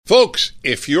Folks,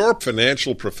 if your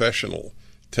financial professional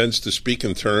tends to speak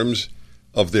in terms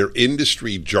of their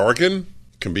industry jargon,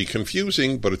 it can be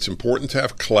confusing, but it's important to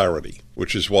have clarity,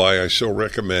 which is why I so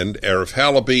recommend Arif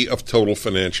Halaby of Total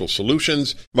Financial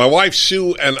Solutions. My wife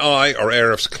Sue and I are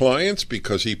Arif's clients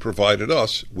because he provided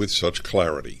us with such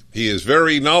clarity. He is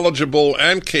very knowledgeable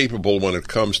and capable when it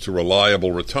comes to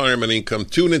reliable retirement income.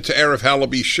 Tune into Arif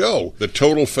Halaby's show, The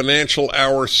Total Financial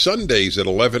Hour, Sundays at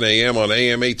 11 a.m. on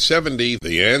AM 870.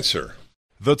 The Answer.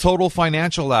 The Total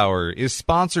Financial Hour is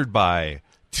sponsored by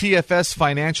TFS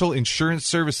Financial Insurance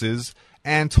Services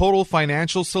and Total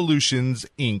Financial Solutions,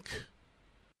 Inc.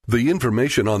 The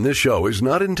information on this show is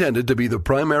not intended to be the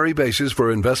primary basis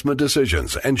for investment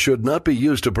decisions and should not be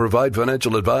used to provide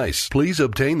financial advice. Please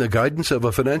obtain the guidance of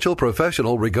a financial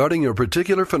professional regarding your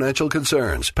particular financial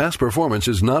concerns. Past performance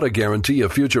is not a guarantee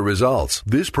of future results.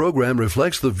 This program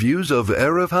reflects the views of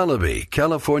Arif Halaby,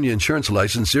 California Insurance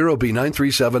License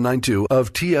 0B93792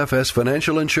 of TFS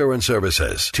Financial Insurance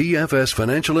Services. TFS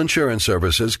Financial Insurance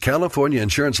Services, California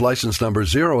Insurance License number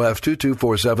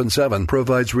 0F22477,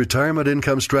 provides retirement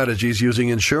income strategies using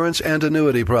insurance and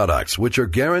annuity products, which are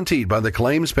guaranteed by the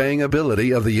claims-paying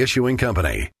ability of the issuing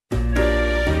company.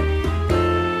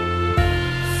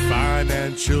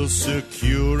 Financial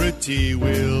security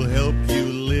will help you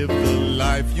live the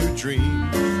life you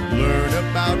dream. Learn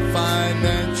about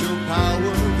financial power,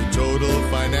 the Total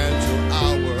Financial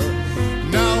Hour.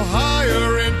 Now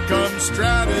higher income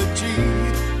strategy.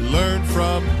 Learn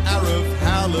from Arif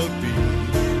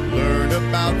Halaby. Learn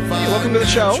about financial welcome to the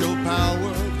show. Power.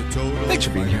 Thanks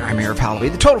for being here. I'm Arif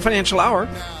Halaby, the Total Financial Hour.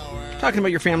 Talking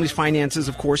about your family's finances,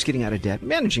 of course, getting out of debt,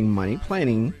 managing money,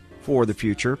 planning for the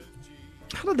future.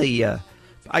 How do they,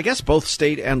 I guess both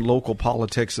state and local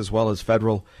politics as well as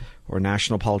federal or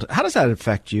national politics, how does that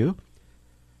affect you?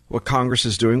 What Congress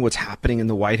is doing, what's happening in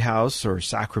the White House or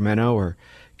Sacramento or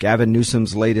Gavin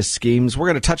Newsom's latest schemes. We're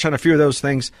going to touch on a few of those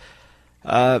things.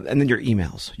 And then your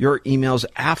emails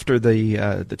after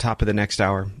the top of the next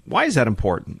hour. Why is that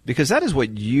important? Because that is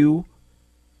what you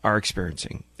are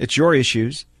experiencing. It's your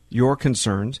issues, your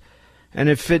concerns. And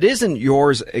if it isn't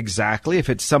yours exactly, if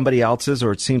it's somebody else's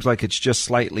or it seems like it's just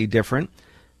slightly different,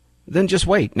 then just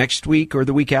wait. Next week or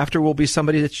the week after will be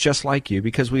somebody that's just like you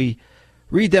because we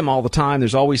read them all the time.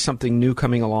 There's always something new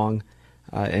coming along.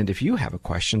 And if you have a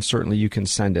question, certainly you can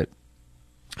send it.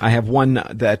 I have one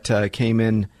that came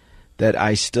in that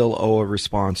I still owe a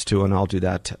response to, and I'll do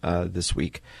that this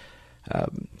week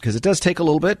because it does take a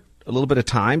little bit of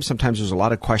time. Sometimes there's a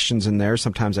lot of questions in there.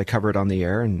 Sometimes I cover it on the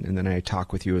air, and then I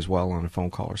talk with you as well on a phone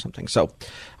call or something. So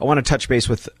I want to touch base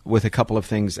with a couple of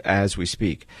things as we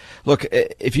speak. Look,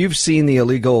 if you've seen the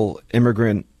illegal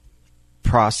immigrant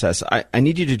process, I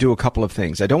need you to do a couple of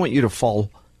things. I don't want you to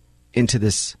fall into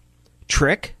this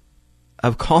trick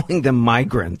of calling them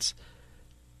migrants.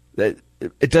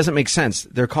 It doesn't make sense.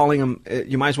 They're calling them,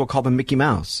 you might as well call them Mickey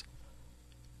Mouse.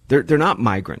 They're not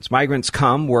migrants. Migrants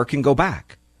come, work, and go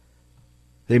back.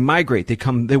 They migrate. They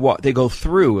come, they walk, they go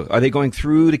through. Are they going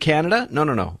through to Canada?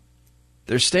 No.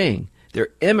 They're staying. They're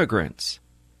immigrants.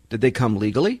 Did they come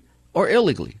legally or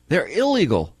illegally? They're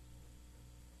illegal.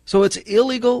 So it's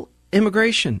illegal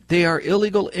immigration. They are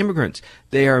illegal immigrants.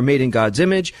 They are made in God's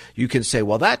image. You can say,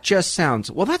 well, that just sounds,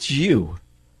 well, that's you.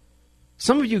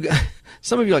 Some of you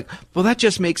are like, well, that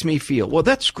just makes me feel. Well,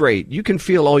 that's great. You can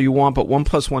feel all you want, but 1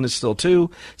 + 1 is still 2.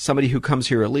 Somebody who comes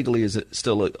here illegally is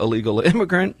still a illegal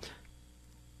immigrant.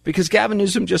 Because Gavin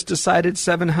Newsom just decided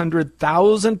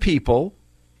 700,000 people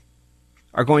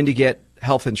are going to get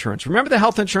health insurance. Remember the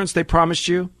health insurance they promised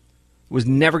you was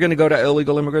never going to go to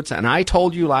illegal immigrants? And I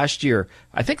told you last year,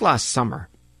 I think last summer,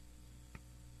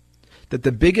 that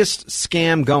the biggest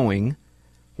scam going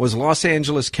was Los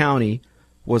Angeles County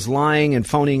was lying and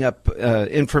phoning up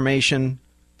information.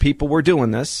 People were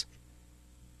doing this.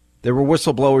 There were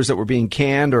whistleblowers that were being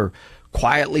canned or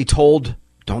quietly told,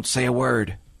 don't say a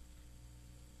word.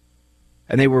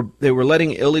 And they were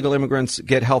letting illegal immigrants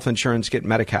get health insurance, get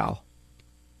Medi-Cal.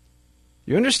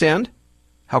 You understand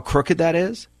how crooked that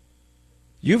is?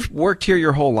 You've worked here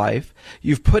your whole life.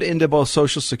 You've put into both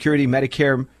Social Security,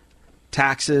 Medicare,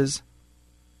 taxes.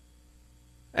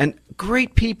 And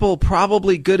great people,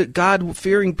 probably good,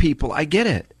 God-fearing people. I get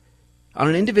it. On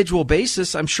an individual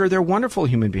basis, I'm sure they're wonderful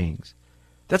human beings.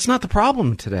 That's not the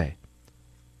problem today.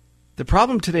 The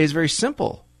problem today is very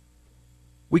simple.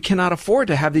 We cannot afford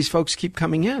to have these folks keep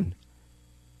coming in.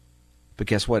 But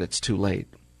guess what? It's too late.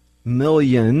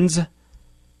 Millions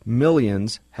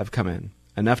have come in.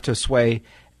 Enough to sway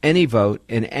any vote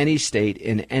in any state,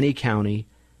 in any county,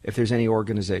 if there's any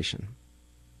organization.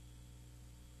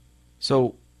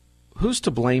 So who's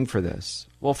to blame for this?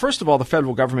 Well, first of all, the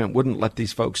federal government wouldn't let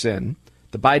these folks in.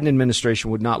 The Biden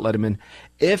administration would not let them in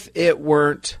if it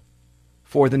weren't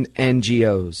for the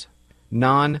NGOs,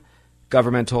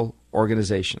 non-governmental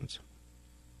organizations,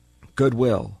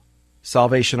 Goodwill,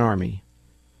 Salvation Army,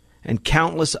 and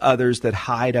countless others that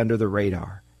hide under the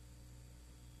radar.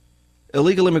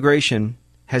 Illegal immigration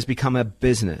has become a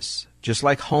business, just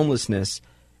like homelessness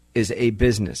is a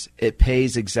business. It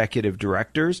pays executive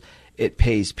directors. It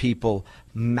pays people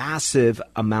massive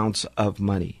amounts of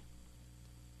money.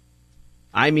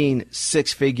 I mean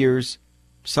 6 figures,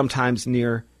 sometimes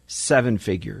near 7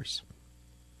 figures,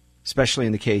 especially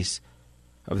in the case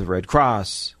of the Red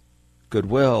Cross,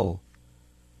 Goodwill,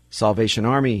 Salvation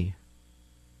Army.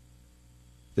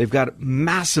 They've got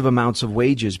massive amounts of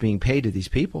wages being paid to these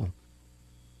people.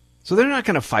 So they're not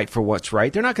going to fight for what's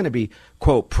right. They're not going to be,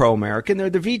 quote, pro-American. They're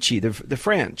the Vichy, the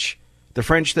French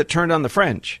that turned on the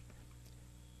French.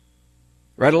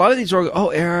 Right? A lot of these are,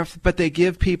 Arif, but they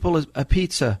give people a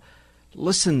pizza.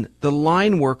 Listen, the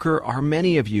line worker are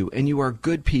many of you, and you are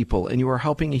good people, and you are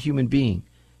helping a human being.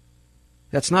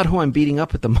 That's not who I'm beating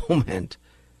up at the moment.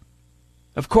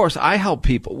 Of course, I help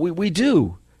people. We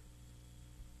do.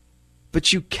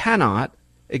 But you cannot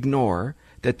ignore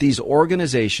that these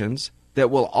organizations that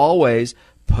will always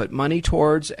put money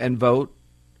towards and vote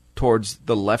towards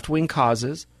the left-wing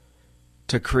causes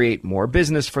to create more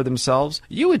business for themselves,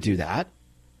 you would do that.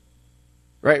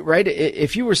 Right?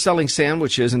 If you were selling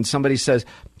sandwiches and somebody says,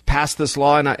 pass this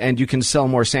law and you can sell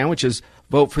more sandwiches,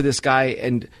 vote for this guy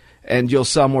and you'll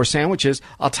sell more sandwiches,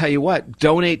 I'll tell you what,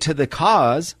 donate to the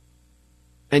cause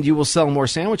and you will sell more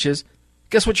sandwiches.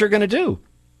 Guess what you're going to do?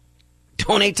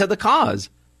 Donate to the cause.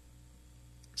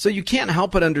 So you can't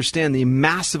help but understand the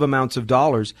massive amounts of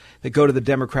dollars that go to the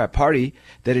Democrat Party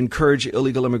that encourage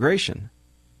illegal immigration.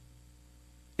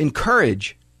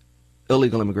 Encourage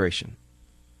illegal immigration.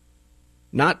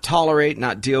 Not tolerate,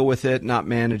 not deal with it, not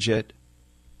manage it.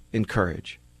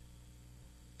 Encourage.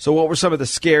 So what were some of the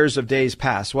scares of days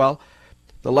past? Well,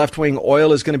 the left-wing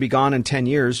oil is going to be gone in 10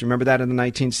 years. Remember that in the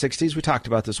 1960s? We talked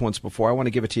about this once before. I want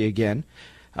to give it to you again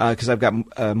because I've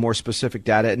got more specific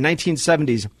data. In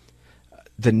 1970s,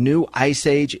 the new ice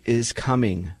age is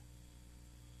coming.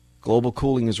 Global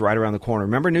cooling is right around the corner.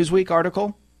 Remember Newsweek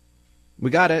article? We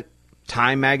got it.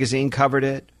 Time magazine covered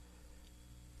it.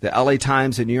 The LA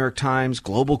Times, the New York Times,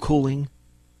 global cooling.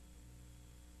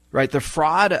 Right? The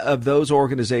fraud of those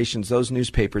organizations, those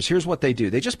newspapers, here's what they do.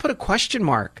 They just put a question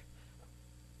mark.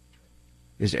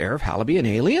 Is Arif Halaby an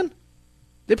alien?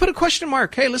 They put a question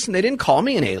mark. Hey, listen, they didn't call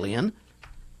me an alien.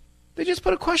 They just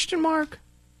put a question mark.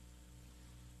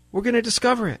 We're going to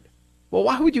discover it. Well,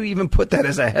 why would you even put that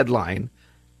as a headline?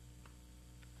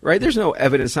 Right? There's no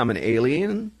evidence I'm an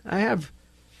alien. I have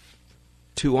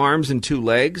 2 arms and 2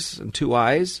 legs and 2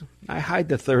 eyes. I hide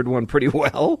the third one pretty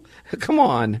well. Come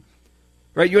on.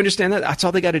 Right? You understand that? That's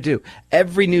all they got to do.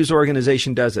 Every news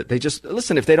organization does it. They just,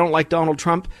 listen, if they don't like Donald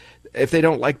Trump, if they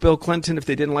don't like Bill Clinton, if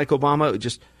they didn't like Obama,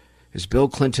 just, is Bill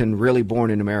Clinton really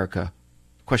born in America?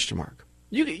 Question mark.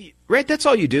 Right? That's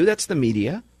all you do. That's the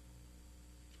media.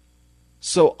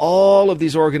 So all of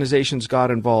these organizations got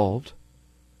involved.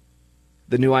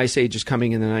 The new ice age is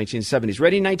coming in the 1970s.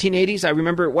 Ready, 1980s? I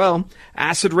remember it well.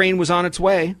 Acid rain was on its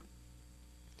way.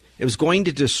 It was going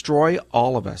to destroy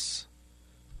all of us.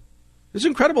 It was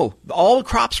incredible. All the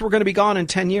crops were going to be gone in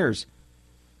 10 years.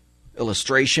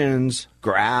 Illustrations,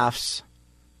 graphs.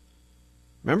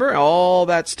 Remember, all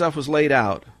that stuff was laid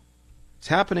out. It's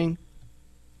happening.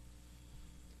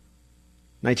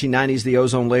 1990s, the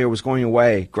ozone layer was going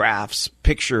away. Graphs,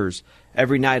 pictures,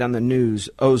 every night on the news,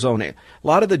 ozone. A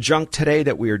lot of the junk today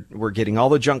that we're getting, all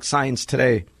the junk science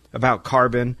today about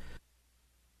carbon.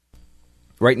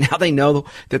 Right now they know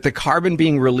that the carbon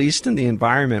being released in the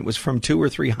environment was from 200 or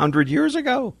 300 years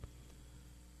ago.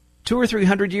 200 or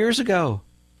 300 years ago.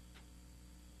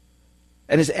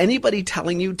 And is anybody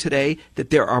telling you today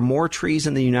that there are more trees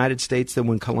in the United States than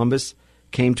when Columbus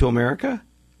came to America?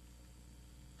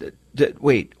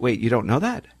 Wait, you don't know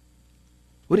that?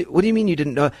 What do you mean you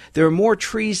didn't know? There are more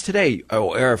trees today.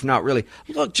 Oh, Arif, not really.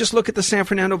 Just look at the San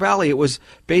Fernando Valley. It was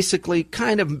basically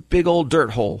kind of big old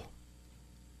dirt hole.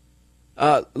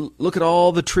 Look at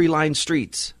all the tree-lined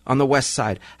streets on the west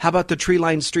side. How about the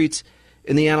tree-lined streets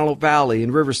in the Antelope Valley,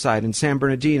 in Riverside, in San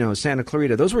Bernardino, Santa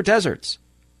Clarita? Those were deserts.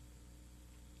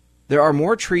 There are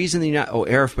more trees in the United... Oh,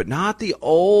 Arif, but not the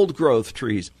old growth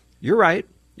trees. You're right.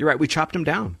 We chopped them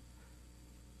down.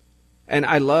 And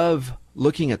I love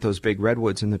looking at those big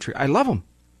redwoods in the tree. I love them.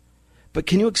 But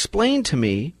can you explain to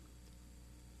me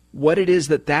what it is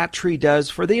that tree does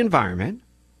for the environment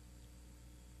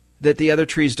that the other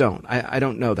trees don't? I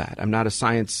don't know that. I'm not a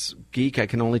science geek. I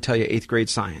can only tell you 8th grade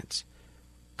science.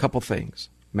 Couple things.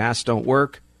 Mass don't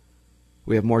work.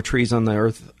 We have more trees on the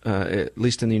earth, at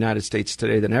least in the United States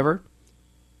today, than ever.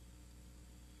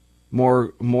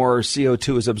 More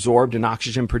CO2 is absorbed and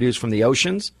oxygen produced from the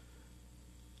oceans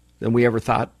than we ever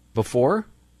thought before.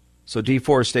 So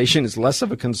deforestation is less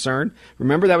of a concern.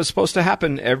 Remember, that was supposed to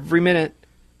happen every minute.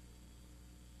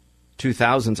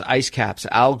 2000s, ice caps.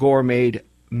 Al Gore made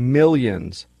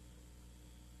millions.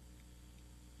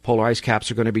 Polar ice caps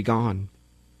are going to be gone.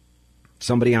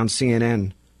 Somebody on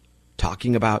CNN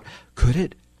talking about, could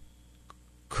it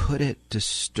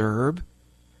disturb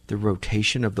the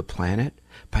rotation of the planet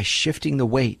by shifting the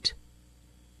weight?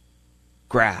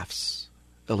 Graphs,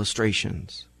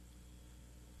 illustrations.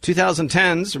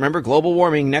 2010s, remember, global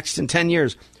warming next in 10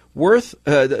 years.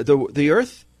 The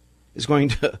Earth is going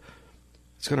to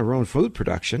ruin food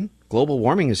production. Global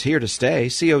warming is here to stay.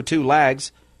 CO2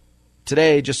 lags.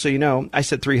 Today, just so you know, I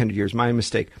said 300 years, my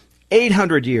mistake.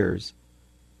 800 years.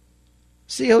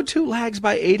 CO2 lags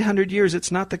by 800 years.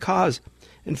 It's not the cause.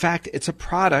 In fact, it's a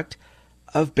product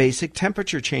of basic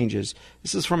temperature changes.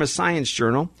 This is from a science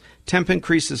journal. Temp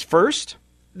increases first,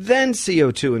 then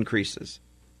CO2 increases.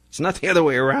 It's not the other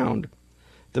way around.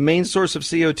 The main source of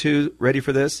CO2, ready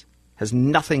for this, has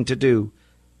nothing to do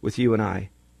with you and I.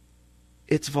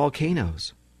 It's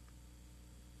volcanoes.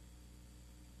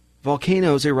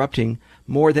 Volcanoes erupting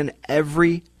more than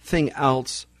everything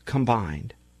else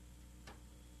combined.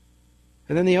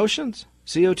 And then the oceans.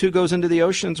 CO2 goes into the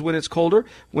oceans when it's colder.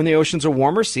 When the oceans are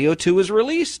warmer, CO2 is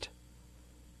released.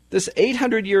 This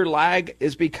 800-year lag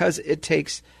is because it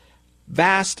takes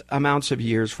vast amounts of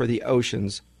years for the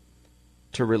oceans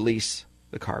to release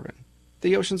the carbon.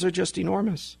 The oceans are just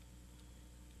enormous.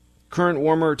 Current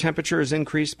warmer temperature is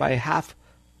increased by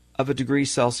 0.5 degree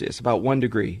Celsius, about 1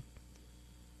 degree.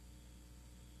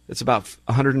 It's about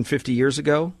 150 years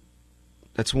ago.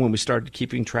 That's when we started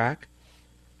keeping track.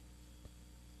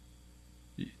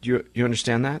 You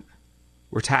understand that?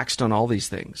 We're taxed on all these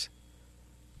things.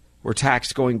 We're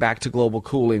taxed going back to global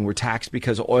cooling. We're taxed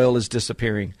because oil is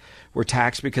disappearing. We're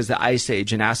taxed because the ice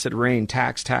age and acid rain.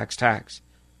 Tax.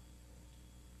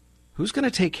 Who's going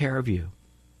to take care of you?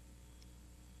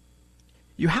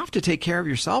 You have to take care of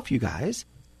yourself, you guys.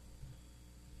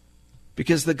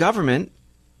 Because the government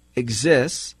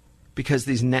exists because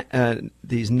these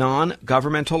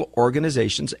non-governmental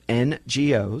organizations,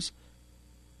 NGOs,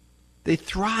 they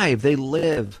thrive, they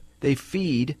live, they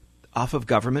feed off of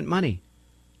government money.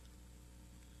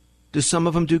 Do some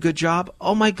of them do a good job?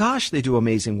 Oh my gosh, they do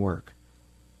amazing work.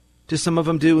 Do some of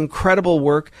them do incredible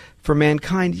work for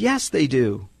mankind? Yes, they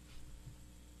do.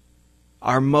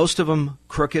 Are most of them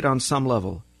crooked on some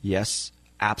level? Yes,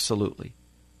 absolutely.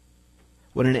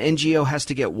 When an NGO has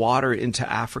to get water into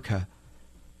Africa,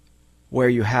 where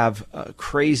you have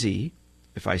crazy,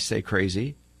 if I say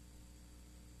crazy,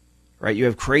 right? You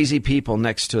have crazy people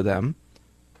next to them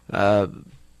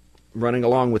running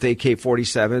along with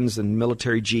AK-47s and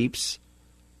military jeeps,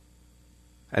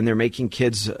 and they're making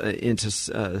kids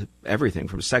into everything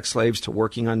from sex slaves to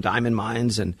working on diamond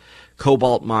mines and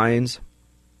cobalt mines.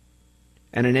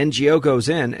 And an NGO goes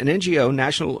in, an NGO,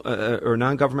 national or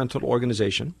non-governmental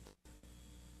organization,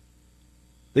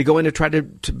 they go in to try to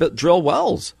drill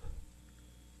wells.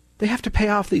 They have to pay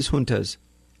off these juntas.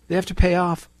 They have to pay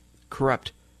off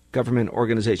corrupt government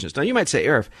organizations. Now, you might say,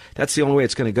 Arif, that's the only way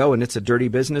it's going to go, and it's a dirty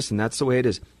business, and that's the way it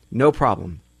is. No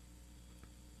problem.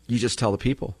 You just tell the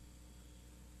people.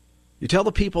 You tell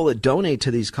the people that donate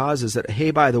to these causes that,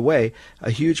 hey, by the way,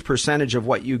 a huge percentage of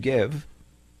what you give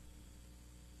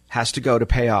has to go to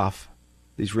pay off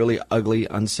these really ugly,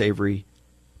 unsavory,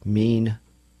 mean,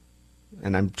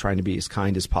 and I'm trying to be as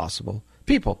kind as possible,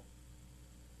 people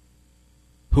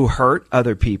who hurt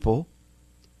other people.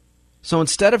 So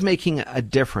instead of making a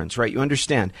difference, right, you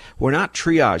understand, we're not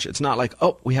triage. It's not like,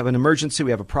 oh, we have an emergency,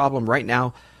 we have a problem right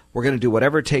now. We're going to do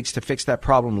whatever it takes to fix that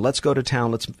problem. Let's go to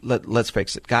town. Let's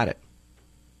fix it. Got it.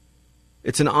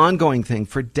 It's an ongoing thing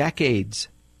for decades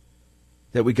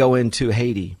that we go into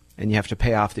Haiti and you have to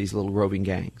pay off these little roving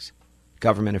gangs,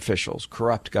 government officials,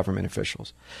 corrupt government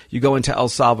officials. You go into El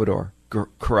Salvador,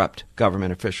 corrupt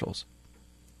government officials.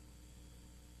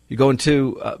 You go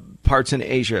into parts in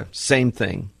Asia, same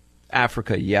thing.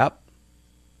 Africa, yep.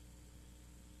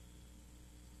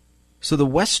 So the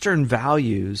Western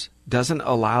values doesn't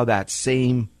allow that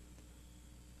same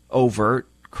overt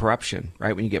corruption,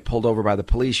 right? When you get pulled over by the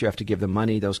police, you have to give them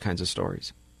money, those kinds of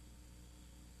stories.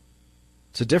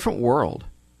 It's a different world.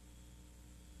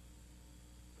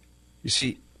 You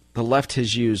see, the left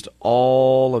has used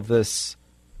all of this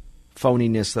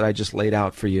phoniness that I just laid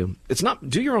out for you. It's not,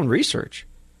 do your own research,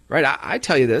 right? I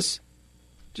tell you this,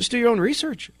 just do your own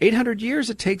research. 800 years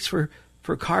it takes for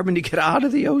carbon to get out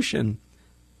of the ocean.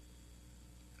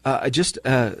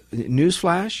 Newsflash,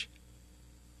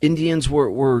 Indians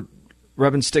were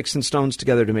rubbing sticks and stones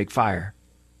together to make fire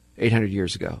 800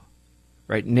 years ago,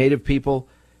 right? Native people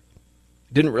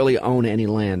didn't really own any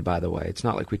land, by the way. It's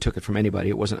not like we took it from anybody.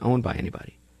 It wasn't owned by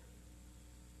anybody.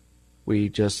 We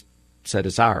just said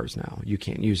it's ours now. You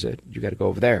can't use it. You got to go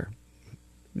over there.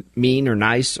 Mean or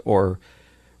nice or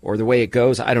the way it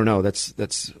goes, I don't know.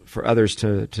 That's for others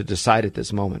to decide at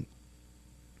this moment.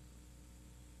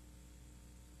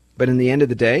 But in the end of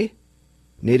the day,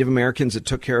 Native Americans that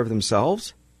took care of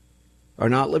themselves are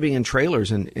not living in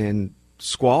trailers and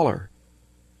squalor.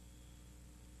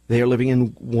 They are living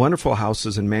in wonderful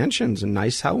houses and mansions and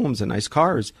nice homes and nice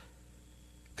cars.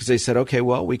 Because they said, okay,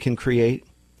 well, we can create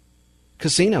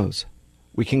casinos.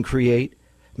 We can create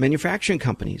manufacturing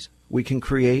companies. We can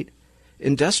create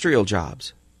industrial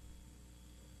jobs.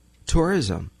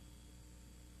 Tourism.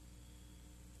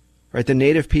 Right? The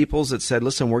native peoples that said,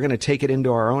 listen, we're going to take it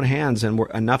into our own hands and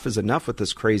enough is enough with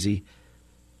this crazy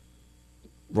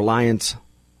reliance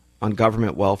on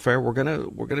government welfare. We're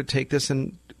gonna take this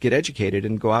and get educated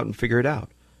and go out and figure it out.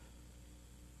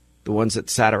 The ones that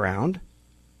sat around,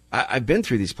 I've been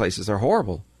through these places. They're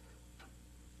horrible.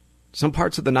 Some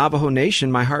parts of the Navajo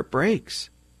Nation, my heart breaks.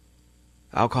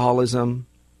 Alcoholism,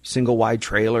 single wide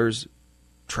trailers,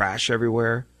 trash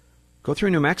everywhere. Go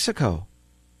through New Mexico.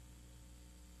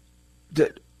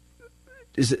 Did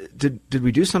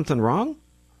we do something wrong?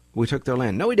 We took their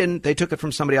land. No, we didn't. They took it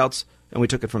from somebody else, and we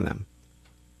took it from them.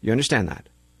 You understand that?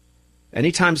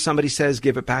 Anytime somebody says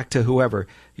give it back to whoever,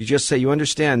 you just say, you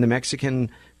understand the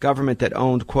Mexican government that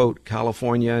owned, quote,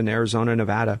 California and Arizona,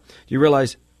 Nevada. You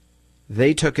realize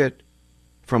they took it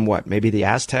from what? Maybe the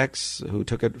Aztecs, who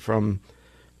took it from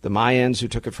the Mayans, who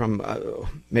took it from,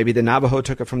 maybe the Navajo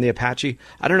took it from the Apache.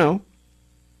 I don't know.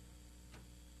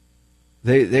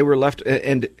 They were left,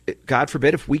 and God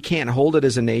forbid, if we can't hold it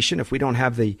as a nation, if we don't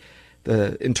have the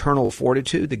internal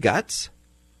fortitude, the guts,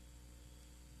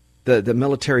 the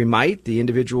military might, the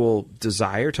individual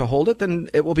desire to hold it, then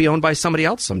it will be owned by somebody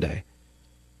else someday.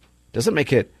 Doesn't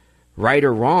make it right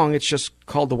or wrong. It's just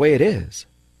called the way it is.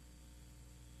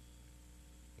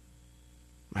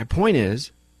 My point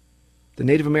is, the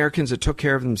Native Americans that took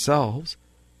care of themselves,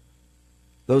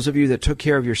 those of you that took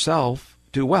care of yourself,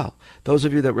 do well. Those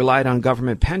of you that relied on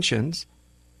government pensions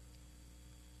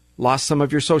lost some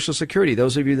of your Social Security.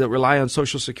 Those of you that rely on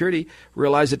Social Security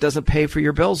realize it doesn't pay for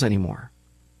your bills anymore.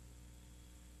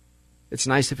 It's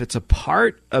nice if it's a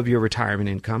part of your retirement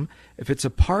income, if it's a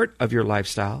part of your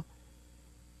lifestyle,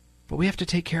 but we have to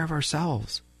take care of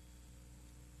ourselves.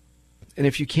 And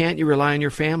if you can't, you rely on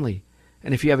your family.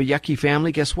 And if you have a yucky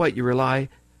family, guess what? You rely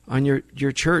on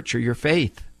your church or your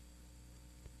faith.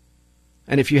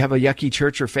 And if you have a yucky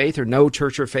church or faith, or no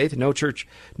church or faith, no church,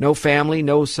 no family,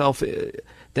 no self,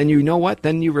 then you know what?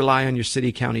 Then you rely on your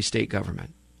city, county, state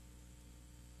government.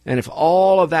 And if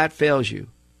all of that fails you,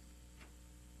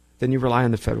 then you rely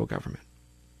on the federal government.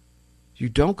 You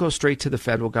don't go straight to the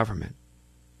federal government.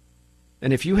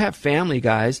 And if you have family,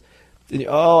 guys, I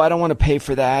don't want to pay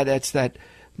for that. That's that.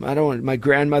 I don't want my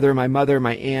grandmother, my mother,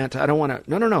 my aunt. I don't want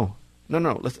to.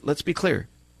 No. Let's be clear.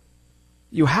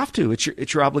 You have to.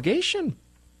 It's your obligation.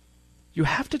 You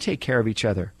have to take care of each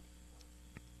other.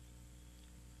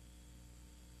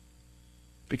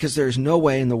 Because there's no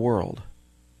way in the world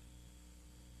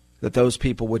that those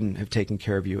people wouldn't have taken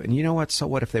care of you. And you know what? So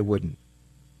what if they wouldn't?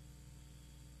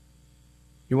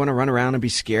 You want to run around and be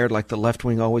scared like the left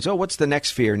wing always. Oh, what's the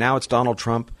next fear? Now it's Donald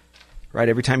Trump. Right?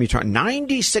 Every time you try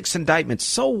 96 indictments.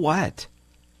 So what?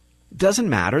 It doesn't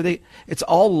matter. It's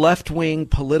all left-wing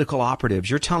political operatives.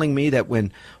 You're telling me that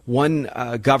when one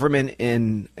government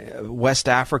in West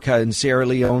Africa and Sierra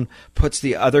Leone puts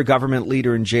the other government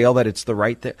leader in jail, that it's the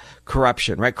right thing?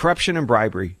 Corruption, right? Corruption and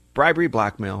bribery. Bribery,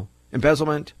 blackmail,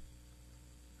 embezzlement.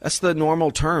 That's the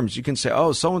normal terms. You can say,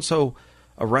 oh, so-and-so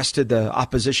arrested the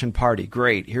opposition party.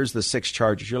 Great. Here's the 6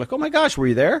 charges. You're like, oh, my gosh, were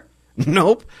you there?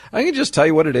 Nope. I can just tell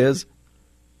you what it is.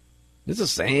 It's the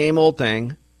same old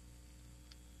thing.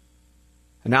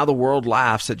 And now the world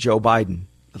laughs at Joe Biden.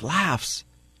 It laughs.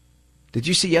 Did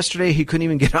you see yesterday he couldn't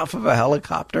even get off of a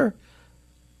helicopter?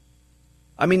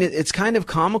 I mean, it's kind of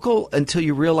comical until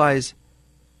you realize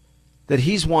that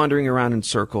he's wandering around in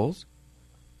circles.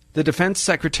 The defense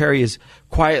secretary is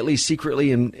quietly,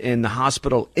 secretly in the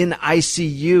hospital in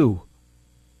ICU.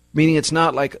 Meaning it's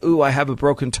not like, ooh, I have a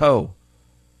broken toe.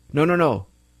 No.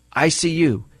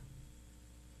 ICU.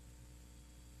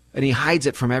 And he hides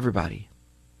it from everybody.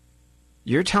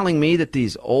 You're telling me that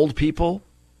these old people,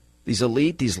 these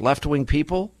elite, these left-wing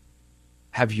people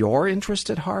have your interest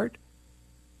at heart?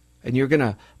 And you're going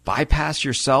to bypass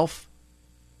yourself,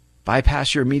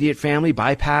 bypass your immediate family,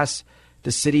 bypass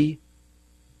the city,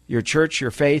 your church,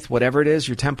 your faith, whatever it is,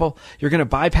 your temple. You're going to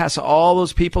bypass all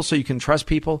those people so you can trust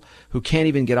people who can't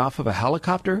even get off of a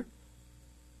helicopter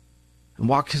and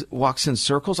walks in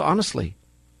circles, honestly.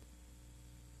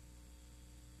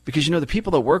 Because, the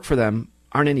people that work for them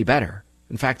aren't any better.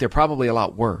 In fact, they're probably a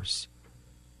lot worse.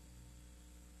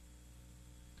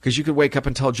 Because you could wake up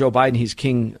and tell Joe Biden he's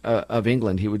king of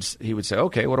England. He would say,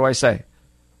 okay, what do I say?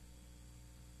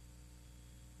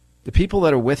 The people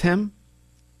that are with him,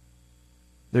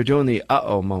 they're doing the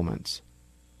uh-oh moments.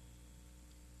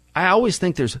 I always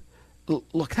think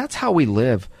look, that's how we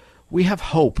live. We have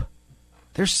hope.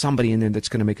 There's somebody in there that's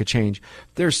going to make a change.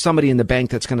 There's somebody in the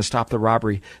bank that's going to stop the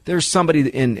robbery. There's somebody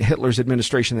in Hitler's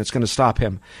administration that's going to stop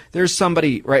him. There's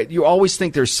somebody, right? You always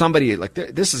think there's somebody, like,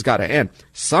 this has got to end.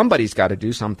 Somebody's got to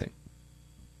do something.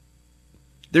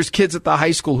 There's kids at the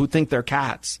high school who think they're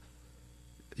cats.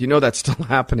 That's still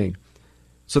happening.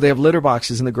 So they have litter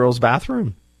boxes in the girls'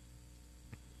 bathroom.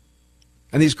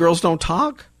 And these girls don't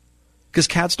talk because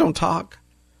cats don't talk.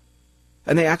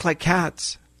 And they act like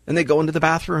cats. And they go into the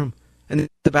bathroom. And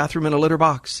the bathroom in a litter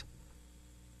box.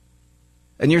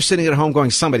 And you're sitting at home going,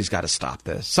 somebody's got to stop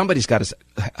this. Somebody's got to,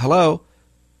 hello?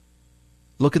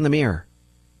 Look in the mirror.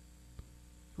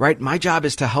 Right? My job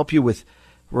is to help you with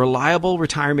reliable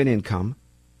retirement income.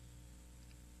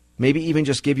 Maybe even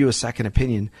just give you a second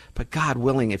opinion. But God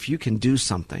willing, if you can do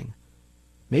something.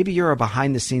 Maybe you're a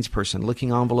behind-the-scenes person,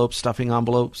 licking envelopes, stuffing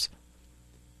envelopes.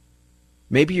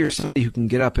 Maybe you're somebody who can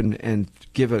get up and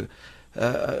give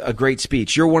a great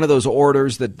speech. You're one of those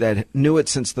orators that knew it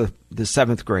since the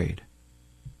 7th grade.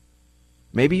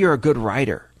 Maybe you're a good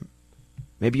writer.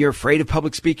 Maybe you're afraid of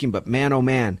public speaking, but man, oh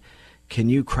man, can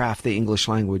you craft the English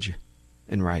language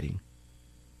in writing?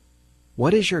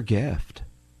 What is your gift?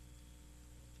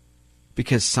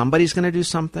 Because somebody's going to do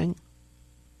something,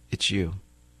 it's you.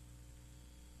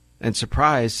 And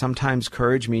surprise, sometimes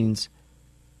courage means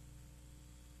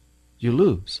you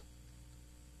lose.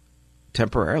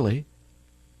 Temporarily.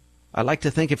 I like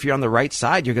to think if you're on the right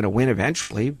side, you're going to win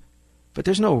eventually. But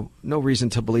there's no reason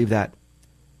to believe that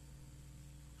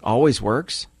always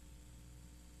works.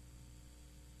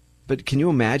 But can you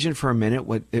imagine for a minute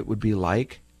what it would be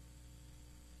like?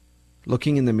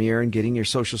 Looking in the mirror and getting your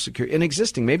Social Security and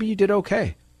existing. Maybe you did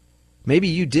okay. Maybe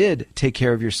you did take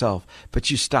care of yourself, but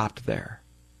you stopped there.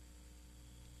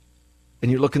 And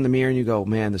you look in the mirror and you go,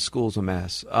 man, the school's a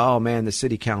mess. Oh, man, the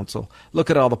city council. Look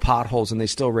at all the potholes and they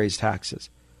still raise taxes.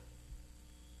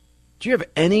 Do you have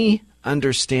any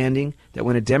understanding that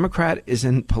when a Democrat is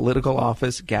in political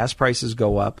office, gas prices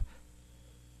go up?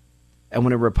 And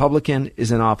when a Republican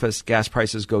is in office, gas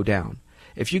prices go down.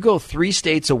 If you go 3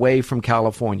 states away from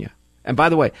California, and by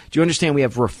the way, do you understand we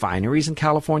have refineries in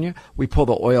California? We pull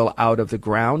the oil out of the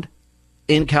ground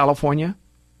in California.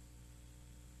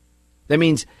 That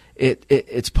means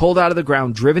it's pulled out of the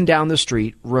ground, driven down the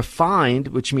street, refined,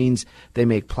 which means they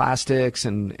make plastics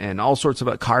and all sorts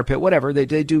of carpet, whatever.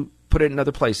 They do put it in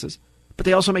other places. But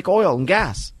they also make oil and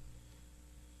gas.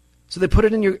 So they put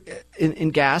it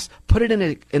in gas, put it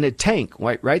in a tank,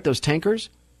 right? Those tankers,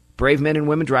 brave men and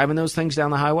women driving those things down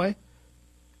the highway.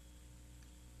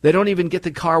 They don't even get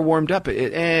the car warmed up,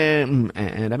 and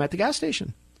I'm at the gas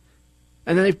station.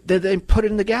 And then they put it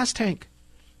in the gas tank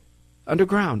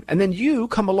underground. And then you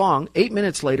come along 8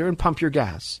 minutes later and pump your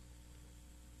gas.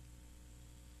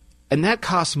 And that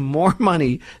costs more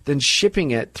money than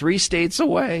shipping it 3 states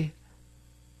away.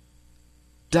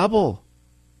 Double,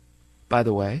 by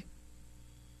the way.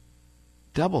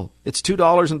 Double. It's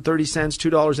 $2.30,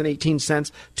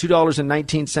 $2.18,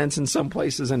 $2.19 in some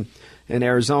places in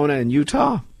Arizona and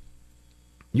Utah.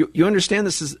 You understand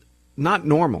this is not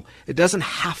normal. It doesn't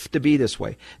have to be this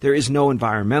way. There is no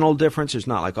environmental difference. It's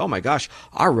not like, oh my gosh,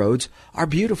 our roads are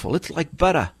beautiful. It's like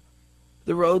butter.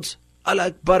 The roads are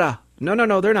like butter.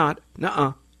 No, they're not.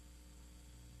 Nuh-uh.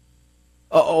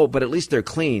 Oh, but at least they're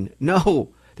clean. No,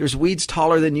 there's weeds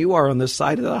taller than you are on the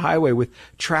side of the highway with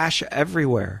trash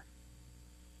everywhere.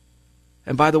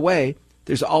 And by the way,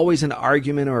 there's always an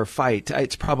argument or a fight.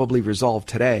 It's probably resolved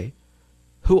today.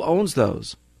 Who owns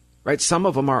those? Right? Some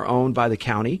of them are owned by the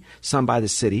county, some by the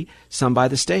city, some by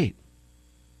the state.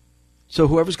 So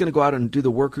whoever's going to go out and do the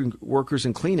workers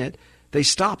and clean it, they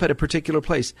stop at a particular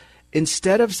place.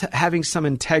 Instead of having some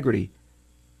integrity,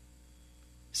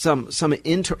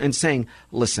 and saying,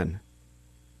 listen,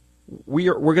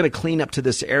 we're going to clean up to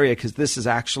this area because this is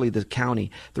actually the county.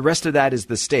 The rest of that is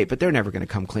the state, but they're never going to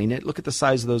come clean it. Look at the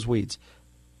size of those weeds.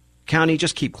 County,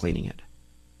 just keep cleaning it.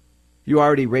 You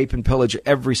already rape and pillage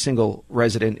every single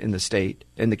resident in the state,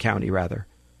 in the county rather,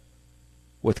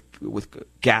 with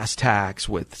gas tax,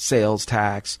 with sales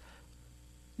tax.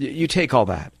 You take all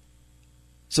that.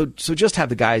 So just have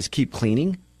the guys keep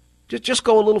cleaning. Just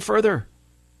go a little further.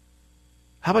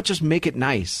 How about just make it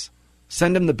nice?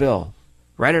 Send them the bill.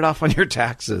 Write it off on your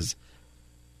taxes.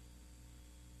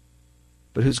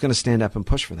 But who's going to stand up and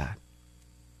push for that?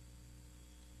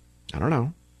 I don't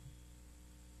know.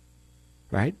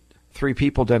 Right? 3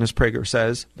 people, Dennis Prager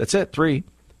says. That's it, 3.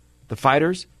 The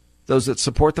fighters, those that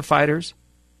support the fighters,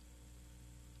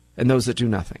 and those that do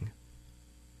nothing.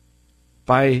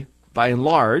 By and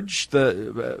large,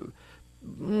 the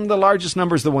largest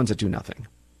number is the ones that do nothing.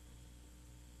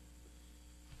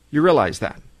 You realize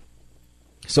that.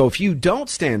 So if you don't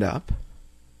stand up,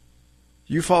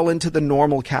 you fall into the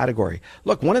normal category.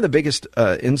 Look, one of the biggest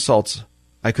insults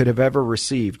I could have ever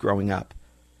received growing up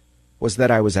was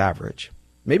that I was average.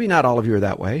 Maybe not all of you are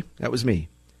that way. That was me.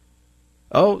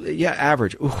 Oh, yeah,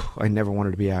 average. Ooh, I never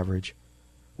wanted to be average.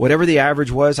 Whatever the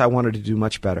average was, I wanted to do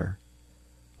much better.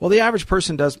 Well, the average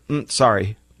person does,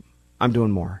 sorry, I'm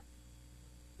doing more.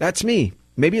 That's me.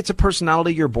 Maybe it's a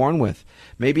personality you're born with.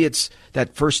 Maybe it's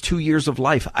that first 2 years of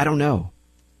life. I don't know.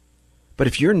 But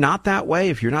if you're not that way,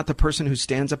 if you're not the person who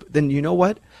stands up, then you know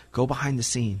what? Go behind the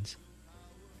scenes.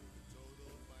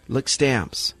 Lick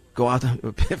stamps. Go out,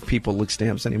 if people lick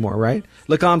stamps anymore, right?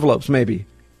 Lick envelopes, maybe.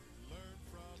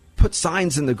 Put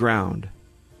signs in the ground.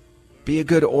 Be a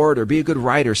good orator. Be a good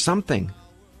writer. Something.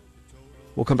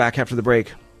 We'll come back after the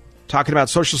break. Talking about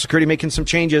Social Security, making some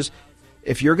changes.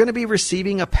 If you're going to be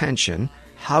receiving a pension,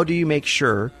 how do you make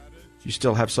sure you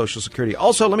still have Social Security?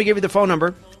 Also, let me give you the phone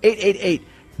number.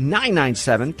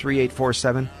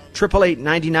 888-997-3847.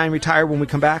 888-99-RETIRE. When we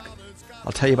come back,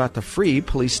 I'll tell you about the free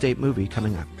Police State movie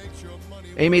coming up.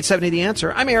 AM 870 The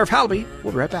Answer. I'm Arif Halaby.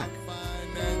 We'll be right back.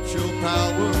 Financial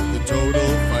power, the total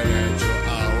financial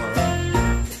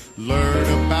hour.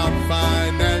 Learn about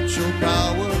financial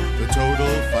power, the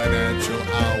total financial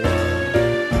hour.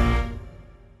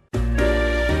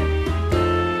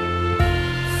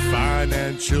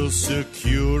 Financial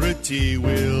security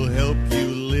will help you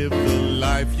live the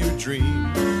life you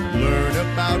dream. Learn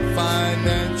about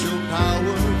financial power,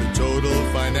 the total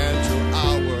financial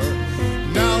hour.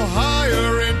 Now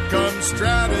higher income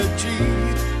strategy.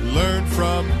 Learn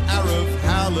from Arif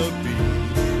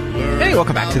Halaby. Hey,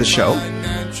 welcome back to the show.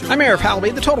 I'm Arif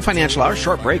Halaby, the Total Financial Hour.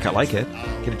 Short break, I like it.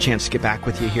 Get a chance to get back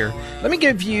with you here. Let me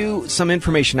give you some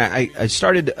information. I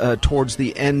started towards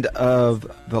the end of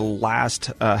the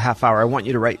last half hour. I want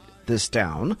you to write this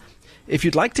down. If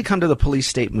you'd like to come to the Police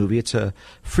State movie, it's a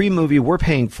free movie. We're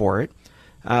paying for it.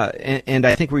 And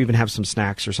I think we even have some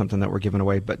snacks or something that we're giving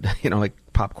away, but like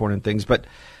popcorn and things. But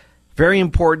very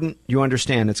important, you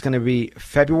understand, it's going to be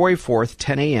February 4th,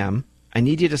 10 a.m. I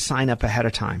need you to sign up ahead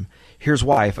of time. Here's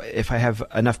why. If I have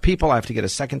enough people, I have to get a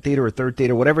second theater or third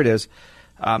theater, whatever it is.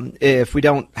 If we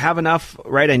don't have enough,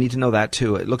 right, I need to know that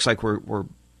too. It looks like we're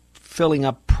filling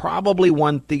up probably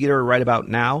one theater right about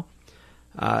now.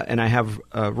 And I have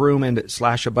a room and /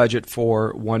 a budget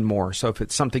for one more. So if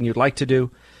it's something you'd like to do,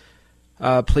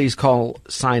 please call,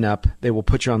 sign up. They will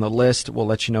put you on the list. We'll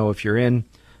let you know if you're in.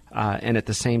 And at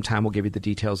the same time, we'll give you the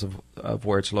details of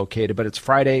where it's located. But it's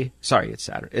Friday. Sorry, it's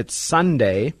Saturday. It's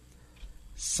Sunday.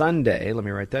 Sunday, let me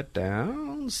write that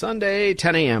down. Sunday,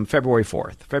 10 a.m., February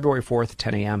 4th. February 4th,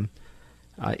 10 a.m.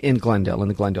 In Glendale, in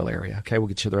the Glendale area. Okay, we'll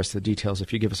get you the rest of the details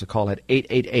if you give us a call at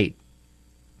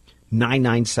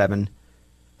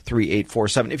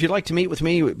 888-997-3847. If you'd like to meet with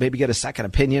me, maybe get a second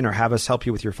opinion or have us help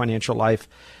you with your financial life.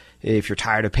 If you're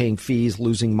tired of paying fees,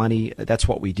 losing money, that's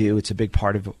what we do. It's a big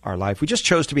part of our life. We just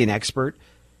chose to be an expert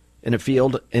in a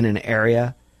field, in an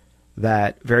area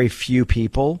that very few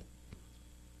people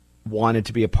wanted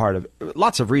to be a part of.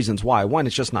 Lots of reasons why. One,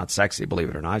 it's just not sexy, believe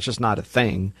it or not. It's just not a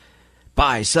thing.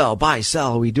 Buy, sell,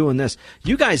 are we doing this?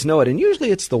 You guys know it, and usually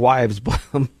it's the wives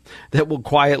that will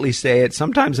quietly say it,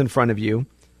 sometimes in front of you.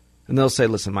 And they'll say,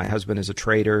 listen, my husband is a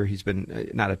trader. He's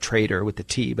been, not a trader with a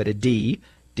T, but a D.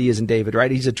 D as in David, right?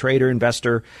 He's a trader,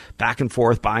 investor, back and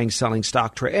forth, buying, selling,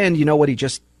 stock trade. And you know what? He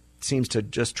just seems to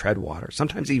just tread water.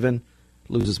 Sometimes even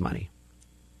loses money.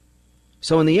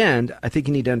 So in the end, I think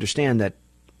you need to understand that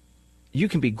you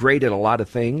can be great at a lot of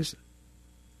things,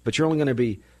 but you're only going to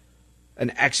be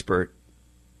an expert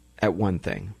at one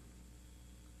thing.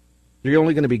 You're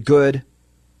only going to be good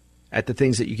at the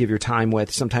things that you give your time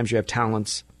with. Sometimes you have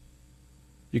talents.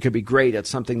 You could be great at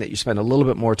something that you spend a little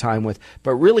bit more time with.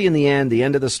 But really, in the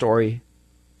end of the story,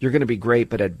 you're going to be great,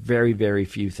 but at very, very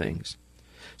few things.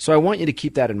 So I want you to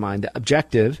keep that in mind. The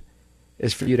objective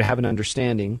is for you to have an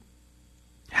understanding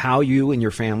how you and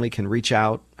your family can reach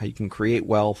out, how you can create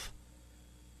wealth.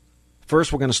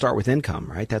 First, we're going to start with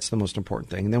income, right? That's the most important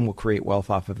thing. And then we'll create wealth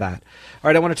off of that. All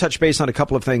right, I want to touch base on a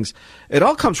couple of things. It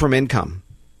all comes from income.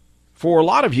 For a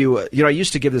lot of you, I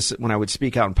used to give this when I would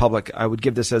speak out in public. I would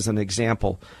give this as an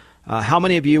example. How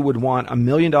many of you would want $1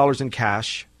 million in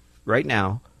cash right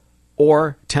now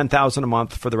or $10,000 a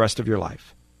month for the rest of your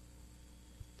life?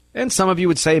 And some of you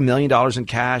would say $1 million in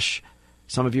cash.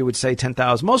 Some of you would say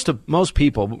 $10,000. Most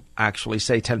people actually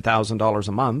say $10,000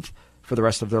 a month for the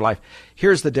rest of their life.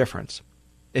 Here's the difference.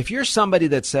 If you're somebody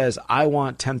that says, I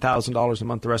want $10,000 a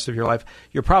month the rest of your life,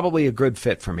 you're probably a good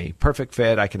fit for me. Perfect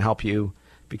fit. I can help you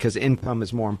because income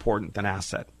is more important than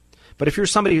asset. But if you're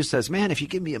somebody who says, man, if you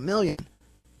give me $1 million,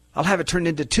 I'll have it turned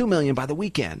into $2 million by the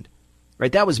weekend.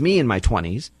 Right? That was me in my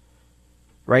 20s.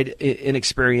 Right?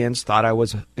 Inexperienced, thought I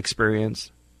was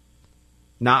experienced.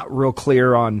 Not real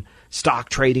clear on stock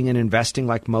trading and investing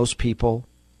like most people.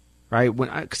 Right?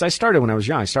 Because I started when I was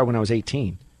young. I started when I was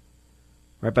 18.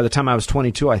 Right? By the time I was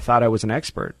 22, I thought I was an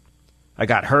expert. I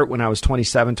got hurt when I was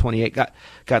 27, 28, got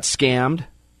scammed,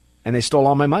 and they stole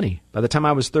all my money. By the time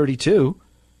I was 32,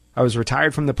 I was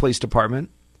retired from the police department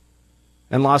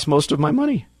and lost most of my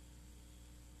money.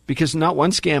 Because not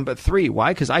one scam, but three.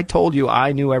 Why? Because I told you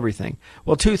I knew everything.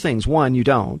 Well, two things. One, you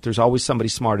don't. There's always somebody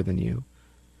smarter than you.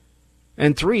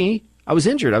 And three, I was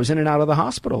injured. I was in and out of the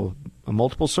hospital,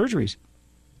 multiple surgeries.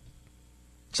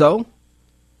 So,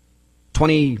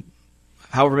 20,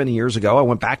 however many years ago, I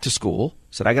went back to school,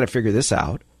 said, I got to figure this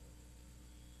out.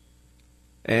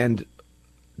 And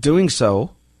doing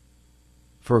so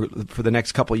for the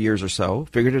next couple of years or so,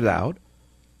 figured it out.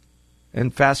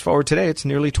 And fast forward today, it's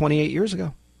nearly 28 years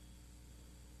ago.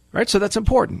 Right? So that's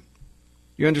important.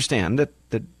 You understand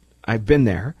that I've been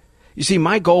there. You see,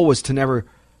 my goal was to never,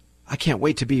 I can't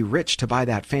wait to be rich to buy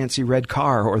that fancy red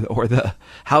car or the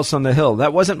house on the hill.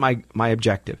 That wasn't my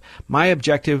objective. My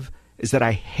objective is that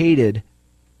I hated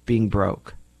being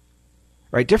broke.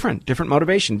 Right? Different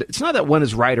motivation. It's not that one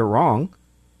is right or wrong.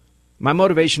 My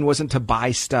motivation wasn't to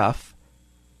buy stuff.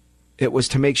 It was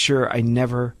to make sure I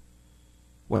never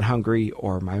went hungry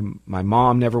or my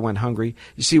mom never went hungry.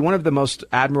 You see, one of the most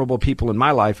admirable people in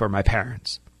my life are my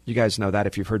parents. You guys know that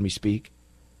if you've heard me speak.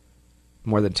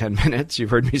 More than 10 minutes, you've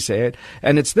heard me say it.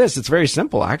 And it's very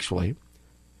simple, actually.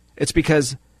 It's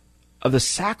because of the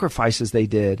sacrifices they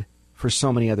did for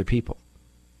so many other people.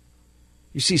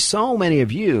 You see, so many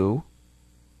of you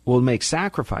will make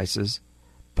sacrifices,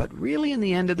 but really in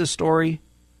the end of the story,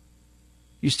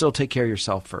 you still take care of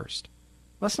yourself first.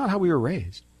 Well, that's not how we were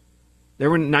raised. There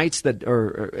were nights that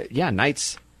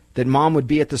mom would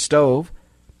be at the stove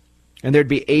and there'd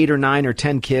be 8 or 9 or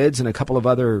 10 kids and a couple of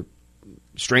other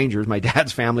strangers, my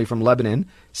dad's family from Lebanon,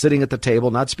 sitting at the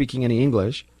table, not speaking any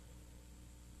English.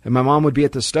 And my mom would be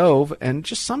at the stove and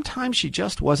just sometimes she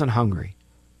just wasn't hungry.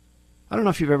 I don't know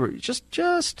if you've ever,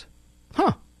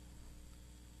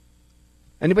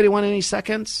 Anybody want any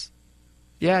seconds?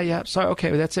 Yeah. Sorry.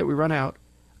 Okay, that's it. We run out.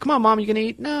 Come on, Mom, you going to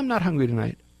eat? No, I'm not hungry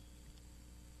tonight.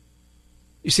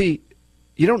 You see,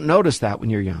 you don't notice that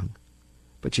when you're young,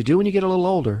 but you do when you get a little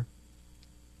older.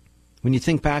 When you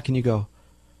think back and you go,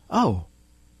 oh,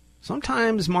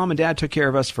 sometimes Mom and Dad took care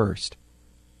of us first.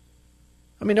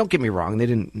 I mean, don't get me wrong. They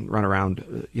didn't run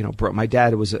around, my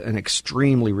dad was an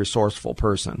extremely resourceful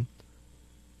person.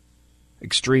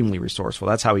 Extremely resourceful.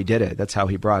 That's how he did it. That's how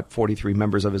he brought 43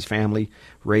 members of his family,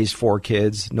 raised 4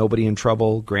 kids, nobody in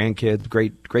trouble, grandkids,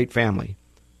 great family.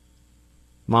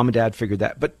 Mom and Dad figured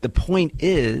that. But the point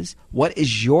is, what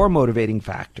is your motivating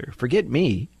factor? Forget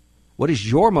me. What is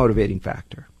your motivating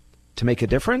factor? To make a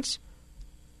difference?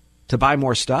 To buy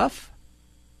more stuff?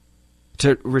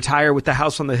 To retire with the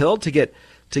house on the hill? To get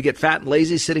fat and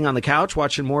lazy sitting on the couch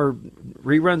watching more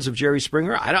reruns of Jerry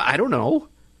Springer? I don't know.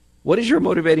 What is your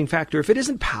motivating factor? If it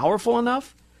isn't powerful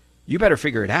enough, you better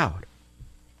figure it out.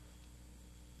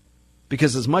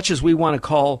 Because as much as we want to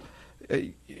call,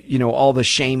 all the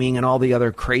shaming and all the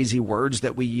other crazy words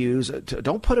that we use,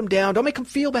 don't put them down. Don't make them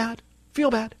feel bad.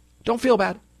 Don't feel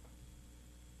bad.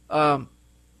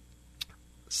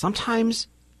 Sometimes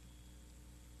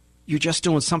you're just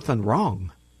doing something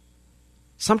wrong.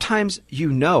 Sometimes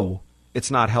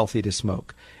it's not healthy to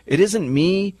smoke. It isn't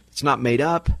me. It's not made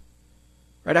up.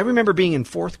 Right? I remember being in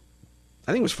fourth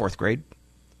grade,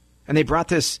 and they brought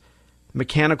this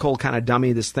mechanical kind of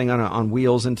dummy, this thing on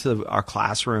wheels into our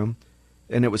classroom,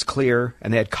 and it was clear,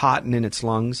 and they had cotton in its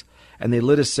lungs, and they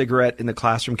lit a cigarette in the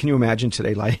classroom. Can you imagine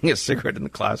today lighting a cigarette in the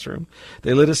classroom?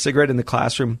 They lit a cigarette in the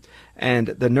classroom, and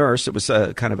the nurse, it was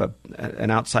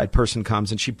an outside person,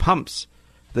 comes, and she pumps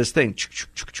this thing,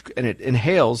 and it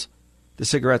inhales the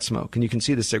cigarette smoke, and you can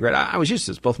see the cigarette. I was used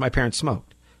to this. Both my parents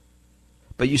smoked.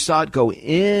 But you saw it go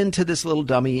into this little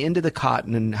dummy, into the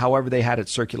cotton, and however they had it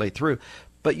circulate through.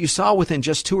 But you saw within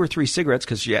just 2 or 3 cigarettes,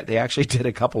 because they actually did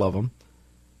a couple of them,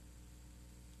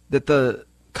 that the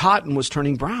cotton was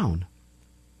turning brown.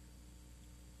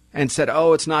 And said,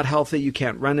 oh, it's not healthy, you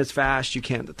can't run as fast, you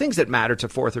can't, the things that matter to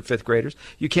 4th or 5th graders,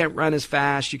 you can't run as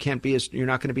fast, you're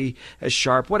not going to be as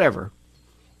sharp, whatever.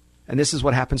 And this is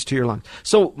what happens to your lungs.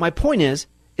 So my point is,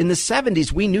 in the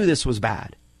 70s, we knew this was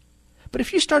bad. But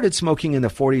if you started smoking in the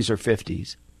 40s or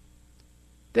 50s,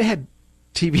 they had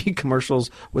TV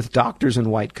commercials with doctors in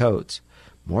white coats.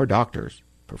 More doctors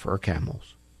prefer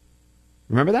Camels.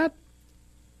 Remember that?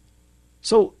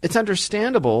 So it's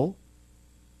understandable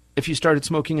if you started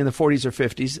smoking in the 40s or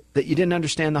 50s that you didn't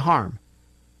understand the harm.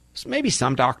 So maybe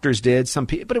some doctors did, some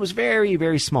people, but it was very,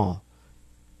 very small.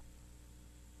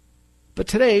 But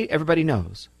today, everybody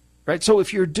knows, right? So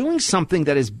if you're doing something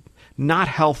that is not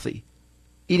healthy,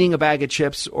 eating a bag of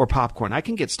chips or popcorn, I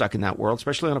can get stuck in that world,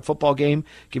 especially on a football game.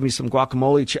 Give me some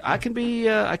guacamole. I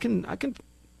can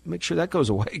make sure that goes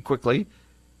away quickly.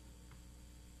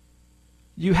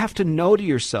 You have to know to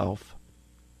yourself,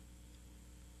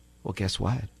 well, guess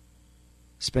what?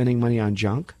 Spending money on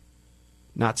junk,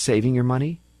 not saving your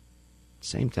money,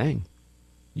 same thing.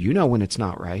 You know when it's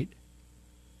not right.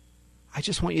 I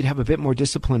just want you to have a bit more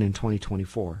discipline in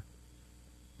 2024.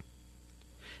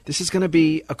 This is going to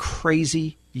be a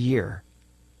crazy year.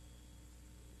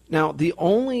 Now, the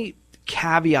only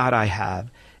caveat I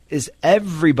have is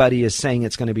everybody is saying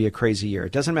it's going to be a crazy year.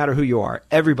 It doesn't matter who you are.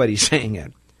 Everybody's saying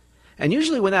it. And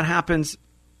usually when that happens,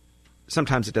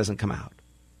 sometimes it doesn't come out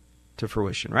to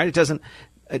fruition, right?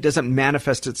 It doesn't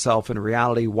manifest itself in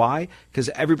reality. Why? Because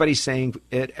everybody's saying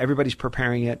it, everybody's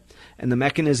preparing it, and the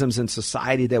mechanisms in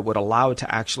society that would allow it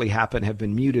to actually happen have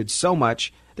been muted so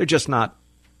much, they're just not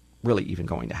really even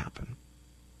going to happen.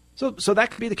 So that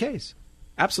could be the case.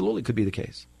 Absolutely could be the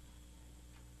case.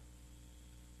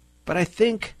 But I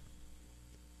think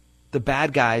the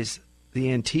bad guys, the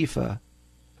Antifa,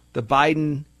 the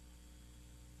Biden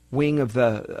wing of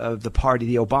the party,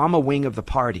 the Obama wing of the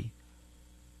party,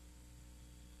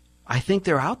 I think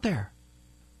they're out there.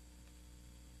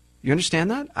 You understand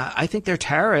that? I think they're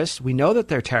terrorists. We know that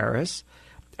they're terrorists.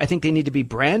 I think they need to be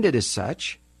branded as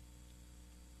such.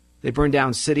 They burned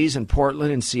down cities in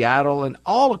Portland and Seattle and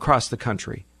all across the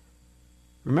country.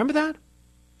 Remember that?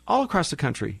 All across the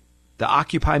country. The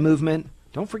Occupy movement,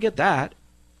 don't forget that.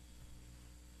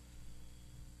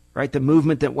 Right? The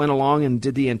movement that went along and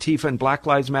did the Antifa and Black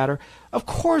Lives Matter. Of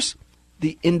course,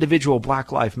 the individual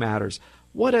Black Lives Matters.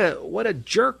 What a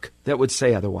jerk that would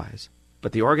say otherwise.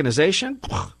 But the organization?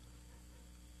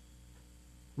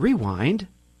 Rewind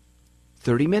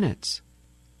 30 minutes.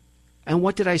 And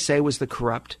what did I say was the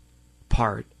corrupt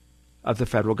part of the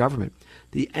federal government?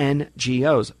 The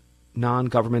NGOs,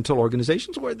 non-governmental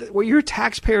organizations, where your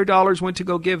taxpayer dollars went to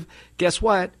go give, guess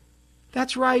what?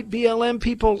 That's right, BLM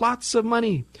people, lots of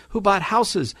money, who bought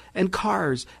houses and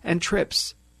cars and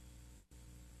trips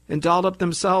and dolled up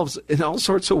themselves in all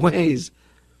sorts of ways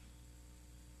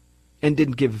and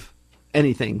didn't give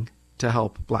anything to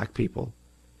help black people.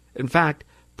 In fact,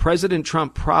 President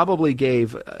Trump probably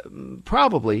gave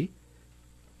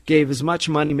as much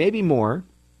money, maybe more,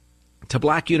 to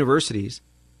black universities,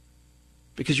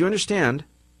 because you understand,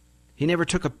 he never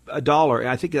took a dollar.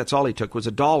 I think that's all he took was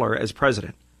 $1 as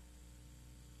president.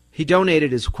 He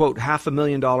donated his, quote,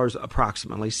 $500,000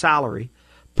 approximately salary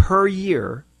per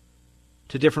year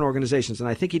to different organizations, and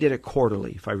I think he did it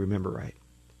quarterly, if I remember right.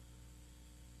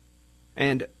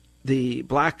 And the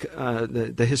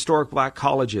the historic black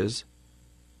colleges,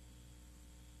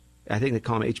 I think they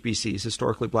call them HBCs,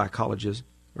 historically black colleges,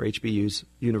 or HBUs,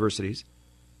 universities,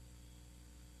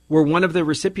 were one of the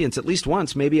recipients at least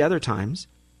once, maybe other times,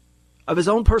 of his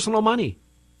own personal money.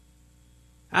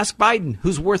 Ask Biden,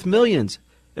 who's worth millions,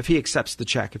 if he accepts the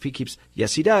check, if he keeps,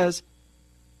 yes, he does.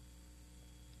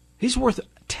 He's worth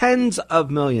tens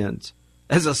of millions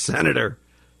as a senator.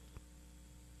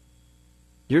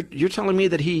 You're telling me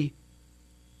that he,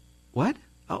 what?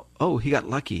 Oh, he got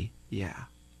lucky. Yeah.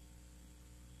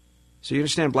 So you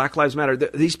understand Black Lives Matter.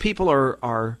 These people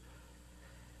are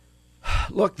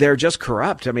look, they're just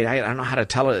corrupt. I mean, I don't know how to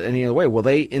tell it any other way. Will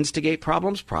they instigate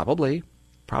problems? Probably.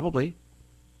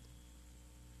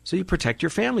 So you protect your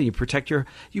family. You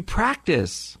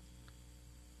practice.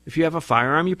 If you have a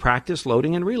firearm, you practice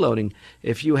loading and reloading.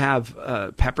 If you have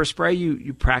pepper spray,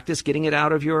 you practice getting it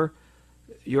out of your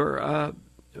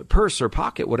purse or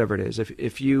pocket, whatever it is.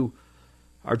 If you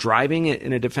are driving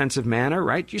in a defensive manner,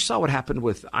 right? You saw what happened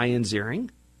with Ian Ziering,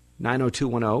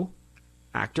 90210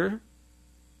 actor.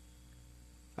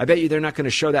 I bet you they're not going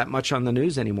to show that much on the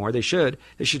news anymore. They should.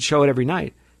 They should show it every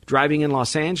night. driving in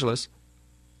Los Angeles,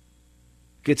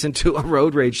 gets into a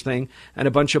road rage thing, and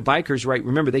a bunch of bikers, right?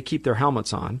 Remember, they keep their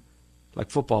helmets on, like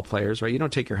football players, right? You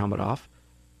don't take your helmet off.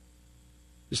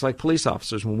 Just like police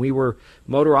officers. When we were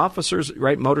motor officers,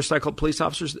 right, motorcycle police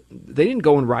officers, they didn't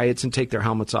go in riots and take their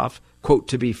helmets off, quote,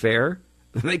 to be fair.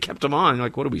 They kept them on.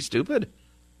 Like, what are we, stupid?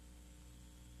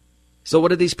 So what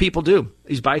did these people do?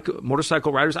 These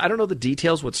motorcycle riders, I don't know the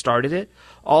details, what started it.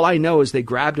 All I know is they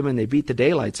grabbed him and they beat the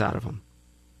daylights out of him.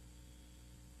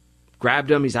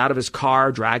 Grabbed him, he's out of his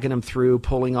car, dragging him through,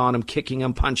 pulling on him, kicking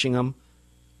him, punching him.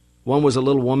 One was a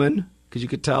little woman, because you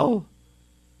could tell.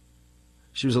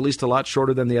 She was at least a lot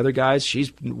shorter than the other guys.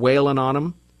 She's wailing on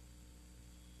him.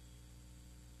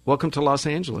 Welcome to Los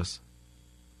Angeles.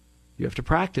 You have to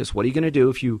practice. What are you going to do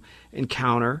if you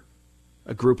encounter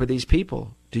a group of these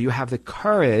people? Do you have the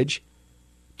courage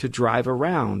to drive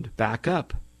around, back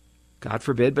up? God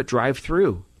forbid, but drive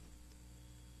through.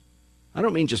 I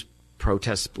don't mean just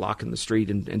protests blocking the street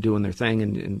and doing their thing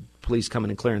and police coming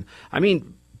and clearing. I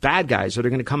mean bad guys that are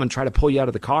going to come and try to pull you out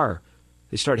of the car.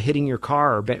 They start hitting your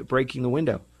car or breaking the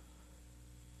window.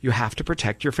 You have to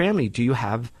protect your family. Do you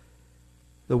have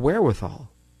the wherewithal?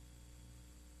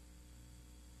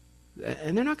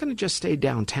 And they're not going to just stay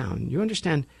downtown. You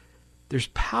understand there's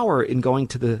power in going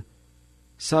to the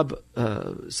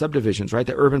subdivisions, right?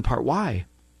 The urban part. Why?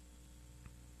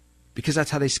 Because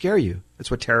that's how they scare you. That's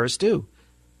what terrorists do.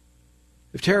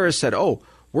 If terrorists said, oh,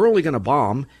 we're only going to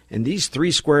bomb in these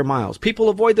 3 square miles. People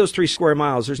avoid those 3 square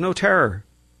miles. There's no terror.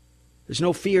 There's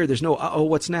no fear. There's no,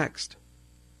 what's next?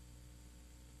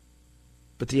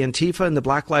 But the Antifa and the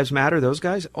Black Lives Matter, those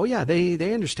guys, oh yeah,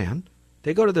 they understand.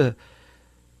 They go to the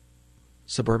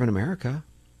suburban America.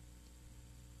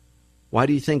 Why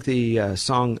do you think the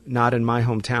song "Not in My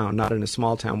Hometown," not in a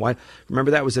small town? Why?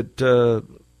 Remember that was at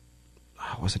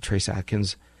was it Trace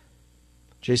Atkins,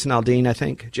 Jason Aldean, I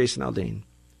think, Jason Aldean.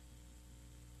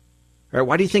 All right,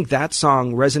 why do you think that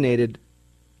song resonated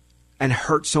and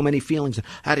hurt so many feelings?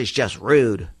 That is just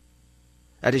rude.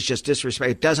 That is just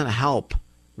disrespect. It doesn't help.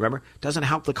 Remember? It doesn't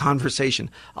help the conversation.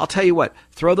 I'll tell you what,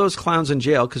 throw those clowns in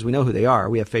jail because we know who they are.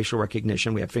 We have facial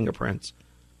recognition. We have fingerprints.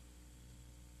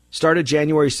 Start a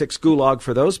January 6th gulag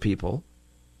for those people,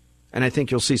 and I think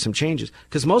you'll see some changes.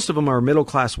 Because most of them are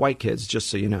middle-class white kids, just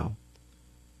so you know.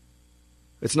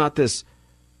 It's not this,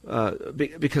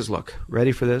 because look,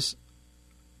 ready for this?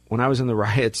 When I was in the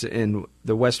riots, in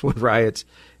the Westwood riots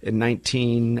in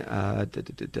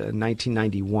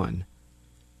 1991,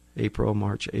 April,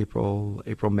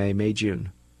 May,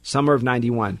 June, summer of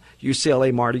 91,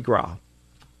 UCLA Mardi Gras.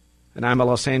 And I'm a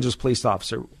Los Angeles police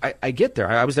officer. I get there.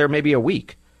 I was there maybe a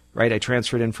week, right? I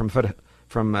transferred in from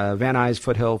Van Nuys,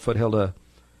 Foothill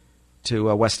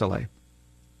to West LA.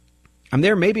 I'm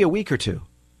there maybe a week or two.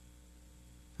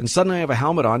 And suddenly I have a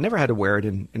helmet on. Never had to wear it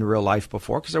in real life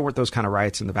before because there weren't those kind of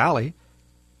riots in the valley.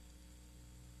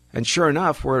 And sure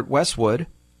enough, we're at Westwood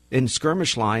in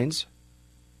skirmish lines,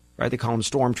 right? They call them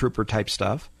stormtrooper type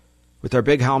stuff, with our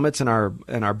big helmets and our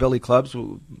billy clubs.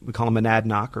 We call them a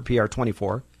NADNOC or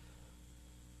PR-24.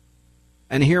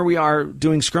 And here we are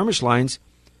doing skirmish lines,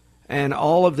 and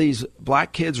all of these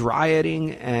black kids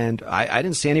rioting, and I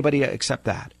didn't see anybody except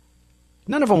that.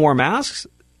 None of them wore masks.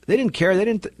 They didn't care. They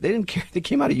didn't care. They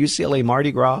came out of UCLA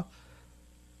Mardi Gras.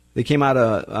 They came out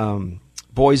of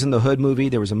Boys in the Hood movie.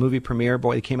 There was a movie premiere.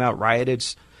 Boy, they came out, rioted,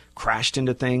 crashed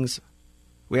into things.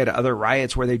 We had other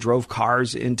riots where they drove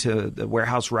cars into the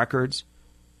warehouse records.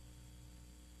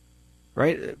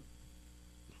 Right?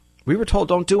 We were told,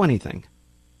 don't do anything.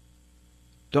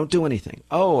 Don't do anything.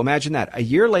 Oh, imagine that. A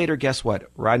year later, guess what?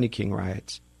 Rodney King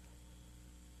riots.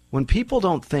 When people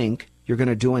don't think you're going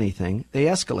to do anything, they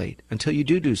escalate until you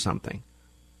do something.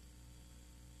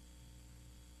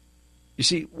 You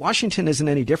see, Washington isn't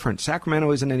any different.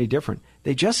 Sacramento isn't any different.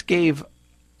 They just gave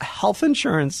health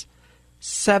insurance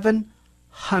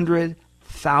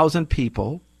 700,000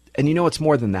 people, and you know it's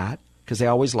more than that because they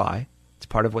always lie. It's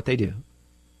part of what they do.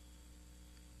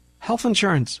 Health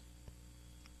insurance.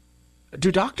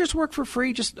 Do doctors work for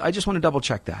free? I just want to double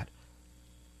check that.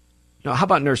 No, how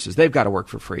about nurses? They've got to work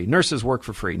for free. Nurses work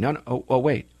for free. No. Oh,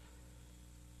 wait.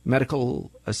 Medical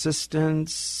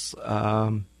assistants,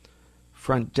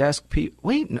 front desk people.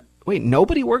 Wait,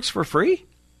 nobody works for free?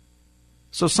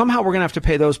 So somehow we're going to have to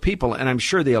pay those people, and I'm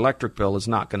sure the electric bill is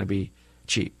not going to be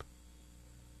cheap,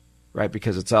 right?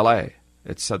 Because it's L.A.,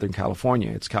 it's Southern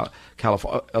California, it's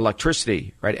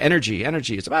electricity, right? Energy.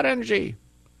 It's about energy.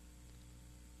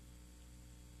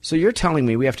 So you're telling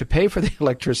me we have to pay for the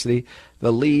electricity,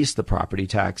 the lease, the property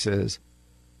taxes.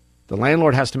 The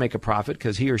landlord has to make a profit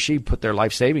because he or she put their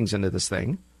life savings into this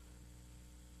thing.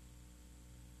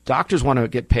 Doctors want to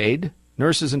get paid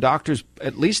Nurses and doctors,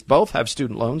 at least both have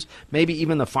student loans, maybe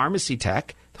even the pharmacy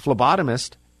tech, the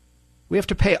phlebotomist. We have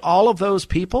to pay all of those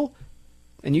people,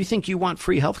 and you think you want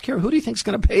free health care? Who do you think is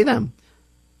going to pay them?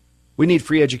 We need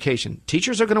free education.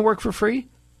 Teachers are going to work for free?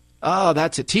 Oh,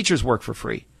 that's it. Teachers work for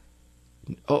free.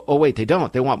 Oh, wait, they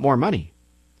don't. They want more money.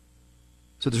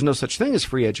 So there's no such thing as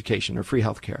free education or free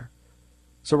health care.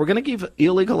 So we're going to give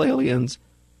illegal aliens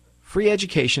free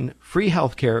education, free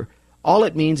health care. All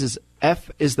it means is F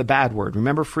is the bad word.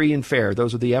 Remember free and fair.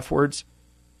 Those are the F words.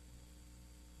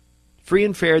 Free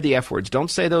and fair, the F words. Don't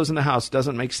say those in the house.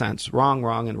 Doesn't make sense. Wrong,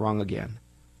 wrong, and wrong again.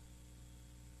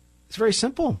 It's very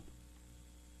simple.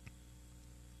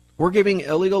 We're giving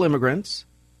illegal immigrants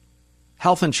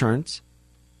health insurance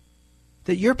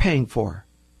that you're paying for.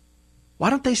 Why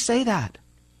don't they say that?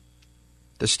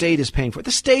 The state is paying for it.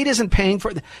 The state isn't paying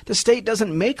for it. The state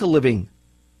doesn't make a living.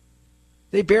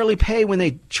 They barely pay when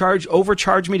they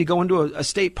overcharge me to go into a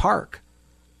state park.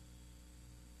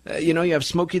 You have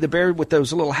Smokey the Bear with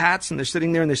those little hats, and they're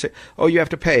sitting there and they say, oh, you have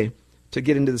to pay to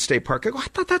get into the state park. I go, I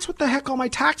thought that's what the heck all my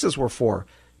taxes were for.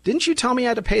 Didn't you tell me I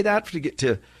had to pay that to get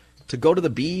to go to the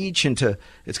beach and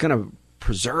it's going to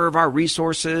preserve our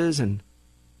resources and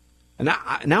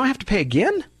now I have to pay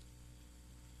again?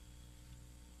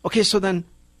 Okay, so then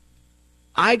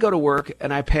I go to work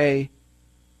and I pay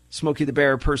Smokey the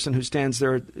Bear person who stands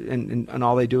there and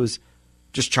all they do is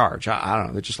just charge. I don't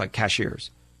know. They're just like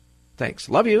cashiers. Thanks.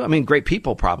 Love you. I mean, great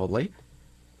people probably.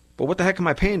 But what the heck am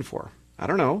I paying for? I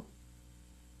don't know.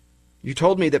 You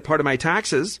told me that part of my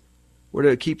taxes were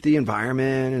to keep the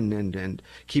environment and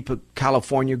keep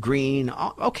California green.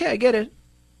 Okay, I get it.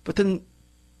 But then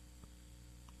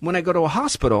when I go to a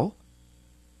hospital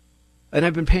and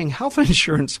I've been paying health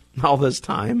insurance all this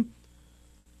time,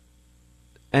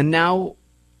 and now,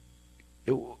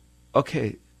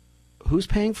 okay, who's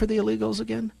paying for the illegals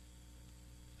again?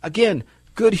 Again,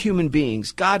 good human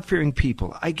beings, God-fearing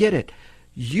people. I get it.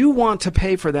 You want to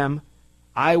pay for them.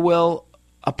 I will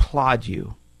applaud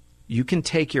you. You can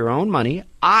take your own money.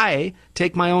 I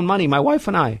take my own money, my wife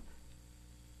and I.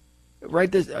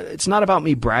 Right? It's not about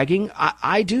me bragging.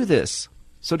 I do this.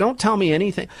 So don't tell me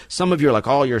anything. Some of you are like,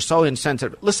 oh, you're so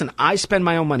insensitive. Listen, I spend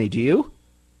my own money. Do you?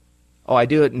 Oh, I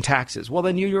do it in taxes. Well,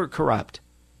 then you're corrupt.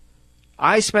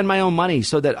 I spend my own money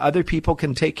so that other people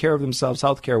can take care of themselves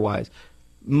healthcare-wise.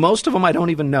 Most of them I don't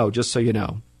even know, just so you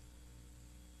know.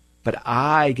 But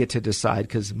I get to decide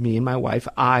because me and my wife,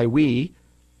 we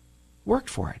worked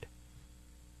for it.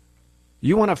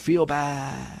 You want to feel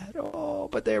bad. Oh,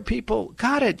 but they're people.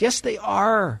 Got it. Yes, they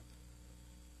are.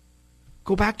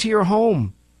 Go back to your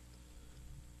home.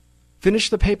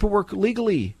 Finish the paperwork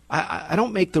legally. I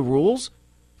don't make the rules.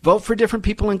 Vote for different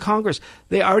people in Congress.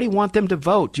 They already want them to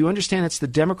vote. Do you understand? It's the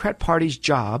Democrat Party's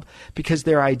job because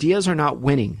their ideas are not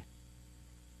winning.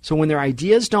 So when their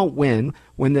ideas don't win,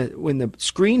 when the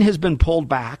screen has been pulled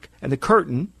back and the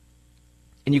curtain,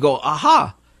 and you go,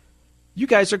 aha, you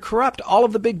guys are corrupt. All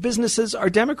of the big businesses are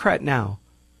Democrat now.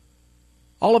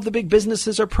 All of the big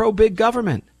businesses are pro-big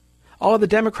government. All of the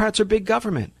Democrats are big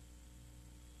government.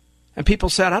 And people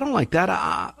said, I don't like that.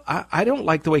 I don't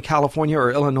like the way California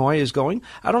or Illinois is going.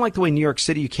 I don't like the way New York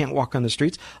City, you can't walk on the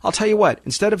streets. I'll tell you what,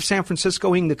 instead of San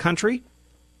Francisco-ing the country,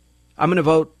 I'm going to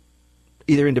vote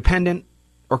either independent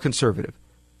or conservative.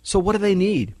 So what do they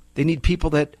need? They need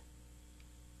people that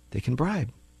they can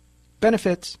bribe.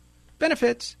 Benefits.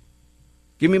 Benefits.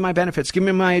 Give me my benefits. Give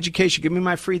me my education. Give me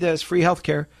my free this, free health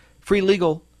care, free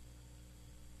legal.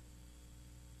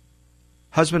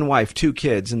 Husband, wife, 2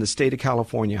 kids in the state of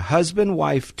California. Husband,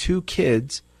 wife, 2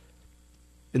 kids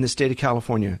in the state of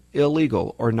California.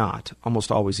 Illegal or not.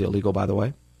 Almost always illegal, by the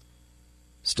way.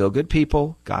 Still good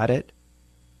people. Got it.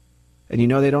 And you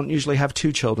know they don't usually have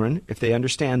 2 children if they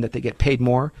understand that they get paid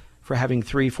more for having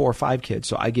 3, 4, 5 kids.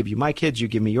 So I give you my kids, you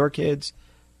give me your kids.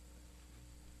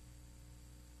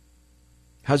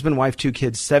 Husband, wife, 2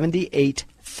 kids,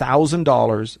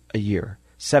 $78,000 a year.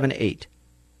 7-8.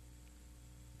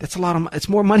 That's a lot of. It's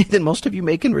more money than most of you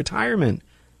make in retirement.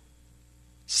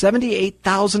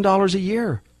 $78,000 a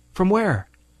year. From where?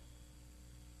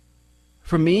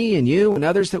 From me and you and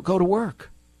others that go to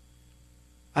work.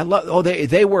 I love. Oh,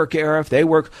 they work, Arif. They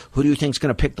work. Who do you think's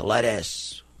going to pick the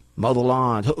lettuce, mow the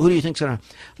lawn? Who do you think's going to?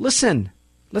 Listen,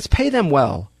 let's pay them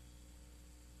well.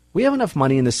 We have enough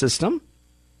money in the system.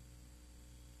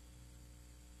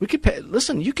 We could pay.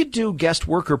 Listen, you could do guest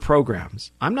worker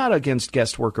programs. I'm not against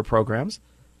guest worker programs.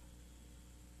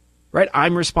 Right?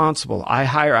 I'm responsible. I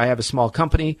have a small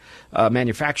company, a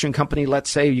manufacturing company. Let's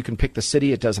say you can pick the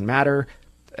city. It doesn't matter.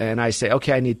 And I say,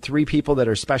 okay, I need 3 people that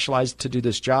are specialized to do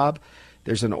this job.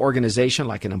 There's an organization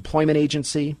like an employment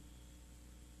agency.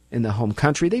 in the home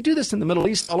country. They do this in the Middle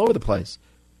East all over the place.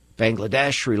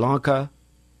 Bangladesh, Sri Lanka.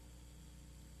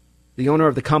 The owner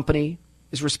of the company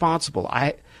is responsible.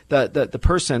 The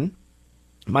person,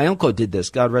 my uncle did this,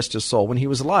 God rest his soul, when he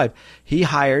was alive. He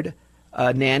hired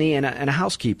a nanny and a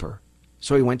housekeeper.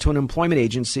 So he went to an employment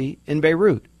agency in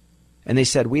Beirut. And they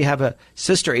said, we have a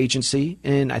sister agency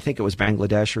in, I think it was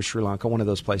Bangladesh or Sri Lanka, one of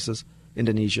those places,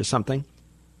 Indonesia, something.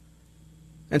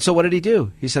 And so what did he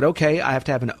do? He said, okay, I have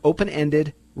to have an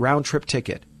open-ended round-trip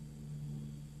ticket.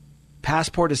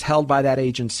 Passport is held by that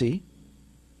agency.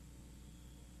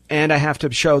 And I have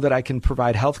to show that I can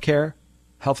provide health care,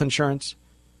 health insurance,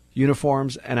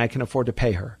 uniforms, and I can afford to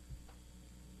pay her.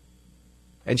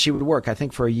 And she would work, I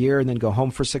think, for a year and then go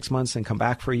home for 6 months and come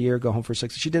back for a year, go home for 6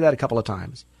 months. She did that a couple of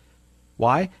times.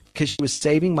 Why? Because she was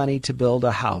saving money to build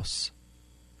a house.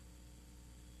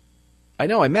 I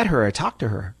know, I met her, I talked to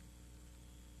her.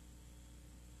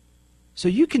 So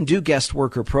you can do guest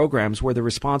worker programs where the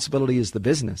responsibility is the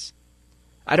business.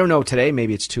 I don't know today,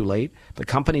 maybe it's too late, but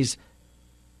companies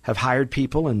have hired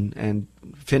people and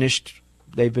finished,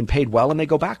 they've been paid well, and they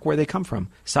go back where they come from.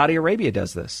 Saudi Arabia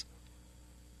does this.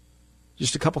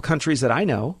 Just a couple countries that I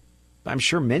know. I'm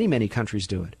sure many, many countries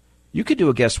do it. You could do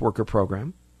a guest worker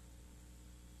program.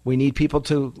 We need people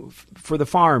for the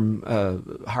farm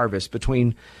harvest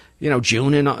between,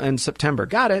 June and September.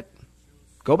 Got it.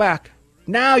 Go back.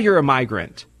 Now you're a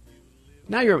migrant.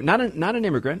 Now you're not an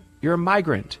immigrant. You're a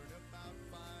migrant.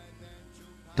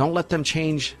 Don't let them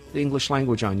change the English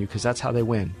language on you, because that's how they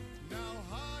win.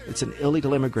 It's an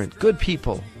illegal immigrant. Good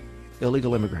people.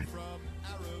 Illegal immigrant.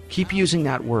 Keep using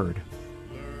that word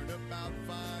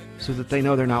so that they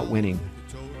know they're not winning.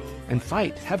 And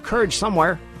fight. Have courage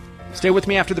somewhere. Stay with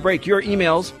me after the break. Your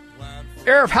emails.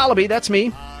 Arif Halaby, that's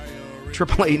me.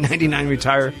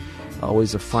 888-99-RETIRE.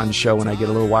 Always a fun show when I get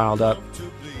a little wild up.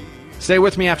 Stay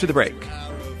with me after the break.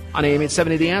 On AM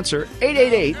 870 The Answer,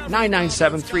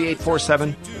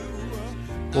 888-997-3847.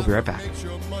 We'll be right back.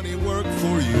 Your money work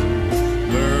for you.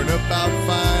 Learn about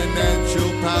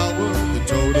financial power, the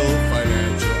Total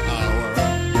Financial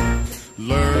Hour.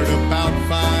 Learn about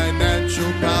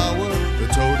financial power, the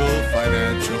Total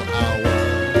Financial Hour.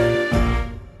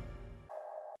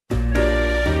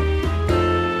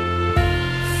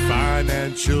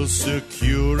 Financial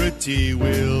security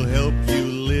will help you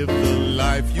live the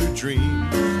life you dream.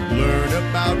 Learn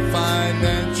about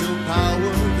financial power,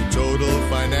 the Total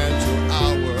Financial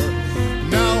Hour.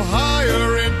 Now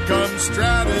higher income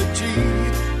strategy.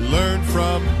 Learn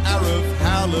from Arif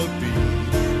Halaby.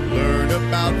 Learn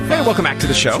about Hey, welcome back to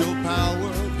the show. power,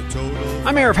 the Total.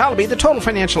 I'm Arif Halaby, the Total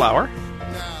Financial Hour.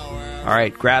 All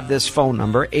right, grab this phone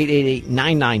number,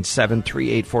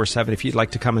 888-997-3847, if you'd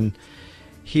like to come and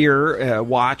hear,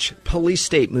 watch Police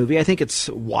State movie. I think it's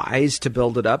wise to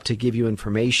build it up to give you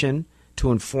information,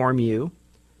 to inform you.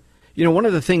 One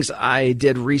of the things I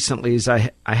did recently is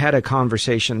I had a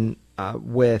conversation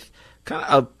with kind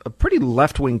of a pretty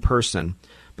left-wing person,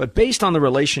 but based on the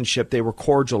relationship, they were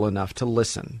cordial enough to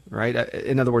listen, right?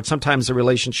 In other words, sometimes the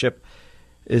relationship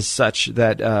is such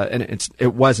that, and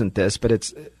it wasn't this, but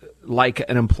it's like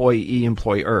an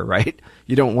employee-employer, right?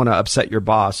 You don't want to upset your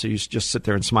boss, so you just sit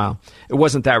there and smile. It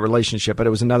wasn't that relationship, but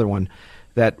it was another one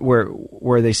that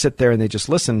where they sit there and they just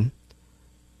listen.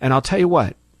 And I'll tell you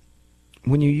what,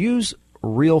 when you use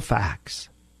real facts,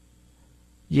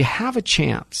 you have a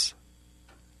chance.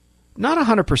 Not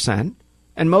 100%,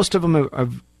 and most of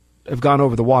them have gone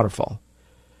over the waterfall.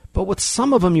 But with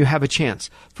some of them, you have a chance.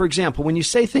 For example, when you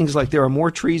say things like there are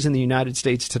more trees in the United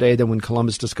States today than when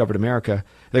Columbus discovered America,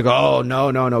 they go, oh,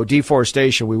 no,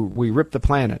 deforestation, we ripped the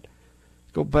planet.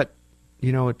 Go, but,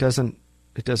 it doesn't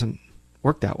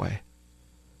work that way.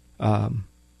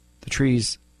 The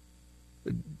trees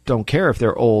don't care if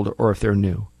they're old or if they're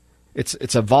new.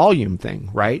 It's a volume thing,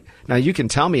 right? Now, you can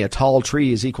tell me a tall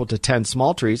tree is equal to 10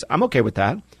 small trees. I'm okay with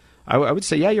that. I would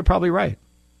say, yeah, you're probably right.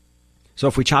 So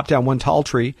if we chop down one tall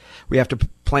tree, we have to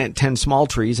plant 10 small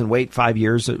trees and wait 5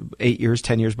 years, 8 years,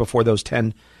 10 years before those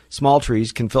 10 small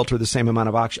trees can filter the same amount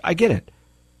of oxygen. I get it.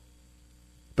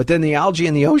 But then the algae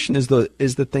in the ocean is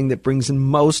the thing that brings in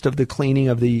most of the cleaning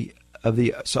of the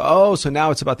so now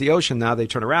it's about the ocean. Now they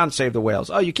turn around and save the whales.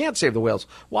 Oh, you can't save the whales.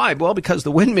 Why? Well, because the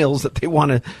windmills that they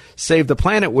want to save the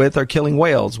planet with are killing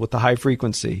whales with the high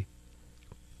frequency.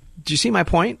 Do you see my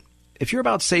point? If you're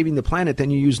about saving the planet, then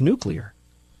you use nuclear.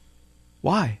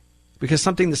 Why? Because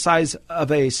something the size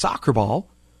of a soccer ball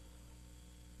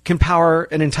can power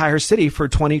an entire city for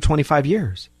 20, 25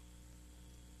 years.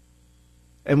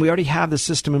 And we already have the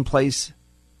system in place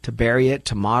to bury it,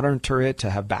 to monitor it,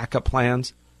 to have backup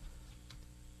plans.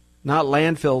 Not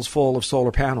landfills full of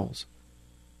solar panels.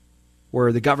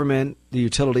 where the government, the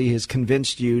utility, has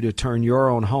convinced you to turn your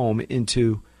own home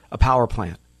into a power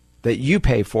plant that you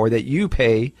pay for, that you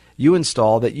pay, you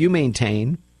install, that you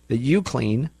maintain, that you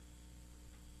clean,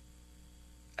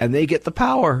 and they get the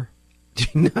power. Do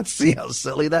you not see how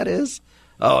silly that is?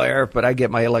 Oh, Eric, but I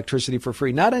get my electricity for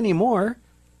free. Not anymore.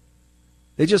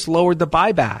 They just lowered the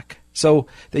buyback. So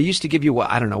they used to give you,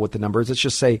 I don't know what the number is. Let's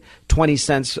just say 20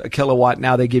 cents a kilowatt.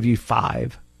 Now they give you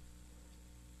 5.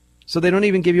 So they don't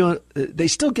even give you, they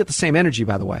still get the same energy,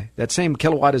 by the way. That same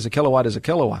kilowatt is a kilowatt is a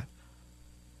kilowatt.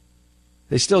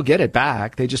 They still get it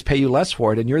back. They just pay you less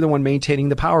for it, and you're the one maintaining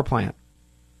the power plant.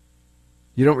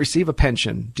 You don't receive a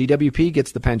pension. DWP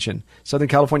gets the pension. Southern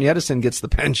California Edison gets the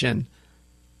pension.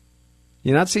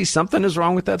 You not see something is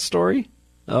wrong with that story?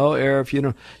 Oh,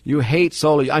 Arif, you hate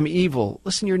solar. I'm evil.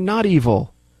 Listen, you're not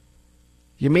evil.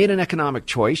 You made an economic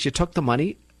choice. You took the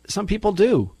money. Some people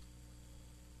do.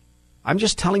 I'm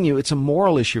just telling you, it's a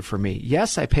moral issue for me.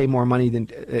 Yes, I pay more money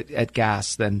at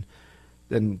gas than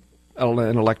an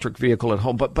electric vehicle at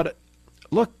home. But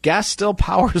look, gas still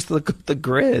powers the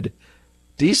grid.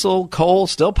 Diesel, coal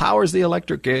still powers the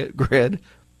electric grid.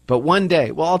 But one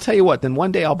day, well, I'll tell you what, then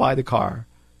one day I'll buy the car.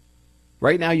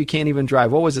 Right now, you can't even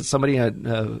drive. What was it? Somebody,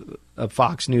 a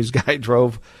Fox News guy,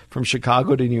 drove from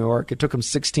Chicago to New York. It took him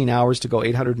 16 hours to go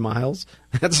 800 miles.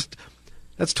 That's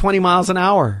 20 miles an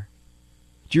hour.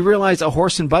 Do you realize a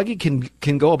horse and buggy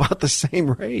can go about the same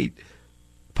rate?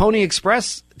 Pony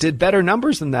Express did better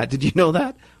numbers than that. Did you know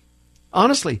that?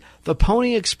 Honestly, the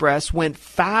Pony Express went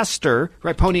faster.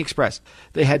 Right, Pony Express.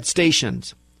 They had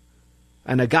stations.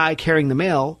 And a guy carrying the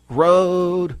mail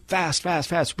rode fast,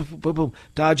 boom, boom, boom,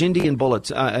 dodge Indian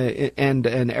bullets and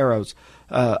arrows,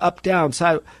 up, down,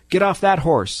 side. Get off that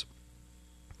horse.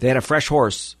 They had a fresh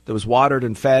horse that was watered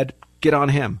and fed. Get on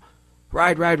him.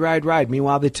 Ride.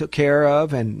 Meanwhile, they took care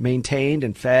of and maintained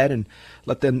and fed and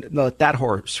let that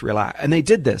horse relax. And they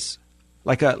did this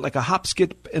like a hop,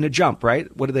 skip, and a jump,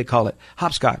 right? What do they call it?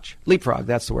 Hopscotch, leapfrog.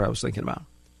 That's the word I was thinking about.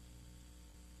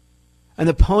 And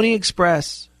the Pony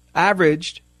Express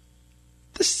averaged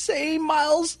the same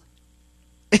miles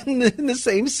in the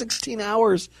same 16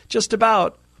 hours, just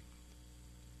about,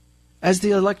 as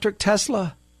the electric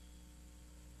Tesla.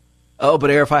 Oh, but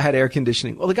if I had air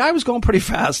conditioning. Well, the guy was going pretty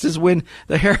fast. The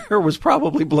hair was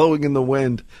probably blowing in the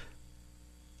wind.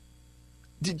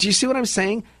 Do you see what I'm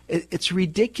saying? It's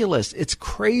ridiculous. It's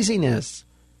craziness.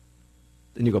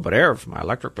 Then you go, but Arif, my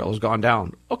electric bill has gone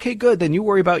down. Okay, good. Then you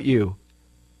worry about you.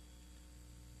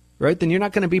 Right? Then you're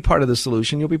not going to be part of the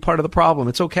solution. You'll be part of the problem.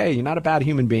 It's okay. You're not a bad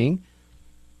human being.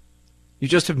 You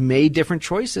just have made different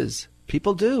choices.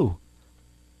 People do.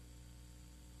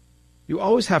 You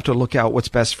always have to look out what's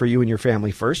best for you and your family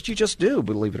first. You just do,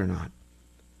 believe it or not.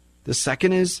 The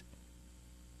second is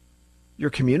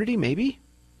your community, maybe.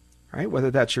 Right?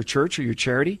 Whether that's your church or your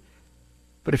charity.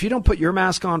 But if you don't put your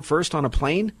mask on first on a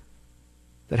plane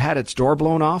that had its door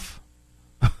blown off,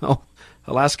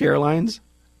 Alaska Airlines,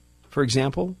 for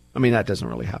example. I mean, that doesn't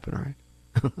really happen,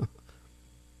 right?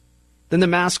 Then the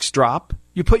masks drop.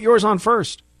 You put yours on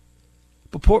first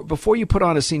before you put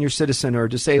on a senior citizen or a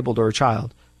disabled or a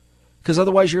child, because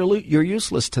otherwise you're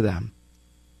useless to them.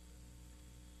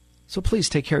 So please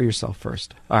take care of yourself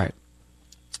first. All right.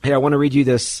 Hey, I want to read you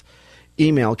this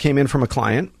email. Came in from a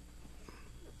client.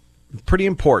 Pretty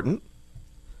important,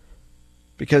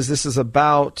 because this is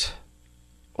about,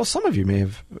 well, some of you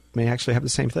may actually have the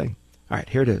same thing. All right,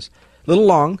 here it is. A little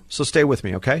long, so stay with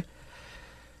me, okay?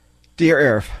 Dear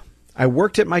Arif, I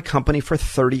worked at my company for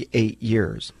 38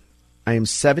 years. I am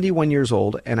 71 years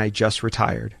old, and I just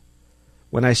retired.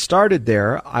 When I started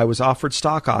there, I was offered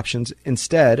stock options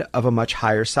instead of a much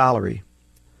higher salary.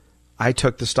 I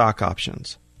took the stock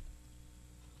options.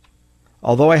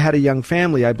 Although I had a young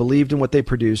family, I believed in what they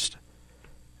produced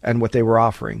and what they were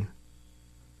offering.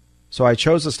 So I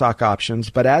chose the stock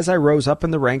options, but as I rose up in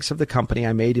the ranks of the company,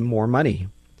 I made more money.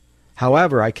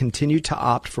 However, I continued to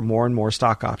opt for more and more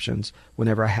stock options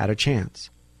whenever I had a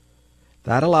chance.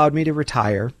 That allowed me to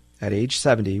retire at age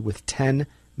 70 with $10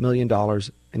 million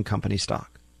in company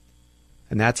stock.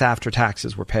 And that's after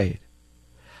taxes were paid.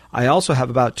 I also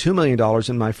have about $2 million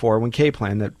in my 401k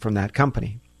plan from that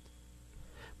company.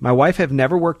 My wife have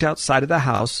never worked outside of the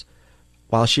house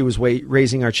while she was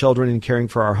raising our children and caring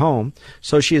for our home,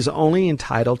 so she is only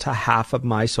entitled to half of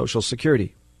my Social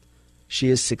Security. She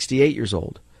is 68 years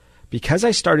old. Because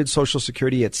I started Social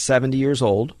Security at 70 years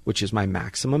old, which is my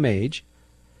maximum age,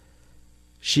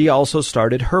 she also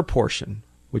started her portion,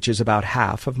 which is about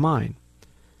half of mine.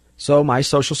 So my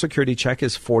Social Security check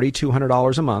is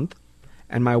 $4,200 a month,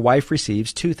 and my wife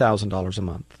receives $2,000 a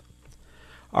month.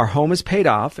 Our home is paid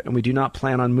off, and we do not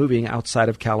plan on moving outside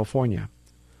of California.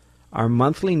 Our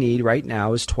monthly need right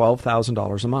now is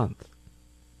 $12,000 a month.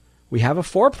 We have a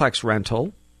fourplex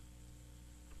rental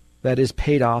that is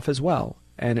paid off as well,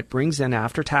 and it brings in,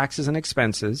 after taxes and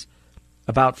expenses,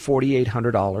 about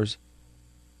 $4,800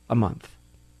 a month.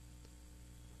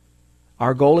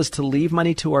 Our goal is to leave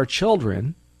money to our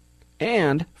children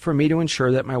and for me to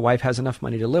ensure that my wife has enough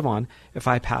money to live on if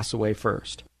I pass away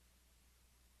first.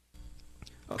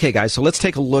 Okay, guys, so let's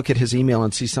take a look at his email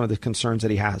and see some of the concerns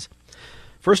that he has.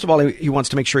 First of all, he wants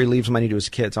to make sure he leaves money to his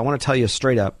kids. I want to tell you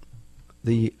straight up,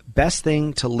 the best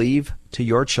thing to leave to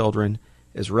your children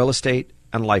is real estate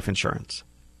and life insurance,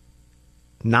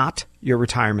 not your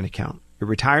retirement account. Your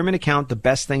retirement account, the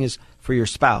best thing is for your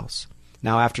spouse.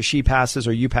 Now, after she passes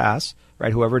or you pass,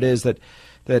 right, whoever it is that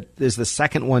is the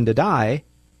second one to die,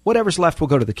 whatever's left will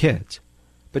go to the kids.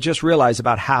 But just realize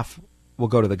about half will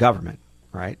go to the government,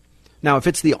 right? Now, if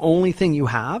it's the only thing you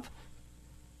have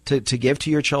to give to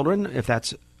your children, if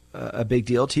that's a big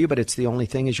deal to you, but it's the only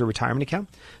thing is your retirement account,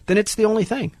 then it's the only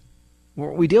thing.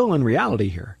 We deal in reality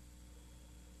here.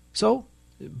 So,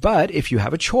 but if you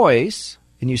have a choice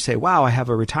and you say, wow, I have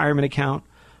a retirement account,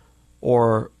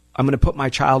 or I'm going to put my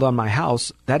child on my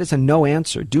house, that is a no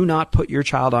answer. Do not put your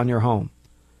child on your home.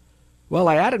 Well,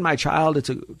 I added my child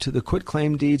to the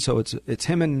quitclaim deed, so it's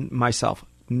him and myself.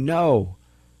 No.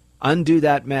 Undo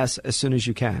that mess as soon as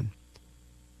you can.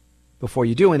 Before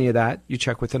you do any of that, you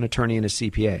check with an attorney and a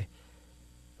CPA.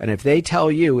 And if they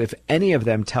tell you, if any of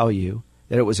them tell you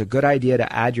that it was a good idea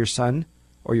to add your son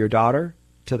or your daughter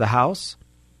to the house,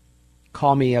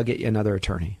 call me, I'll get you another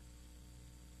attorney.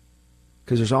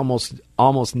 Because there's almost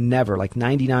never, like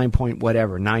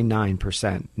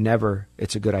 99% never,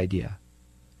 it's a good idea.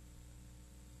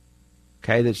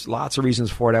 Okay, there's lots of reasons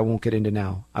for it I won't get into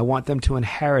now. I want them to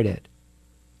inherit it.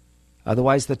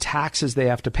 Otherwise, the taxes they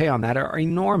have to pay on that are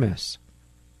enormous.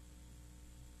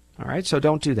 All right, so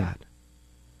don't do that.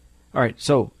 All right,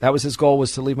 so that was his goal,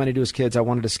 was to leave money to his kids. I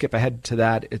wanted to skip ahead to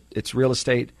that. It's real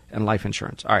estate and life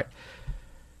insurance. All right.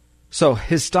 So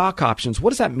his stock options, what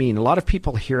does that mean? A lot of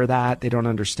people hear that. They don't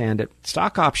understand it.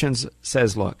 Stock options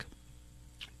says, look,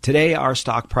 today our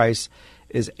stock price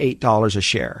is $8 a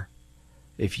share.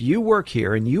 If you work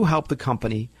here and you help the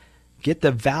company get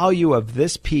the value of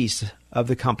this piece of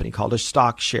the company called a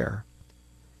stock share,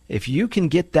 if you can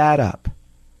get that up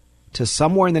to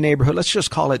somewhere in the neighborhood, let's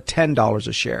just call it $10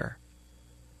 a share,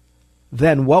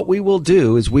 then what we will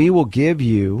do is we will give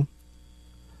you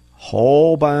a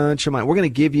whole bunch of money. We're going to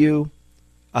give you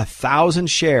 1,000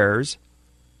 shares,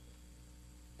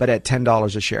 but at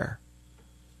 $10 a share.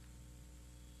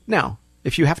 Now,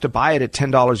 if you have to buy it at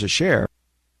 $10 a share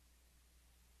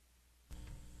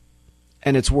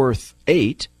and it's worth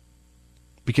 $8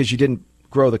 because you didn't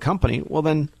grow the company, well,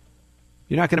 then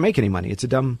you're not going to make any money. It's a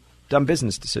dumb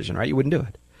business decision, right? You wouldn't do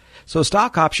it. So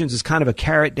stock options is kind of a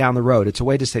carrot down the road. It's a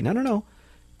way to say, no.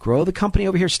 Grow the company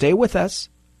over here. Stay with us.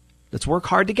 Let's work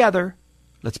hard together.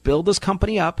 Let's build this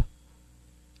company up.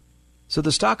 So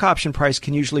the stock option price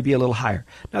can usually be a little higher.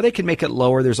 Now, they can make it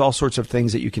lower. There's all sorts of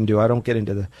things that you can do. I don't get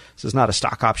into this is not a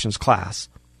stock options class.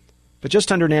 But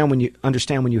just understand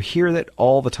when you hear that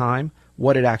all the time,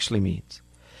 what it actually means.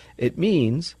 It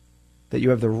means that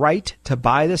you have the right to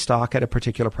buy the stock at a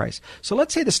particular price. So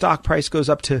let's say the stock price goes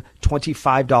up to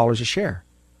 $25 a share.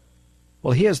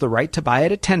 Well, he has the right to buy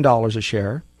it at $10 a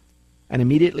share and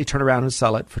immediately turn around and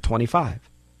sell it for $25.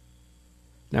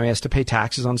 Now, he has to pay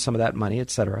taxes on some of that money,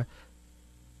 etc.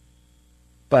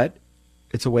 But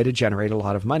it's a way to generate a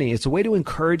lot of money. It's a way to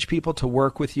encourage people to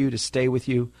work with you, to stay with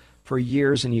you for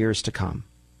years and years to come,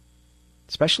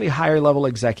 especially higher level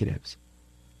executives.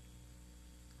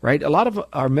 Right? A lot of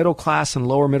our middle class and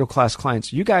lower middle class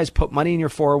clients, you guys put money in your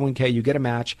 401k, you get a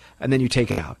match, and then you take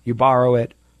it out. You borrow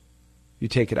it, you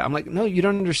take it out. I'm like, no, you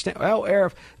don't understand. Well,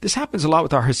 Arif, this happens a lot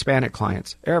with our Hispanic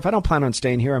clients. Arif, I don't plan on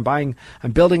staying here. I'm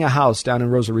building a house down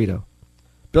in Rosarito,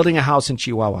 building a house in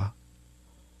Chihuahua.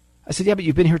 I said, yeah, but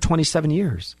you've been here 27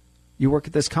 years. You work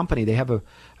at this company. They have a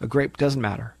great, doesn't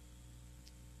matter.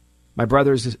 My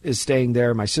brother is staying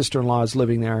there. My sister-in-law is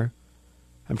living there.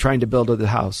 I'm trying to build the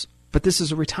house. But this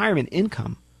is a retirement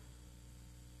income.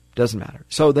 Doesn't matter.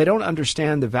 So they don't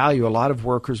understand the value. A lot of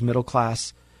workers, middle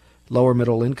class, lower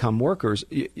middle income workers,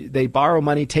 they borrow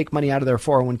money, take money out of their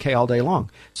 401k all day long.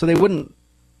 So they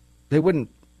wouldn't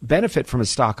benefit from a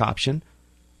stock option.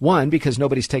 One, because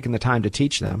nobody's taken the time to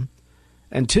teach them.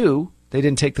 And two, they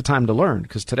didn't take the time to learn,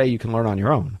 because today you can learn on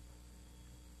your own.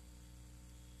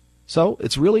 So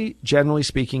it's really, generally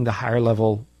speaking, the higher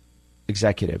level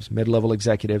executives, mid-level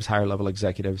executives, higher level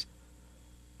executives,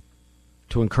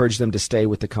 to encourage them to stay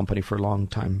with the company for a long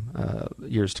time,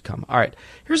 years to come. All right,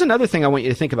 here's another thing I want you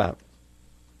to think about.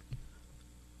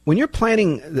 when you're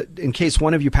planning, in case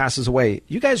one of you passes away,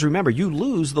 you guys remember, you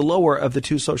lose the lower of the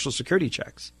 2 Social Security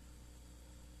checks.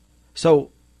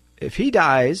 So if he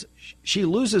dies, she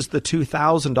loses the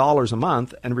 $2,000 a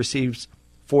month and receives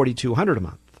 $4,200 a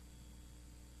month.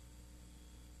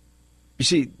 You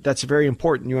see, that's very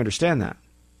important you understand that,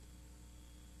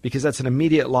 because that's an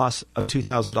immediate loss of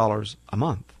 $2,000 a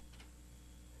month.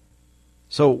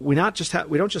 So we don't just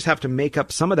have to make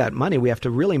up some of that money, we have to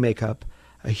really make up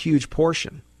a huge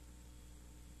portion.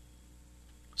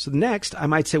 So next, I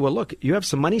might say, well, look, you have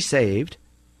some money saved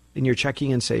in your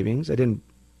checking and savings. I didn't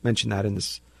mention that in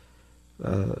this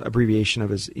abbreviation of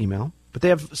his email, but they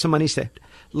have some money saved.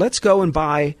 Let's go and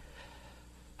buy,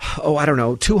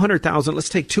 $200,000. Let's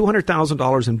take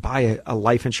 $200,000 and buy a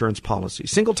life insurance policy.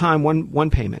 Single time, one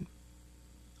payment.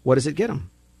 What does it get him?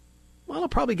 Well, it'll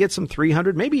probably get some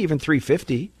 $300, maybe even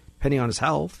 $350, depending on his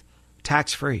health,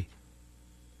 tax-free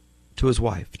to his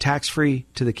wife, tax-free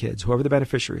to the kids, whoever the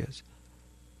beneficiary is.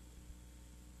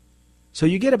 So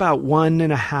you get about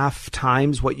 1.5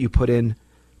 times what you put in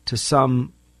to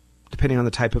some, depending on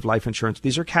the type of life insurance.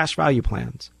 These are cash value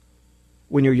plans.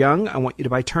 When you're young, I want you to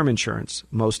buy term insurance.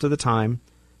 Most of the time,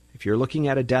 if you're looking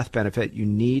at a death benefit, you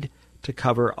need to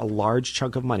cover a large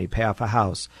chunk of money, pay off a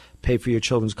house, pay for your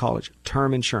children's college,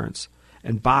 term insurance,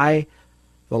 and buy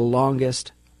the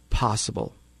longest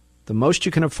possible. The most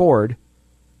you can afford,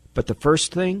 but the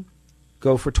first thing,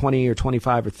 go for 20 or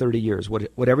 25 or 30 years.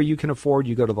 Whatever you can afford,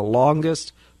 you go to the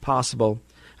longest possible,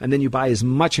 and then you buy as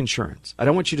much insurance. I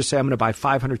don't want you to say, I'm going to buy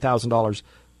 $500,000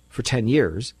 for 10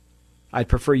 years. I'd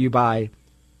prefer you buy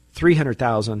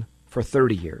 $300,000 for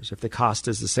 30 years if the cost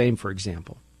is the same, for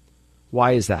example.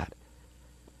 Why is that?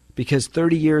 Because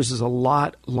 30 years is a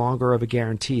lot longer of a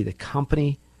guarantee. The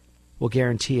company will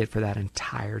guarantee it for that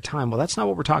entire time. Well, that's not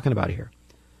what we're talking about here.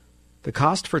 The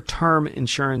cost for term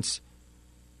insurance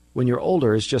when you're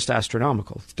older is just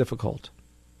astronomical. It's difficult.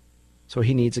 So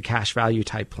he needs a cash value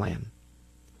type plan.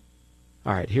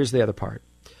 All right, here's the other part.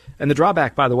 And the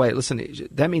drawback, by the way, listen,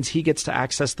 that means he gets to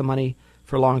access the money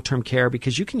for long-term care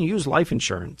because you can use life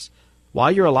insurance while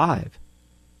you're alive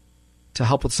to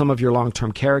help with some of your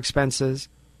long-term care expenses.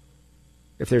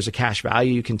 If there's a cash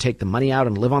value, you can take the money out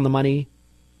and live on the money.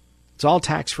 It's all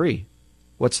tax-free.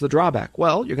 What's the drawback?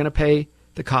 Well, you're going to pay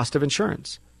the cost of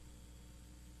insurance.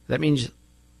 That means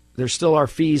there still are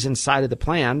fees inside of the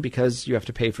plan because you have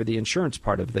to pay for the insurance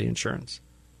part of the insurance.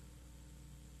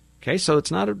 Okay, so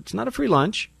it's not a free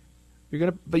lunch.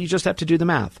 But you just have to do the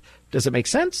math. Does it make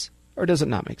sense or does it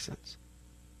not make sense?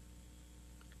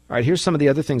 All right, here's some of the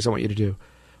other things I want you to do.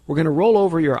 We're going to roll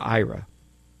over your IRA.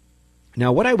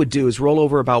 Now, what I would do is roll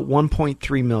over about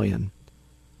 $1.3 million.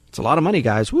 It's a lot of money,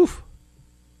 guys. Woof.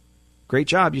 Great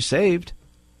job. You saved.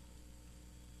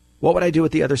 What would I do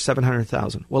with the other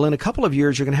 $700,000? Well, in a couple of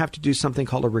years, you're going to have to do something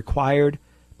called a required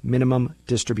minimum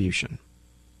distribution.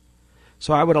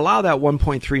 So I would allow that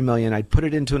 $1.3 million. I'd put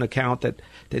it into an account that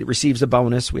receives a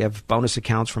bonus. We have bonus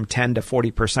accounts from 10 to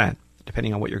 40%,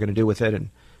 depending on what you're going to do with it and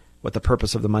what the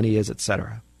purpose of the money is,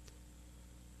 etc.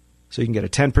 So you can get a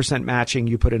 10% matching.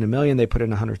 You put in $1 million, they put in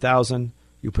 $100,000.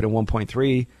 You put in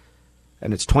 1.3,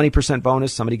 and it's 20%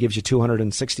 bonus. Somebody gives you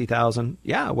 $260,000.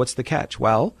 Yeah, what's the catch?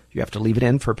 Well, you have to leave it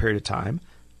in for a period of time.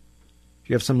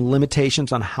 You have some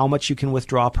limitations on how much you can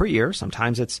withdraw per year.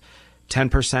 Sometimes it's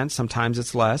 10%, sometimes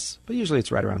it's less, but usually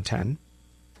it's right around 10.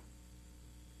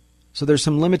 So there's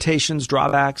some limitations,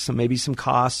 drawbacks, and maybe some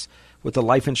costs with the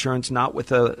life insurance, not with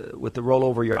the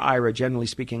rollover your IRA. Generally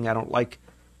speaking, I don't like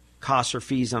costs or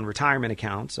fees on retirement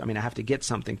accounts. I mean, I have to get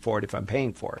something for it if I'm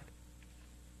paying for it.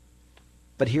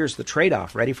 But here's the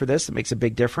trade-off. Ready for this? It makes a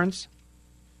big difference.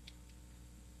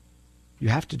 You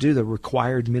have to do the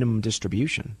required minimum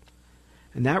distribution.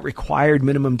 And that required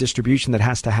minimum distribution that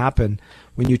has to happen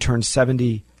when you turn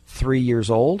 73 years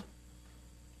old,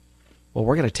 well,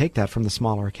 we're going to take that from the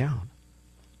smaller account.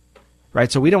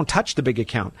 Right? So we don't touch the big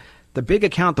account. The big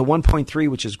account, the 1.3,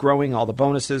 which is growing, all the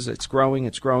bonuses, it's growing.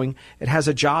 It has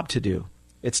a job to do.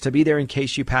 It's to be there in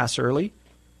case you pass early.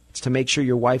 It's to make sure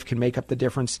your wife can make up the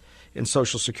difference in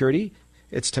Social Security.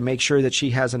 It's to make sure that she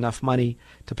has enough money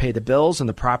to pay the bills and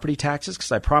the property taxes,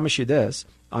 because I promise you this,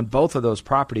 on both of those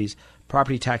properties,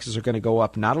 property taxes are going to go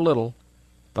up not a little,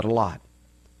 but a lot.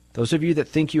 Those of you that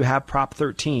think you have Prop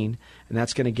 13 and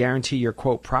that's going to guarantee your,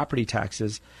 quote, property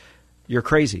taxes, you're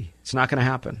crazy. It's not going to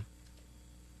happen.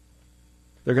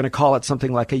 They're going to call it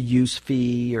something like a use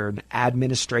fee or an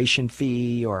administration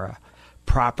fee or a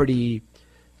property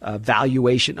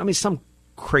valuation. I mean, some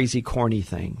crazy, corny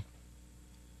thing.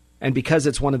 And because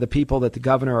it's one of the people that the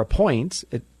governor appoints,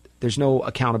 there's no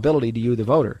accountability to you, the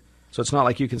voter. So it's not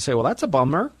like you can say, well, that's a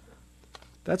bummer.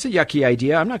 That's a yucky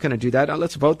idea. I'm not going to do that.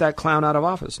 Let's vote that clown out of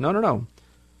office. No.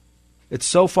 It's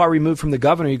so far removed from the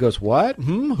governor. He goes, what?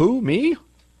 Who? Me?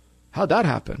 How'd that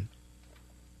happen?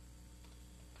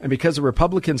 And because the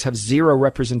Republicans have zero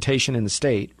representation in the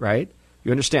state, right? You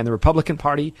understand the Republican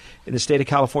Party in the state of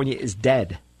California is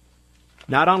dead.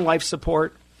 Not on life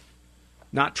support,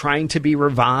 not trying to be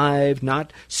revived,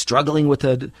 not struggling with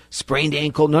a sprained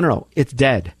ankle. No. It's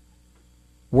dead.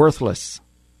 Worthless.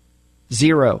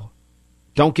 Zero.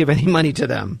 Don't give any money to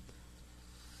them.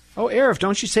 Oh, Arif,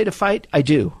 don't you say to fight? I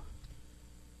do.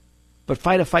 But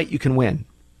fight a fight you can win.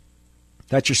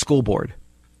 That's your school board,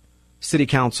 city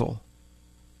council.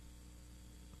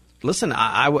 Listen,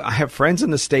 I have friends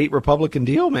in the state Republican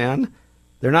deal, man.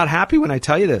 They're not happy when I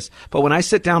tell you this. But when I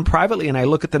sit down privately and I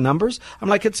look at the numbers, I'm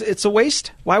like, it's a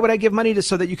waste. Why would I give money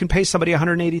so that you can pay somebody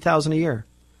 $180,000 a year?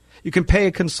 You can pay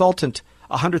a consultant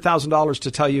 $100,000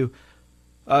 to tell you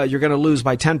you're going to lose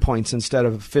by 10 points instead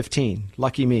of 15.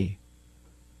 Lucky me.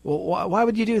 Well, why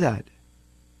would you do that?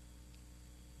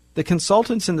 The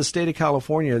consultants in the state of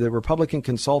California, the Republican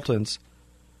consultants,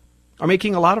 are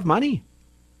making a lot of money.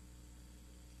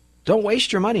 Don't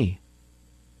waste your money.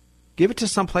 Give it to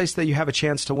some place that you have a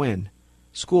chance to win.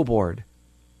 School board,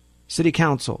 city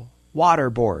council, water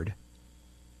board.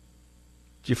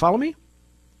 Do you follow me?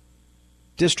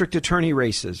 District attorney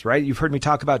races, right? You've heard me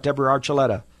talk about Deborah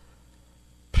Archuleta.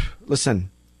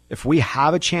 Listen, if we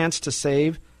have a chance to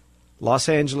save Los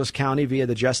Angeles County via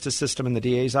the justice system and the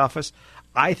DA's office,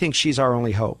 I think she's our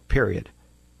only hope, period.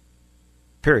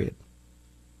 Period.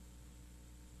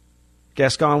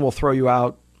 Gascon will throw you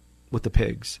out with the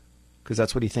pigs because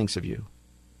that's what he thinks of you.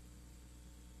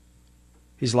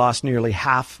 He's lost nearly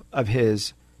half of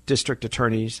his district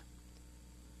attorneys.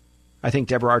 I think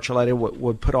Deborah Archuleta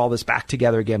would put all this back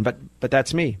together again, but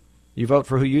that's me. You vote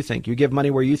for who you think. You give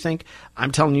money where you think.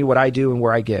 I'm telling you what I do and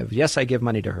where I give. Yes, I give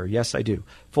money to her. Yes, I do.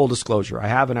 Full disclosure. I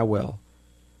have and I will.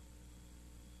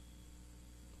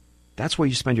 That's where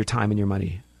you spend your time and your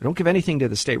money. Don't give anything to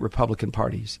the state Republican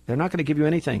parties. They're not going to give you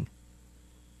anything.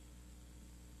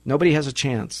 Nobody has a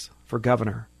chance for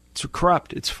governor. It's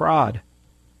corrupt. It's fraud.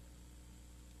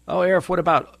 Oh, Arif, what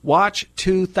about watch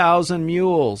 2,000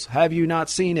 Mules? Have you not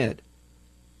seen it?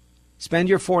 Spend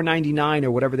your $4.99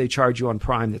 or whatever they charge you on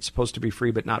Prime that's supposed to be free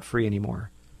but not free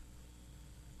anymore.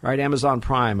 Right? Amazon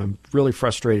Prime. I'm really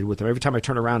frustrated with them. Every time I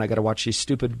turn around, I got to watch these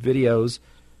stupid videos,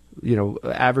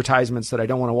 advertisements that I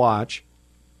don't want to watch.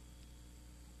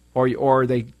 Or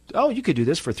they, you could do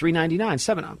this for $3.99,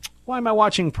 $7. Why am I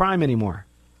watching Prime anymore?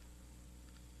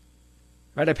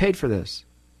 Right? I paid for this.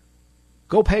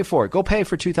 Go pay for it. Go pay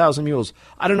for 2,000 Mules.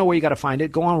 I don't know where you got to find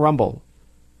it. Go on Rumble.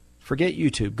 Forget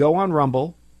YouTube. Go on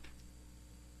Rumble.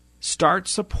 Start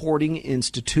supporting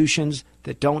institutions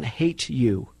that don't hate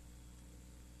you.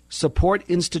 Support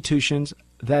institutions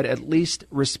that at least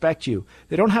respect you.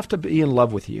 They don't have to be in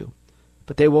love with you,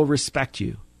 but they will respect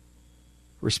you.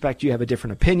 Respect you have a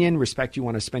different opinion. Respect you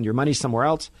want to spend your money somewhere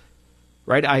else.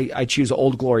 Right? I choose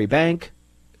Old Glory Bank.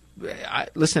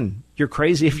 Listen, you're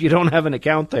crazy if you don't have an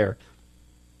account there.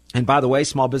 And by the way,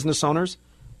 small business owners,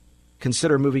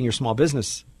 consider moving your small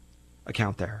business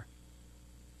account there.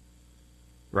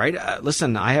 Right?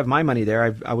 Listen, I have my money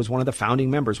there. I was one of the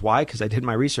founding members. Why? Because I did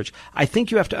my research. I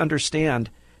think you have to understand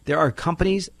there are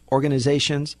companies,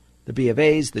 organizations, the B of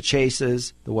A's, the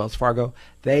Chases, the Wells Fargo.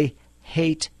 They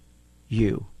hate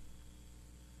you.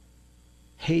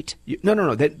 Hate you.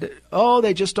 No.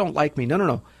 They just don't like me.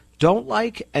 No. Don't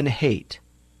like and hate.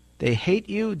 They hate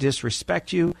you,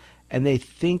 disrespect you, and they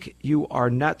think you are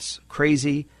nuts,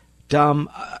 crazy, dumb.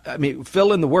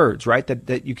 Fill in the words, right,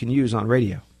 that you can use on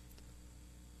radio.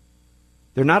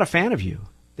 They're not a fan of you.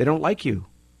 They don't like you.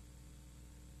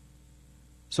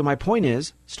 So my point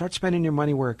is, start spending your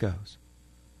money where it goes.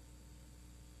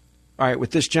 All right,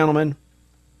 with this gentleman,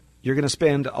 you're going to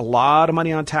spend a lot of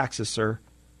money on taxes, sir,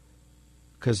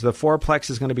 because the fourplex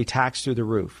is going to be taxed through the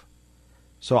roof.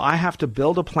 So I have to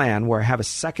build a plan where I have a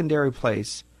secondary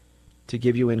place to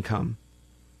give you income.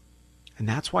 And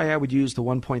that's why I would use the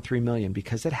 $1.3 million,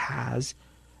 because it has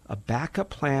a backup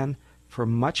plan for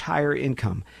much higher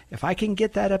income. If I can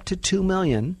get that up to $2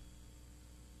 million,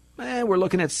 we're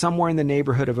looking at somewhere in the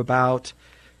neighborhood of about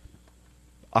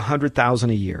 $100,000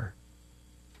 a year.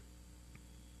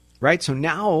 Right? So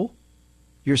now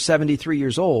you're 73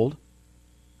 years old.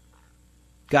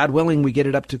 God willing, we get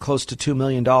it up to close to $2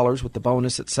 million with the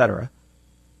bonus, etc.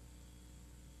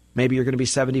 Maybe you're going to be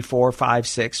 74, 5,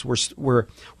 6. We're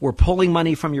pulling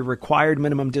money from your required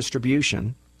minimum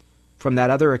distribution from that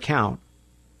other account.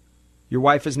 Your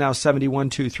wife is now 71,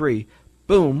 2, 3.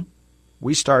 Boom,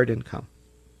 we start income.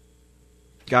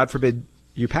 God forbid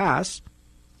you pass.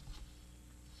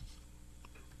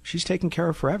 she's taken care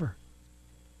of forever.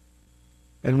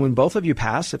 And when both of you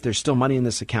pass, if there's still money in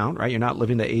this account, right, you're not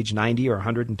living to age 90 or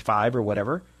 105 or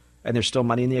whatever, and there's still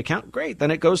money in the account, great, then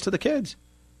it goes to the kids.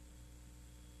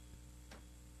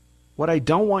 What I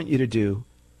don't want you to do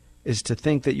is to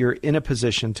think that you're in a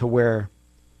position to where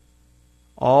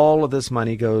all of this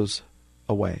money goes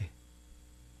away.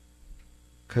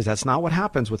 Because that's not what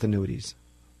happens with annuities.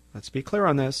 Let's be clear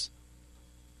on this.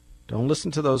 Don't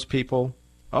listen to those people.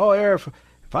 Oh, if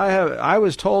I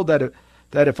was told that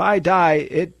if I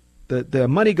die, the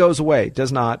money goes away.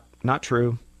 Does not. Not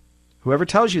true. Whoever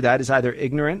tells you that is either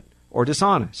ignorant or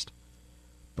dishonest.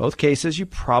 Both cases, you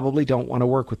probably don't want to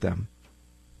work with them.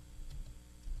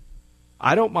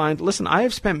 I don't mind. Listen, I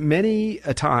have spent many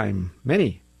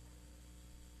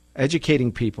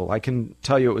educating people. I can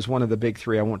tell you it was one of the big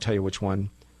three. I won't tell you which one.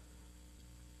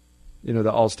 You know,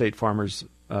 the Allstate Farmers,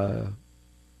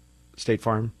 State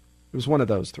Farm. It was one of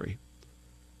those three.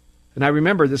 And I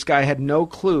remember this guy had no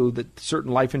clue that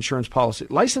certain life insurance policies,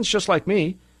 licensed just like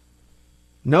me,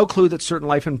 no clue that certain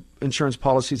life insurance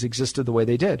policies existed the way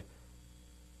they did.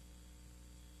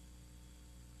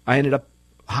 I ended up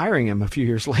hiring him a few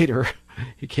years later.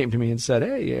 He came to me and said,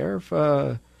 "Hey,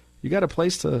 Arif, you got a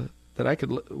place that I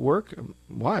could work?"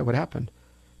 Why? What happened?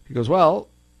 He goes, "Well,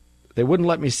 they wouldn't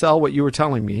let me sell what you were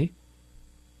telling me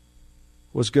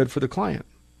was good for the client."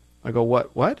 I go,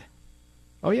 What?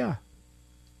 "Oh, yeah."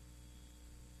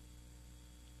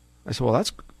 I said, "Well,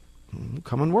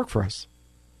 come and work for us."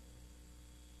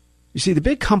 You see, the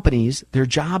big companies, their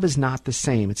job is not the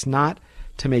same. It's not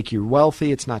to make you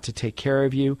wealthy. It's not to take care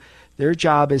of you. Their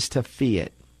job is to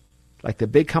fiat. Like the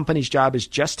big company's job is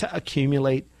just to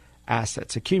accumulate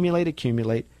assets.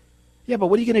 Accumulate. Yeah, but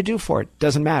what are you going to do for it?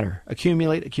 Doesn't matter.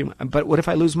 Accumulate. But what if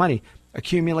I lose money?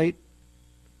 Accumulate.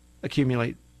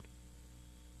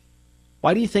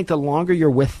 Why do you think the longer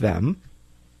you're with them,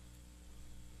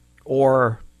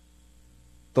 or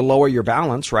the lower your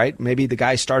balance, right? Maybe the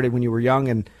guy started when you were young,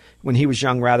 and when he was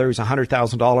young, rather, it was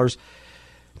 $100,000.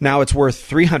 Now it's worth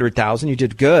 $300,000. You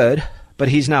did good, but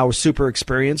he's now super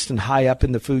experienced and high up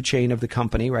in the food chain of the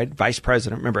company, right? Vice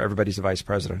president. Remember, everybody's a vice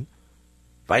president.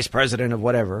 Vice president of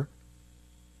whatever,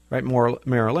 right?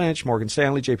 Merrill Lynch, Morgan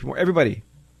Stanley, JP Morgan, everybody.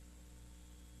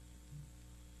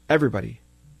 Everybody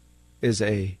is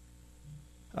a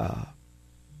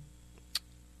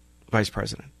vice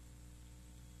president.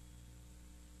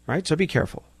 Right? So be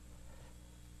careful.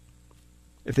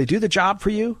 If they do the job for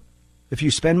you, if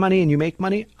you spend money and you make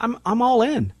money, I'm all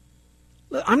in.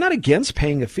 I'm not against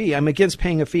paying a fee. I'm against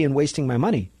paying a fee and wasting my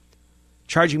money.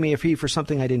 Charging me a fee for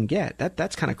something I didn't get.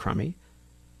 That's kind of crummy.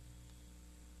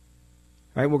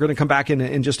 All right, we're going to come back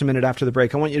in just a minute after the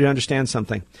break. I want you to understand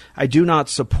something. I do not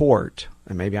support,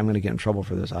 and maybe I'm going to get in trouble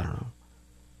for this, I don't know.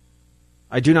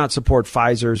 I do not support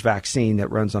Pfizer's vaccine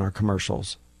that runs on our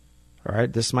commercials. All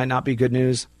right, this might not be good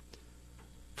news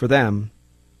for them,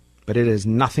 but it has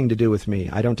nothing to do with me.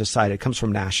 I don't decide. It comes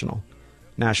from National.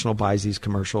 National buys these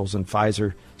commercials, and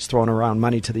Pfizer is throwing around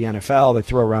money to the NFL. They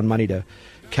throw around money to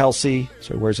Kelsey,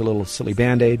 so he wears a little silly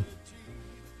Band-Aid.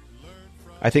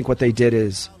 I think what they did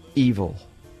is evil.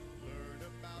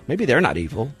 Maybe they're not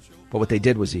evil, but what they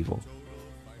did was evil.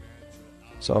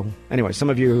 So anyway, some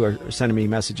of you who are sending me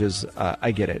messages,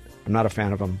 I get it. I'm not a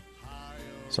fan of them.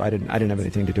 So I didn't have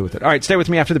anything to do with it. All right, stay with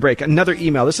me after the break. Another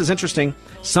email. This is interesting.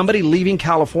 Somebody leaving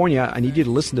California. I need you to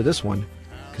listen to this one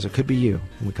because it could be you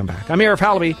when we come back. I'm Arif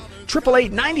Halaby.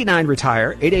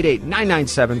 888-99-RETIRE.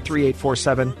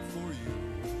 888-997-3847.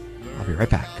 I'll be right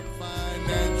back.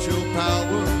 Financial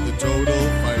power, the total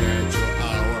financial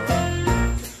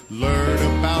hour.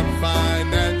 Learn about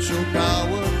financial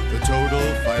power, the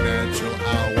total financial hour.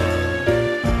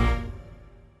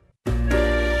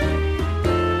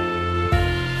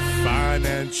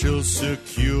 Financial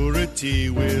security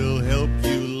will help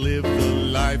you live the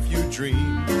life you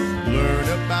dream. Learn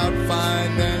about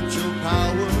financial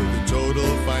power, the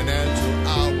total financial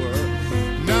hour.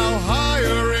 Now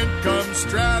higher income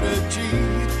strategy.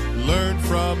 Learn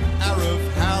from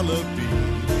Arif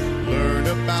Halaby. Learn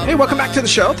about. Hey, welcome back to the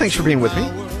show. Thanks for being with me.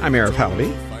 I'm Arif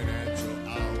Halaby.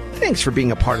 Thanks for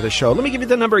being a part of the show. Let me give you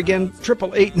the number again,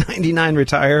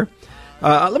 888-99-RETIRE.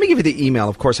 Let me give you the email.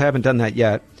 Of course, I haven't done that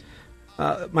yet.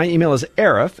 My email is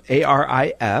Arif,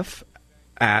 A-R-I-F,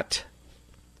 at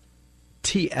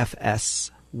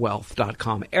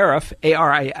tfswealth.com. Arif,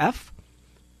 A-R-I-F,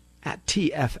 at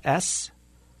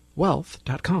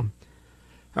tfswealth.com.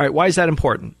 All right, why is that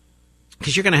important?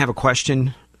 Because you're going to have a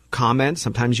question, comment.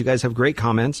 Sometimes you guys have great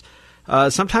comments.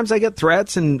 Sometimes I get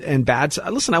threats and bad.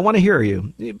 Listen, I want to hear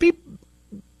you.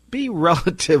 Be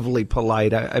relatively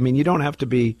polite. I mean, you don't have to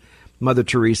be Mother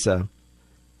Teresa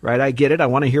right? I get it. I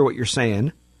want to hear what you're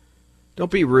saying.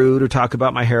 Don't be rude or talk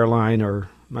about my hairline or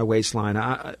my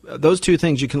waistline. Those two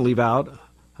things you can leave out.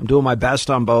 I'm doing my best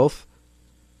on both.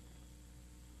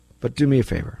 But do me a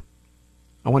favor.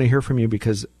 I want to hear from you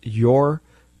because your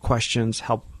questions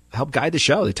help guide the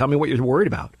show. They tell me what you're worried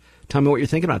about. Tell me what you're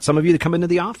thinking about. Some of you that come into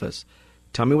the office,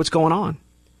 tell me what's going on.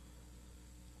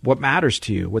 What matters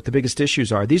to you, what the biggest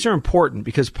issues are. These are important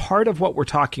because part of what we're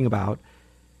talking about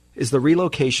is the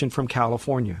relocation from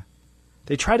California.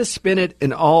 They try to spin it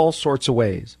in all sorts of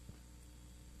ways.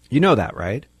 You know that,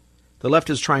 right? The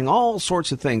left is trying all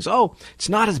sorts of things. Oh, it's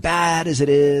not as bad as it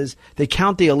is. They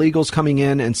count the illegals coming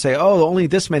in and say, oh, only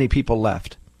this many people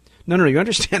left. No. You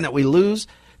understand that we lose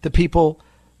the people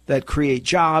that create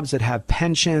jobs, that have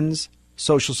pensions,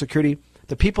 Social Security.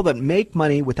 The people that make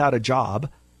money without a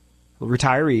job,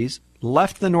 retirees,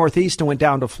 left the Northeast and went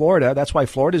down to Florida. That's why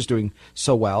Florida's doing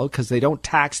so well, because they don't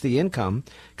tax the income,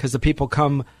 because the people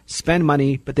come spend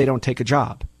money, but they don't take a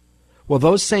job. Well,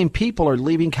 those same people are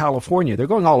leaving California. They're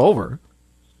going all over.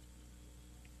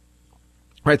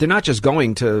 Right? They're not just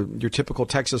going to your typical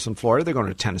Texas and Florida. They're going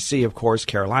to Tennessee, of course,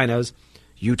 Carolinas,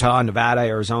 Utah, Nevada,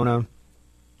 Arizona,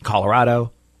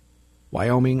 Colorado,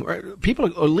 Wyoming.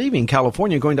 People are leaving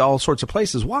California, going to all sorts of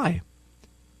places. Why?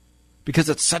 Because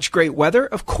it's such great weather?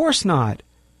 Of course not.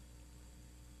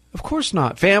 Of course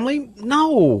not. Family?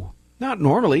 No, not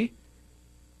normally.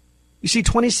 You see,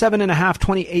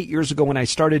 28 years ago when I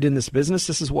started in this business,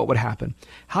 this is what would happen.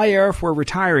 Hi, Arif, we're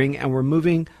retiring and we're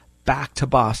moving back to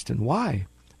Boston. Why?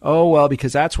 Oh, well,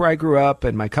 because that's where I grew up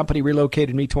and my company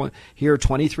relocated me here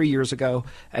 23 years ago.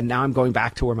 And now I'm going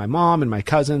back to where my mom and my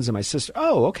cousins and my sister.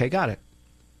 Oh, okay, got it.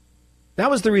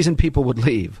 That was the reason people would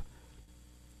leave.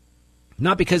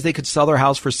 Not because they could sell their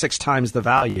house for 6 times the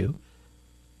value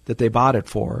that they bought it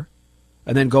for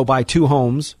and then go buy 2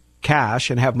 homes,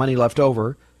 cash, and have money left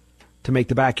over to make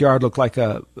the backyard look like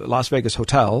a Las Vegas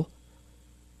hotel.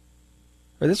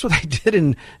 Or that's what they did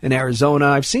in Arizona.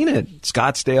 I've seen it.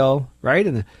 Scottsdale, right?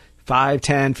 In 5,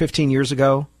 10, 15 years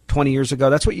ago, 20 years ago.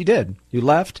 That's what you did. You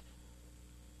left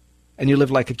and you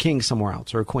lived like a king somewhere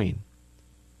else or a queen.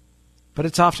 But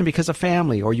it's often because of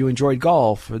family or you enjoyed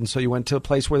golf. And so you went to a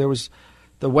place where there was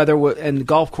the weather and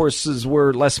golf courses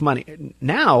were less money.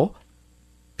 Now,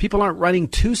 people aren't running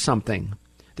to something.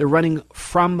 They're running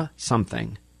from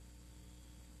something.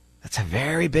 That's a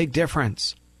very big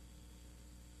difference.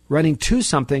 Running to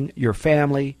something, your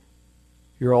family,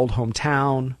 your old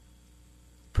hometown,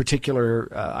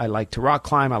 I like to rock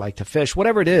climb, I like to fish,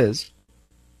 whatever it is.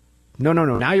 No.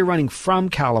 Now you're running from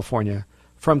California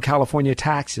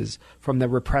taxes, from the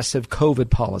repressive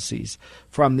COVID policies,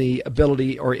 from the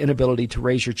ability or inability to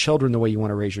raise your children the way you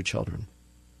want to raise your children.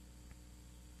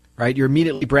 Right? You're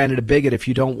immediately branded a bigot if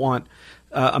you don't want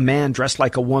a man dressed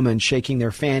like a woman shaking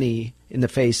their fanny in the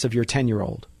face of your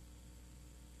 10-year-old.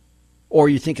 Or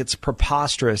you think it's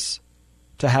preposterous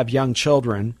to have young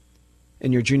children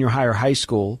in your junior high or high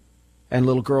school and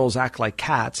little girls act like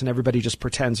cats and everybody just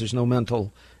pretends there's no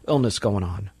mental illness going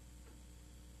on.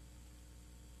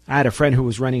 I had a friend who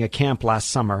was running a camp last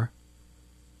summer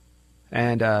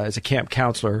and as a camp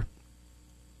counselor.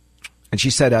 And she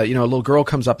said, a little girl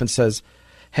comes up and says,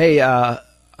 hey,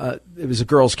 it was a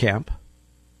girls' camp.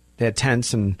 They had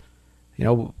tents and,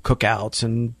 cookouts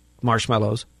and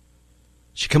marshmallows.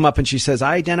 She come up and she says,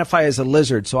 I identify as a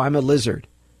lizard, so I'm a lizard.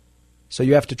 So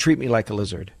you have to treat me like a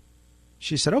lizard.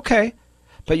 She said, okay.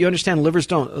 But you understand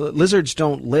lizards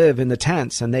don't live in the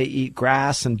tents and they eat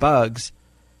grass and bugs.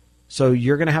 So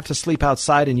you're going to have to sleep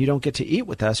outside and you don't get to eat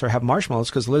with us or have marshmallows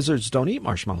because lizards don't eat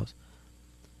marshmallows.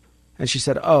 And she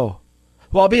said, oh,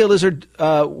 well, I'll be a lizard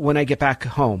when I get back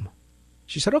home.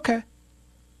 She said, okay.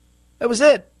 That was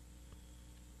it.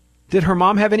 Did her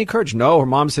mom have any courage? No, her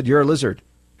mom said, you're a lizard.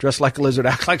 Dress like a lizard,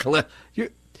 act like a lizard.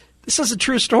 This is a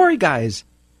true story, guys.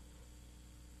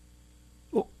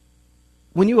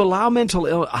 When you allow mental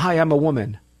illness, hi, I'm a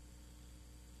woman.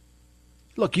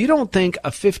 Look, you don't think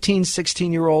a 15,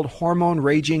 16-year-old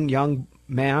hormone-raging young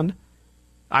man,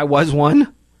 I was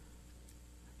one.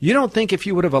 You don't think if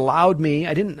you would have allowed me,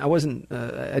 I didn't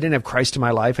have Christ in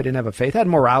my life. I didn't have a faith. I had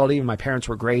morality, and my parents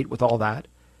were great with all that.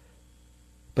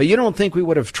 But you don't think we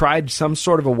would have tried some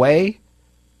sort of a way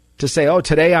to say, oh,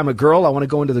 today I'm a girl, I want to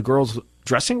go into the girls'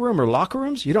 dressing room or locker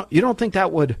rooms? You don't think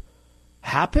that would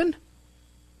happen?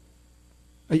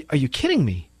 Are you kidding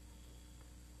me?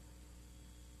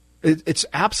 It's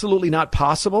absolutely not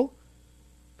possible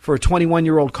for a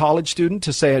 21-year-old college student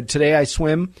to say, today I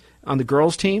swim on the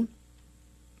girls' team,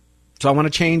 so I want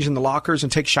to change in the lockers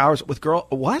and take showers with girls.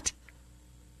 What?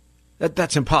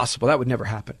 That's impossible. That would never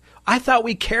happen. I thought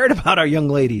we cared about our young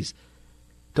ladies.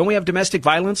 Don't we have domestic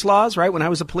violence laws, right? When I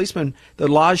was a policeman, the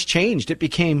laws changed. It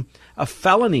became a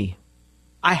felony.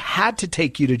 I had to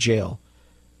take you to jail.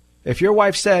 If your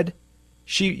wife said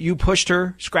you pushed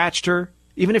her, scratched her,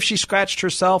 even if she scratched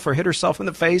herself or hit herself in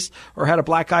the face or had a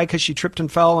black eye because she tripped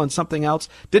and fell on something else,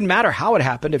 didn't matter how it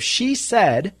happened. If she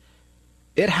said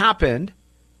it happened,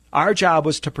 our job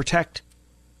was to protect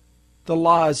the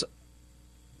law's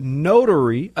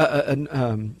notary.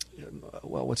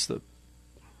 What's the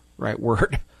right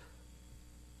word?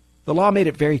 The law made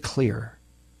it very clear.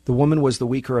 The woman was the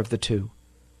weaker of the two.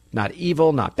 Not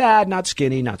evil, not bad, not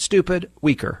skinny, not stupid,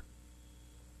 weaker.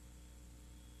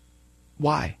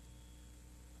 Why?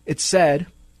 It said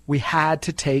we had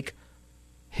to take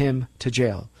him to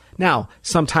jail. Now,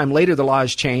 sometime later, the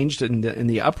laws changed in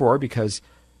the uproar because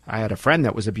I had a friend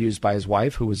that was abused by his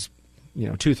wife who was,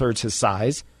 2/3 his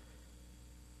size.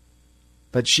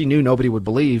 But she knew nobody would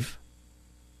believe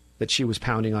that she was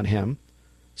pounding on him.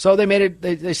 So they made it.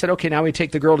 They said, okay, now we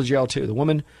take the girl to jail too. The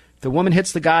woman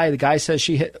hits the guy says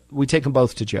we take them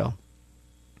both to jail.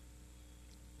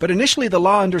 But initially the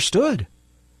law understood.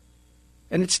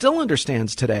 And it still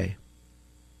understands today.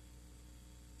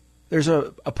 There's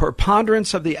a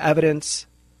preponderance of the evidence,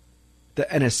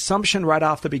 an assumption right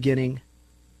off the beginning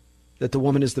that the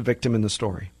woman is the victim in the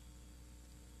story.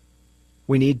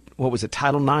 We need,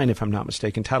 Title IX, if I'm not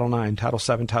mistaken, Title IX, Title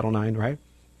VII, Title IX, right?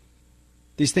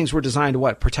 These things were designed to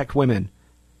what? Protect women.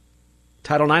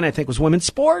 Title IX, I think, was women's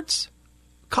sports,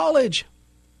 college.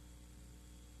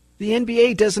 The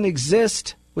NBA doesn't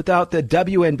exist without the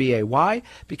WNBA. Why?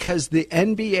 Because the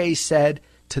NBA said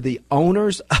to the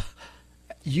owners,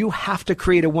 you have to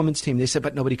create a women's team. They said,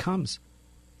 but nobody comes.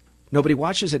 Nobody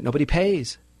watches it. Nobody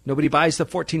pays. Nobody buys the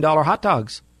 $14 hot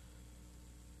dogs.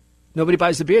 Nobody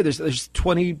buys the beer. There's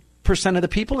 20% of the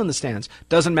people in the stands.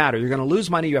 Doesn't matter. You're going to lose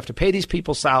money. You have to pay these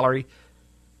people's salary.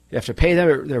 You have to pay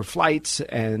their flights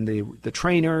and the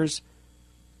trainers,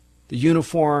 the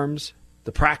uniforms,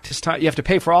 the practice time. You have to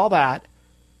pay for all that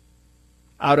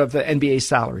out of the NBA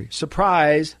salary.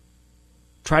 Surprise,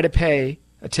 try to pay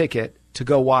a ticket to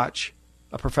go watch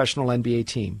a professional NBA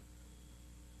team.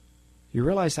 You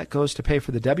realize that goes to pay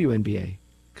for the WNBA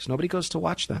because nobody goes to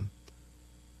watch them.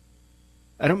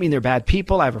 I don't mean they're bad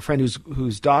people. I have a friend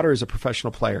whose daughter is a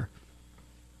professional player.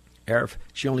 Arif,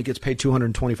 she only gets paid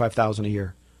 $225,000 a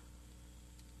year.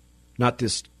 Not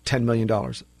this $10 million.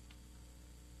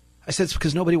 I said, it's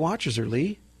because nobody watches her,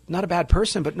 Lee. Not a bad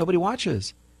person, but nobody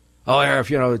watches. Oh,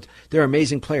 Arif, they're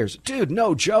amazing players. Dude,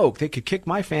 no joke. They could kick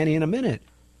my fanny in a minute.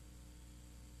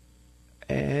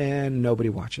 And nobody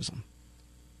watches them.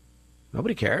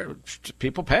 Nobody cares.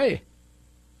 People pay.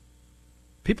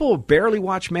 People barely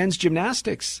watch men's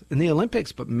gymnastics in the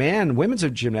Olympics, but women's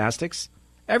gymnastics,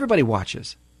 everybody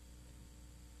watches.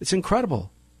 It's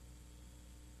incredible.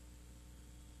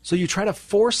 So you try to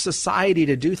force society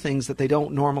to do things that they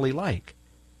don't normally like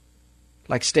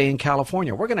stay in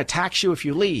California. We're going to tax you if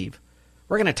you leave.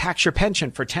 We're going to tax your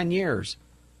pension for 10 years.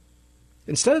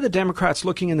 Instead of the Democrats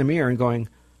looking in the mirror and going,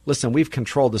 listen, we've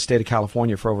controlled the state of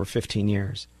California for over 15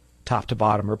 years, top to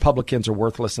bottom. Republicans are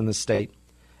worthless in this state.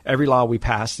 Every law we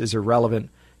pass is irrelevant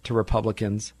to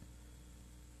Republicans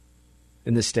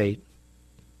in this state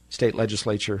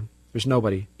legislature. There's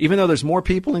nobody. Even though there's more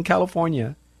people in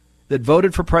California that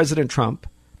voted for President Trump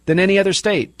than any other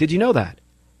state. Did you know that?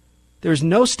 There's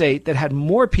no state that had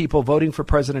more people voting for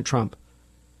President Trump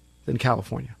than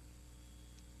California.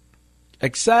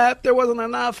 Except there wasn't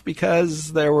enough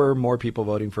because there were more people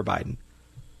voting for Biden,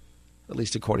 at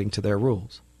least according to their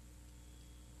rules.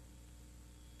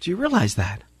 Do you realize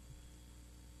that?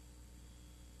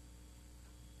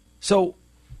 So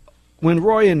when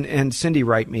Roy and Cindy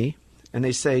write me and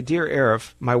they say, Dear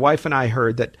Arif, my wife and I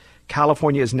heard that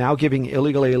California is now giving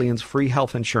illegal aliens free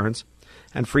health insurance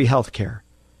and free health care.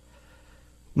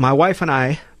 My wife and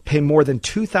I pay more than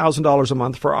 $2,000 a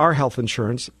month for our health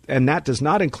insurance, and that does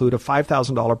not include a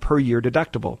 $5,000 per year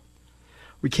deductible.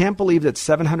 We can't believe that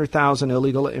 700,000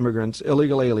 illegal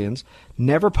aliens,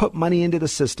 never put money into the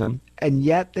system, and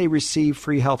yet they receive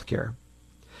free health care.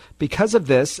 Because of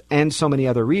this and so many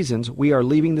other reasons, we are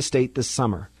leaving the state this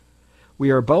summer. We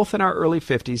are both in our early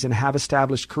 50s and have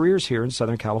established careers here in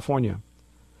Southern California.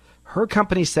 Her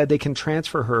company said they can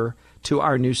transfer her to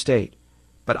our new state,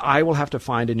 but I will have to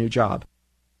find a new job.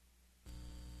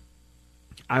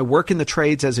 I work in the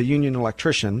trades as a union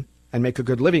electrician and make a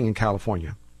good living in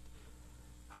California.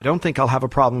 I don't think I'll have a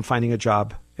problem finding a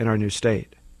job in our new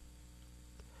state.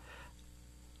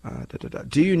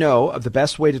 Do you know of the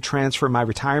best way to transfer my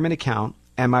retirement account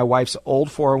and my wife's old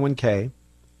 401k?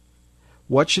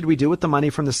 What should we do with the money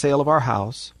from the sale of our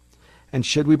house? And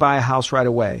should we buy a house right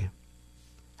away?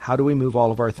 How do we move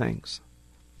all of our things?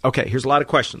 Okay, here's a lot of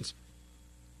questions.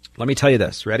 Let me tell you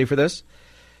this. Ready for this?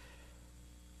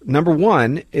 Number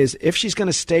one is if she's going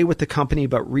to stay with the company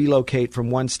but relocate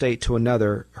from one state to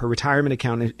another, her retirement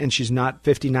account, and she's not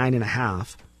 59 and a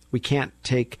half, we can't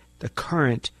take the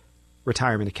current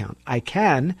retirement account. I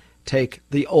can take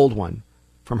the old one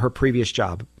from her previous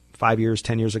job 5 years,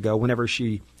 10 years ago, whenever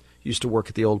she used to work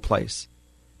at the old place.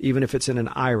 Even if it's in an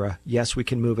IRA, yes, we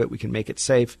can move it. We can make it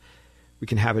safe. We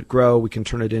can have it grow. We can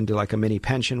turn it into like a mini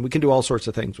pension. We can do all sorts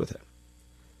of things with it.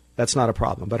 That's not a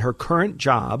problem. But her current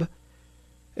job,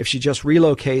 if she just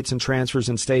relocates and transfers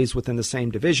and stays within the same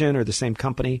division or the same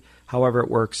company, however it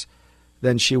works,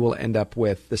 then she will end up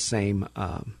with the same,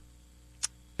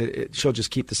 she'll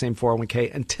just keep the same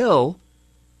 401k until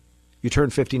you turn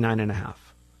 59 and a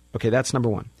half. Okay, that's number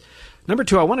one. Number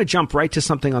two, I want to jump right to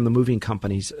something on the moving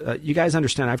companies. You guys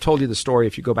understand, I've told you the story.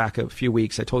 If you go back a few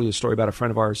weeks, I told you the story about a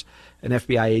friend of ours, an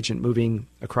FBI agent moving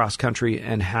across country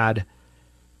and had,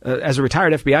 as a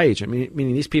retired FBI agent,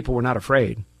 meaning these people were not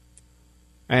afraid.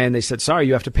 And they said, sorry,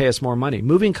 you have to pay us more money.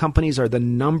 Moving companies are the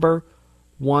number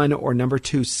one or number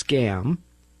two scam.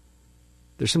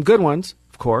 There's some good ones,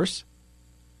 of course.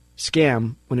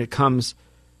 Scam when it comes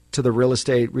to the real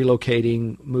estate,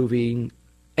 relocating, moving,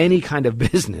 any kind of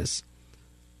business.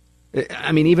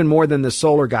 I mean, even more than the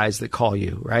solar guys that call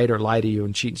you, right, or lie to you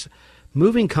and cheat.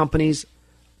 Moving companies,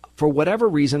 for whatever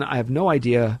reason, I have no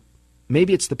idea.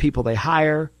 Maybe it's the people they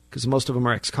hire, because most of them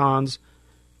are ex-cons.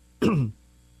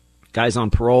 Guys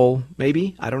on parole,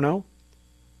 maybe. I don't know.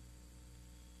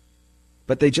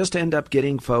 But they just end up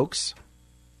getting folks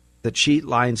that cheat,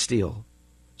 lie, and steal.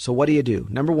 So what do?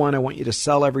 Number one, I want you to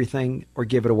sell everything or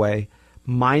give it away,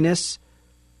 minus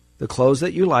the clothes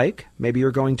that you like. Maybe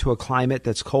you're going to a climate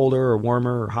that's colder or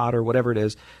warmer or hotter, whatever it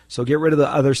is. So get rid of the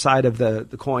other side of the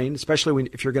coin, especially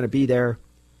if you're going to be there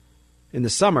in the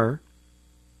summer.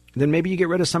 Then maybe you get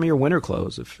rid of some of your winter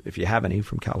clothes, if you have any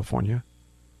from California.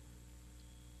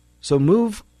 So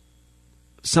move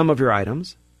some of your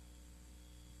items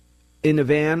in a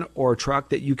van or a truck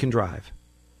that you can drive.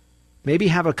 Maybe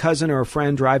have a cousin or a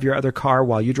friend drive your other car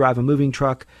while you drive a moving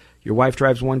truck. Your wife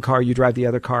drives one car, you drive the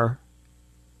other car.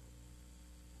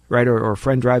 Right? Or a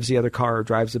friend drives the other car or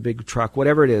drives a big truck,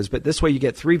 whatever it is. But this way you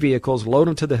get 3 vehicles, load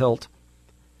them to the hilt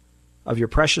of your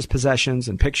precious possessions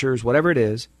and pictures, whatever it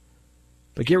is.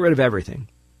 But get rid of everything.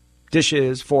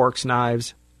 Dishes, forks,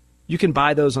 knives. You can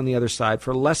buy those on the other side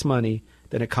for less money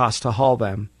than it costs to haul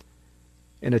them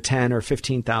in a $10,000 or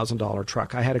 $15,000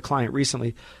 truck. I had a client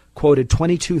recently quoted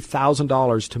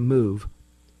 $22,000 to move.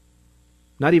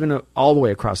 Not even all the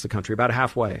way across the country, about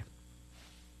halfway.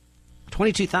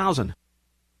 $22,000.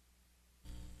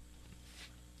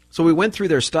 So we went through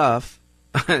their stuff.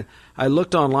 I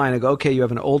looked online. I go, okay, you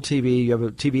have an old TV. You have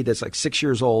a TV that's like 6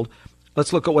 years old.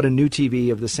 Let's look at what a new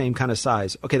TV of the same kind of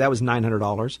size. Okay, that was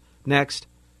 $900. Next.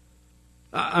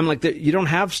 I'm like, you don't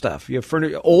have stuff. You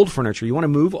have old furniture. You want to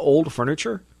move old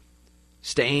furniture?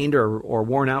 Stained or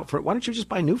worn out? Why don't you just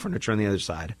buy new furniture on the other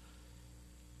side?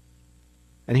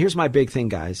 And here's my big thing,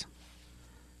 guys.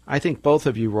 I think both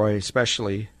of you, Roy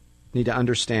especially, need to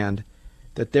understand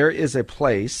that there is a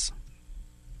place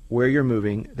where you're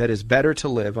moving that is better to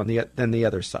live on than the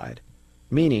other side.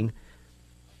 Meaning,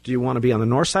 do you want to be on the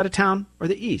north side of town or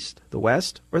the east, the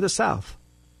west or the south?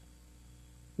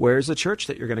 Where's the church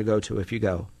that you're going to go to if you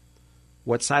go?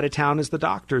 What side of town is the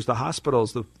doctors, the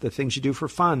hospitals, the things you do for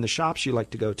fun, the shops you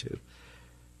like to go to,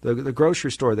 the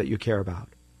grocery store that you care about?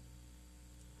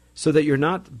 So that you're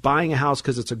not buying a house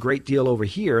because it's a great deal over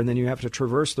here and then you have to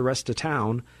traverse the rest of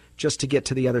town just to get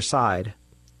to the other side.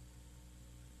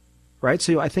 Right?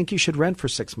 So I think you should rent for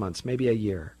 6 months, maybe a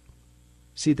year.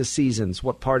 See the seasons.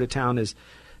 What part of town is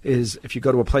if you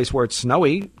go to a place where it's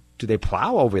snowy, do they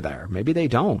plow over there? Maybe they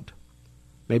don't.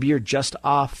 Maybe you're just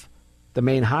off the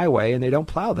main highway and they don't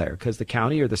plow there because the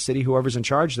county or the city, whoever's in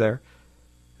charge there,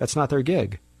 that's not their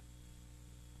gig.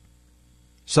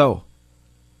 So,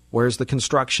 where's the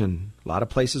construction? A lot of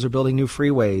places are building new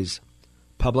freeways,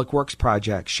 public works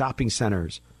projects, shopping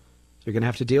centers. You're going to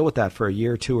have to deal with that for a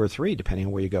year, 2 or 3, depending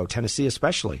on where you go. Tennessee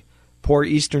especially. Poor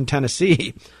eastern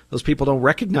Tennessee. Those people don't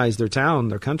recognize their town,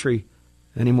 their country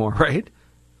anymore, right?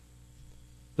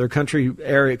 Their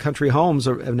country homes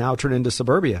have now turned into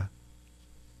suburbia.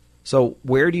 So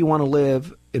where do you want to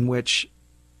live in which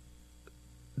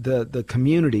the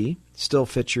community still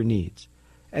fits your needs?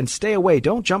 And stay away.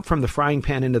 Don't jump from the frying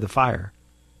pan into the fire.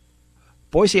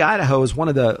 Boise, Idaho is one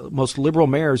of the most liberal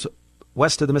mayors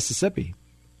west of the Mississippi.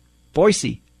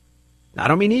 Boise. I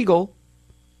don't mean Eagle.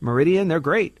 Meridian, they're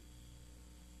great.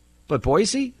 But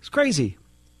Boise is crazy.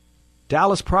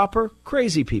 Dallas proper,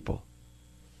 crazy people.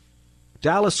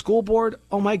 Dallas School Board,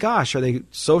 oh my gosh, are they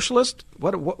socialist?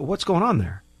 What's going on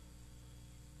there?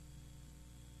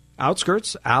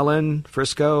 Outskirts, Allen,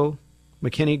 Frisco,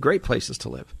 McKinney, great places to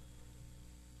live.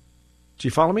 Do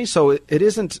you follow me? So it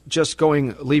isn't just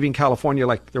leaving California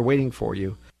like they're waiting for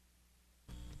you,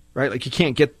 right? Like you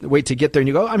can't wait to get there and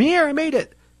you go, I'm here, I made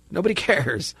it. Nobody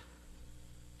cares.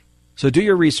 So do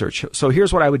your research. So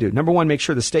here's what I would do. Number one, make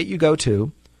sure the state you go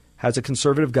to has a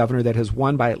conservative governor that has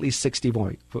won by at least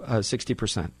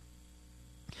 60%.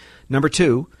 Number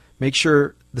two, make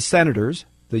sure the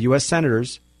U.S.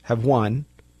 senators have won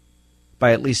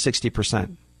by at least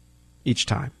 60% each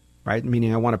time, right?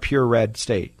 Meaning I want a pure red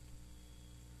state.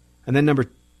 And then number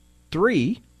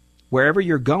three, wherever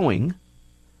you're going,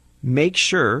 make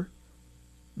sure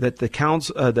that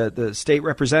the state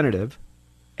representative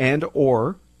and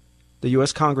or the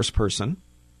U.S. congressperson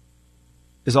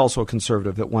is also a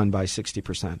conservative that won by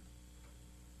 60%.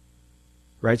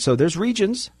 Right? So there's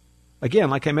regions. Again,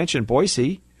 like I mentioned,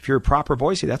 Boise, if you're a proper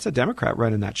Boise, that's a Democrat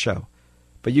running that show.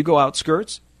 But you go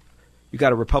outskirts, you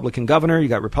got a Republican governor, you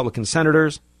got Republican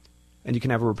senators, and you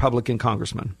can have a Republican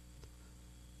congressman.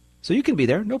 So you can be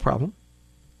there, no problem.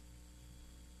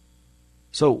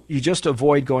 So you just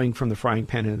avoid going from the frying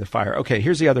pan into the fire. Okay,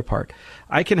 here's the other part.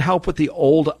 I can help with the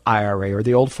old IRA, or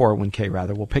the old 401k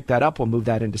rather. We'll pick that up. We'll move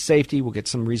that into safety. We'll get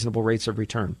some reasonable rates of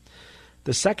return.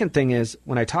 The second thing is,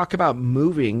 when I talk about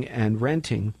moving and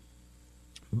renting,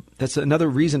 that's another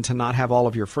reason to not have all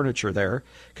of your furniture there,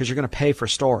 because you're going to pay for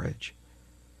storage.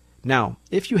 Now,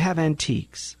 if you have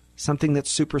antiques, something that's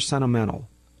super sentimental,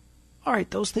 all right,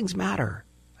 those things matter.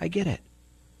 I get it.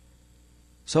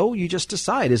 So you just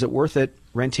decide, is it worth it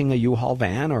renting a U-Haul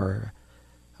van or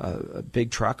a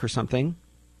big truck or something?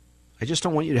 I just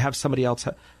don't want you to have somebody else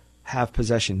have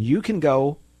possession. You can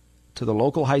go to the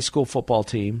local high school football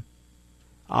team,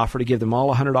 offer to give them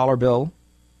all a $100 bill,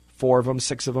 4 of them,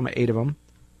 6 of them, 8 of them.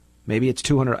 Maybe it's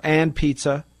 $200 and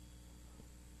pizza,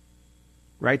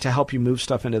 right, to help you move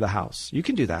stuff into the house. You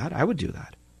can do that. I would do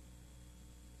that.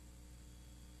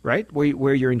 Right,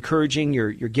 where you're encouraging,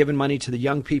 you're giving money to the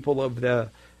young people of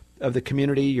the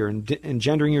community. You're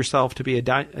engendering yourself to be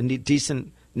a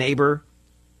decent neighbor,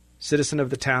 citizen of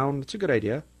the town. It's a good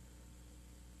idea.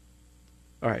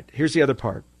 All right, here's the other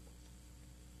part.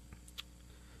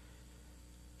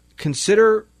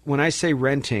 Consider, when I say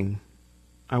renting,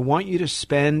 I want you to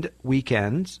spend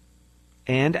weekends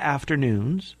and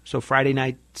afternoons, so Friday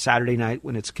night, Saturday night,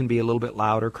 when it can be a little bit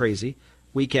loud or crazy,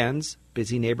 weekends,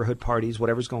 busy neighborhood parties,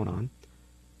 whatever's going on.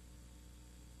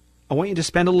 I want you to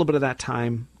spend a little bit of that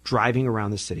time driving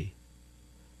around the city.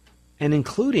 And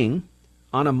including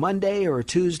on a Monday or a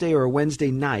Tuesday or a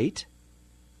Wednesday night,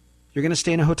 you're going to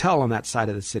stay in a hotel on that side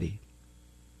of the city.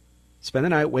 Spend the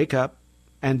night, wake up,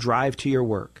 and drive to your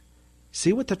work.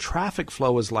 See what the traffic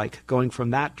flow is like going from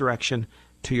that direction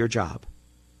to your job.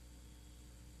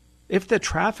 If the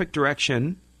traffic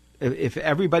direction, if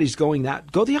everybody's going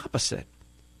that, go the opposite.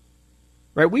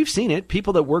 Right, we've seen it.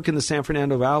 People that work in the San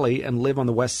Fernando Valley and live on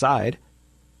the west side,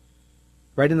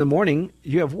 right, in the morning,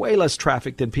 you have way less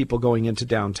traffic than people going into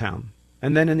downtown.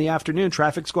 And then in the afternoon,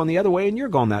 traffic's going the other way and you're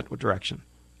going that direction.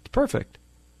 It's perfect.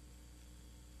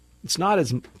 It's not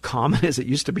as common as it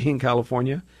used to be in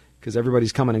California because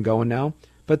everybody's coming and going now.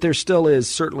 But there still is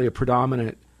certainly a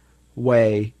predominant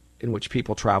way in which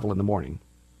people travel in the morning.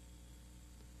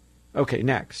 Okay,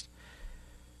 next.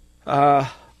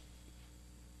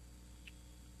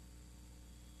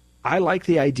 I like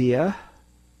the idea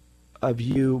of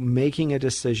you making a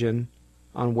decision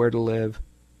on where to live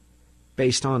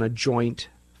based on a joint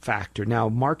factor. Now,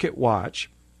 Market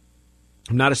Watch,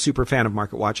 I'm not a super fan of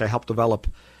Market Watch. I helped develop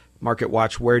Market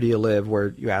Watch, Where Do You Live,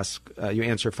 where you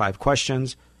answer 5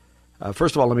 questions.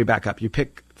 First of all, let me back up. You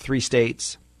pick 3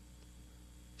 states.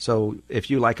 So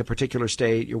if you like a particular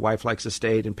state, your wife likes a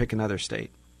state, and pick another state.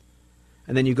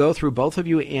 And then you go through, both of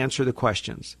you answer the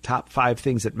questions. Top 5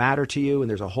 things that matter to you, and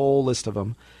there's a whole list of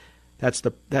them. That's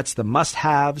the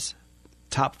must-haves,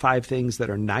 top 5 things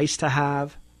that are nice to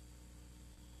have.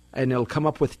 And it'll come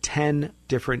up with 10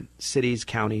 different cities,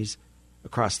 counties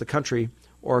across the country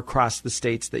or across the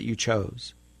states that you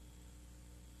chose.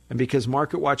 And because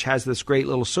Market Watch has this great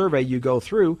little survey, you go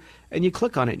through and you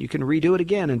click on it. You can redo it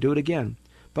again and do it again.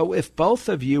 But if both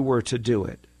of you were to do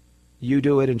it, you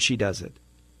do it and she does it,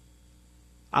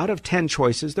 out of 10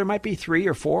 choices, there might be 3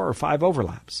 or 4 or 5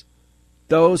 overlaps.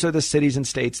 Those are the cities and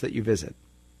states that you visit.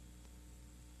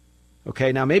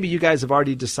 Okay, now maybe you guys have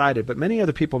already decided, but many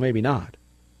other people maybe not.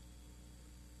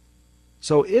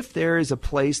 So if there is a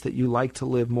place that you like to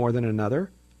live more than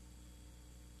another,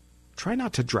 try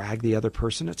not to drag the other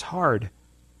person. It's hard.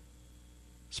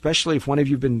 especially if one of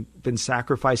you've been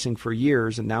sacrificing for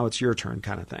years and now it's your turn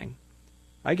kind of thing.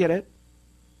 I get it.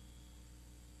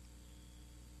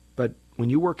 But when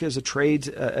you work as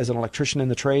as an electrician in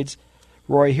the trades,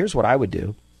 Roy, here's what I would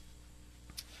do.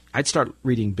 I'd start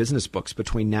reading business books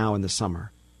between now and the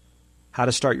summer. How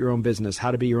to start your own business,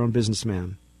 how to be your own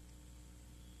businessman.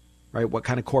 Right? What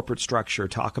kind of corporate structure,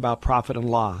 talk about profit and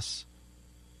loss.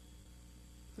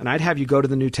 And I'd have you go to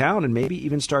the new town and maybe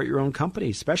even start your own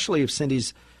company, especially if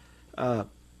Cindy's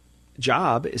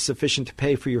job is sufficient to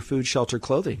pay for your food, shelter,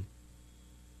 clothing.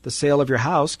 The sale of your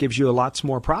house gives you lots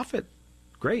more profit.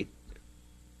 Great.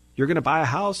 You're going to buy a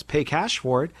house, pay cash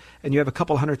for it, and you have a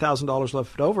couple $100,000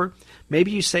 left over.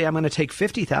 Maybe you say, I'm going to take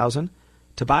 $50,000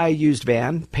 to buy a used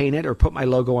van, paint it, or put my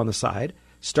logo on the side,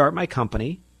 start my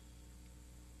company,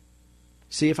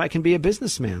 see if I can be a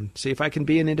businessman, see if I can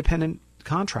be an independent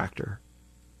contractor.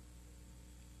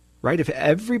 Right? If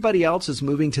everybody else is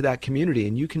moving to that community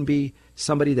and you can be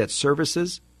somebody that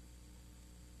services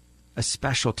a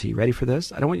specialty. Ready for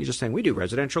this? I don't want you just saying, we do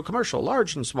residential, commercial,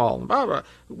 large and small. Blah, blah.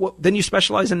 Well, then you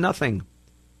specialize in nothing.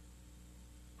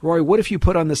 Roy, what if you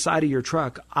put on the side of your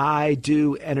truck, I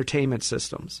do entertainment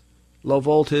systems, low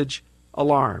voltage,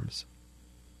 alarms.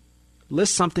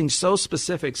 List something so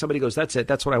specific, somebody goes, that's it,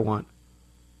 that's what I want.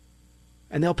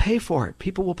 And they'll pay for it.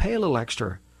 People will pay a little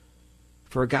extra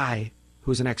for a guy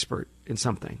who's an expert in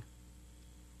something.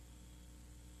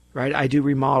 Right? I do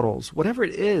remodels, whatever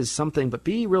it is, something, but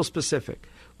be real specific.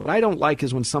 What I don't like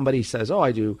is when somebody says, oh,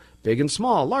 I do big and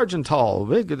small, large and tall.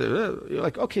 You're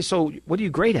like, okay, so what are you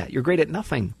great at? You're great at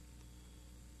nothing.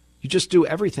 You just do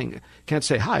everything. You can't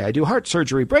say, hi, I do heart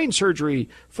surgery, brain surgery,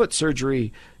 foot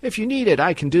surgery. If you need it,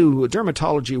 I can do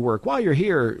dermatology work. While you're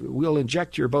here, we'll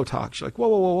inject your Botox. You're like, whoa,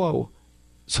 whoa, whoa, whoa.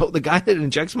 So the guy that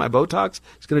injects my Botox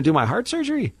is going to do my heart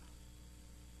surgery?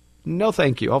 No,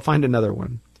 thank you. I'll find another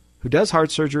one who does heart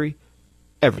surgery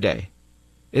every day,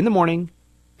 in the morning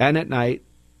and at night,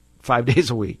 5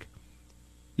 days a week.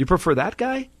 You prefer that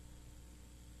guy?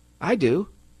 I do.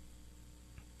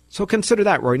 So consider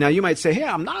that, Roy. Now you might say, hey,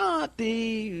 I'm not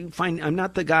the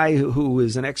guy who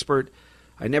is an expert.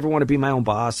 I never want to be my own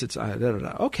boss. It's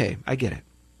Okay, I get it.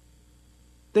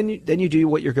 Then you do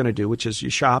what you're going to do, which is you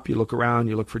shop, you look around,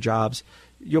 you look for jobs.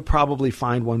 You'll probably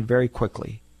find one very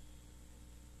quickly.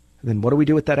 And then what do we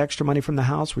do with that extra money from the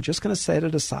house? We're just going to set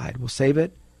it aside. We'll save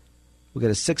it. We'll get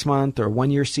a 6-month or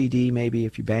 1-year CD maybe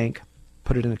if you bank.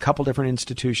 Put it in a couple different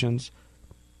institutions.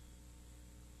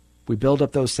 We build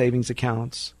up those savings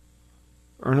accounts.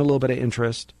 Earn a little bit of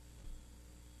interest.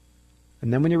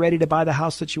 And then when you're ready to buy the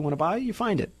house that you want to buy, you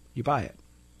find it. You buy it.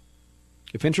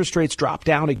 If interest rates drop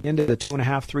down again to the 2.5%,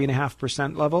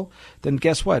 3.5% level, then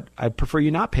guess what? I'd prefer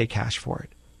you not pay cash for it.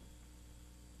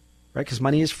 Right? Because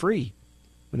money is free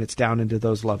when it's down into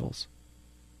those levels.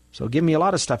 So give me a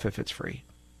lot of stuff if it's free.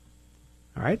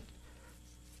 All right?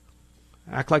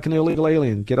 Act like an illegal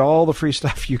alien. Get all the free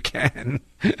stuff you can.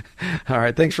 All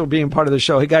right. Thanks for being part of the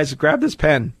show. Hey, guys, grab this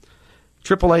pen.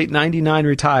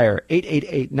 888-99-RETIRE.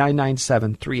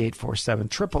 888-997-3847.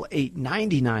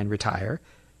 888-99-RETIRE.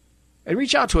 And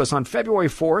reach out to us on February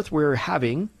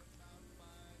 4th.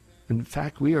 In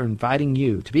fact, we are inviting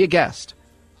you to be a guest.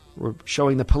 We're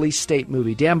showing the Police State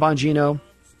movie. Dan Bongino,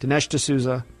 Dinesh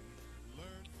D'Souza,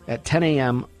 at 10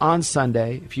 a.m. on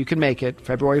Sunday. If you can make it,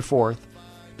 February 4th,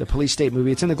 the Police State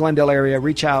movie. It's in the Glendale area.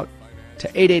 Reach out to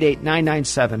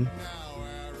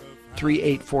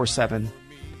 888-997-3847.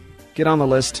 Get on the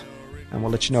list, and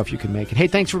we'll let you know if you can make it. Hey,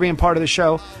 thanks for being part of the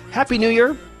show. Happy New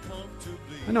Year.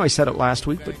 I know I said it last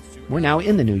week, but we're now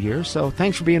in the new year, so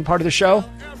thanks for being part of the show.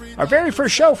 Our very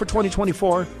first show for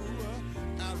 2024.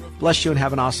 Bless you and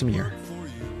have an awesome year.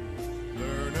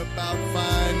 Learn about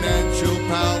financial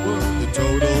power, the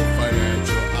total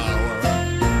financial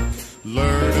hour.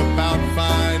 Learn about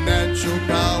financial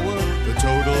power, the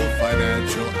total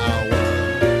financial hour.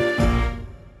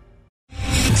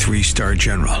 3-star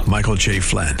General Michael J.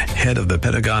 Flynn, head of the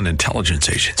Pentagon Intelligence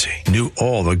Agency, knew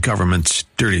all the government's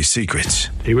dirty secrets.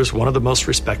 He was one of the most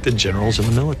respected generals in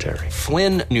the military.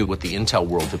 Flynn knew what the intel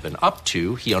world had been up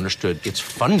to. He understood its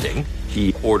funding.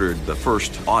 He ordered the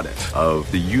first audit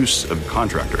of the use of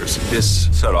contractors. This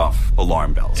set off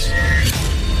alarm bells.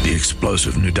 The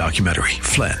explosive new documentary,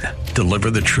 Flynn,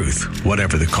 Deliver the Truth,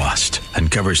 Whatever the Cost,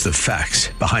 uncovers the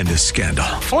facts behind this scandal.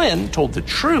 Flynn told the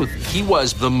truth. He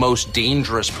was the most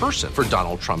dangerous person for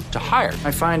Donald Trump to hire.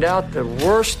 I find out the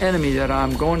worst enemy that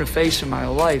I'm going to face in my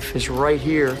life is right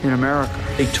here in America.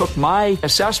 They took my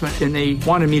assessment and they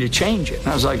wanted me to change it. And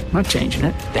I was like, I'm not changing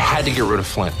it. They had to get rid of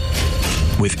Flynn.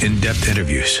 With in-depth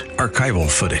interviews, archival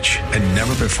footage, and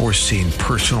never-before-seen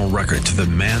personal records of the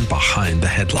man behind the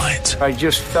headlines. I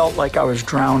just felt like I was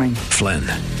drowning. Flynn,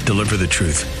 deliver the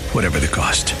truth, whatever the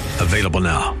cost. Available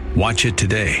now. Watch it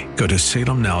today. Go to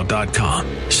salemnow.com.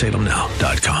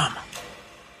 salemnow.com.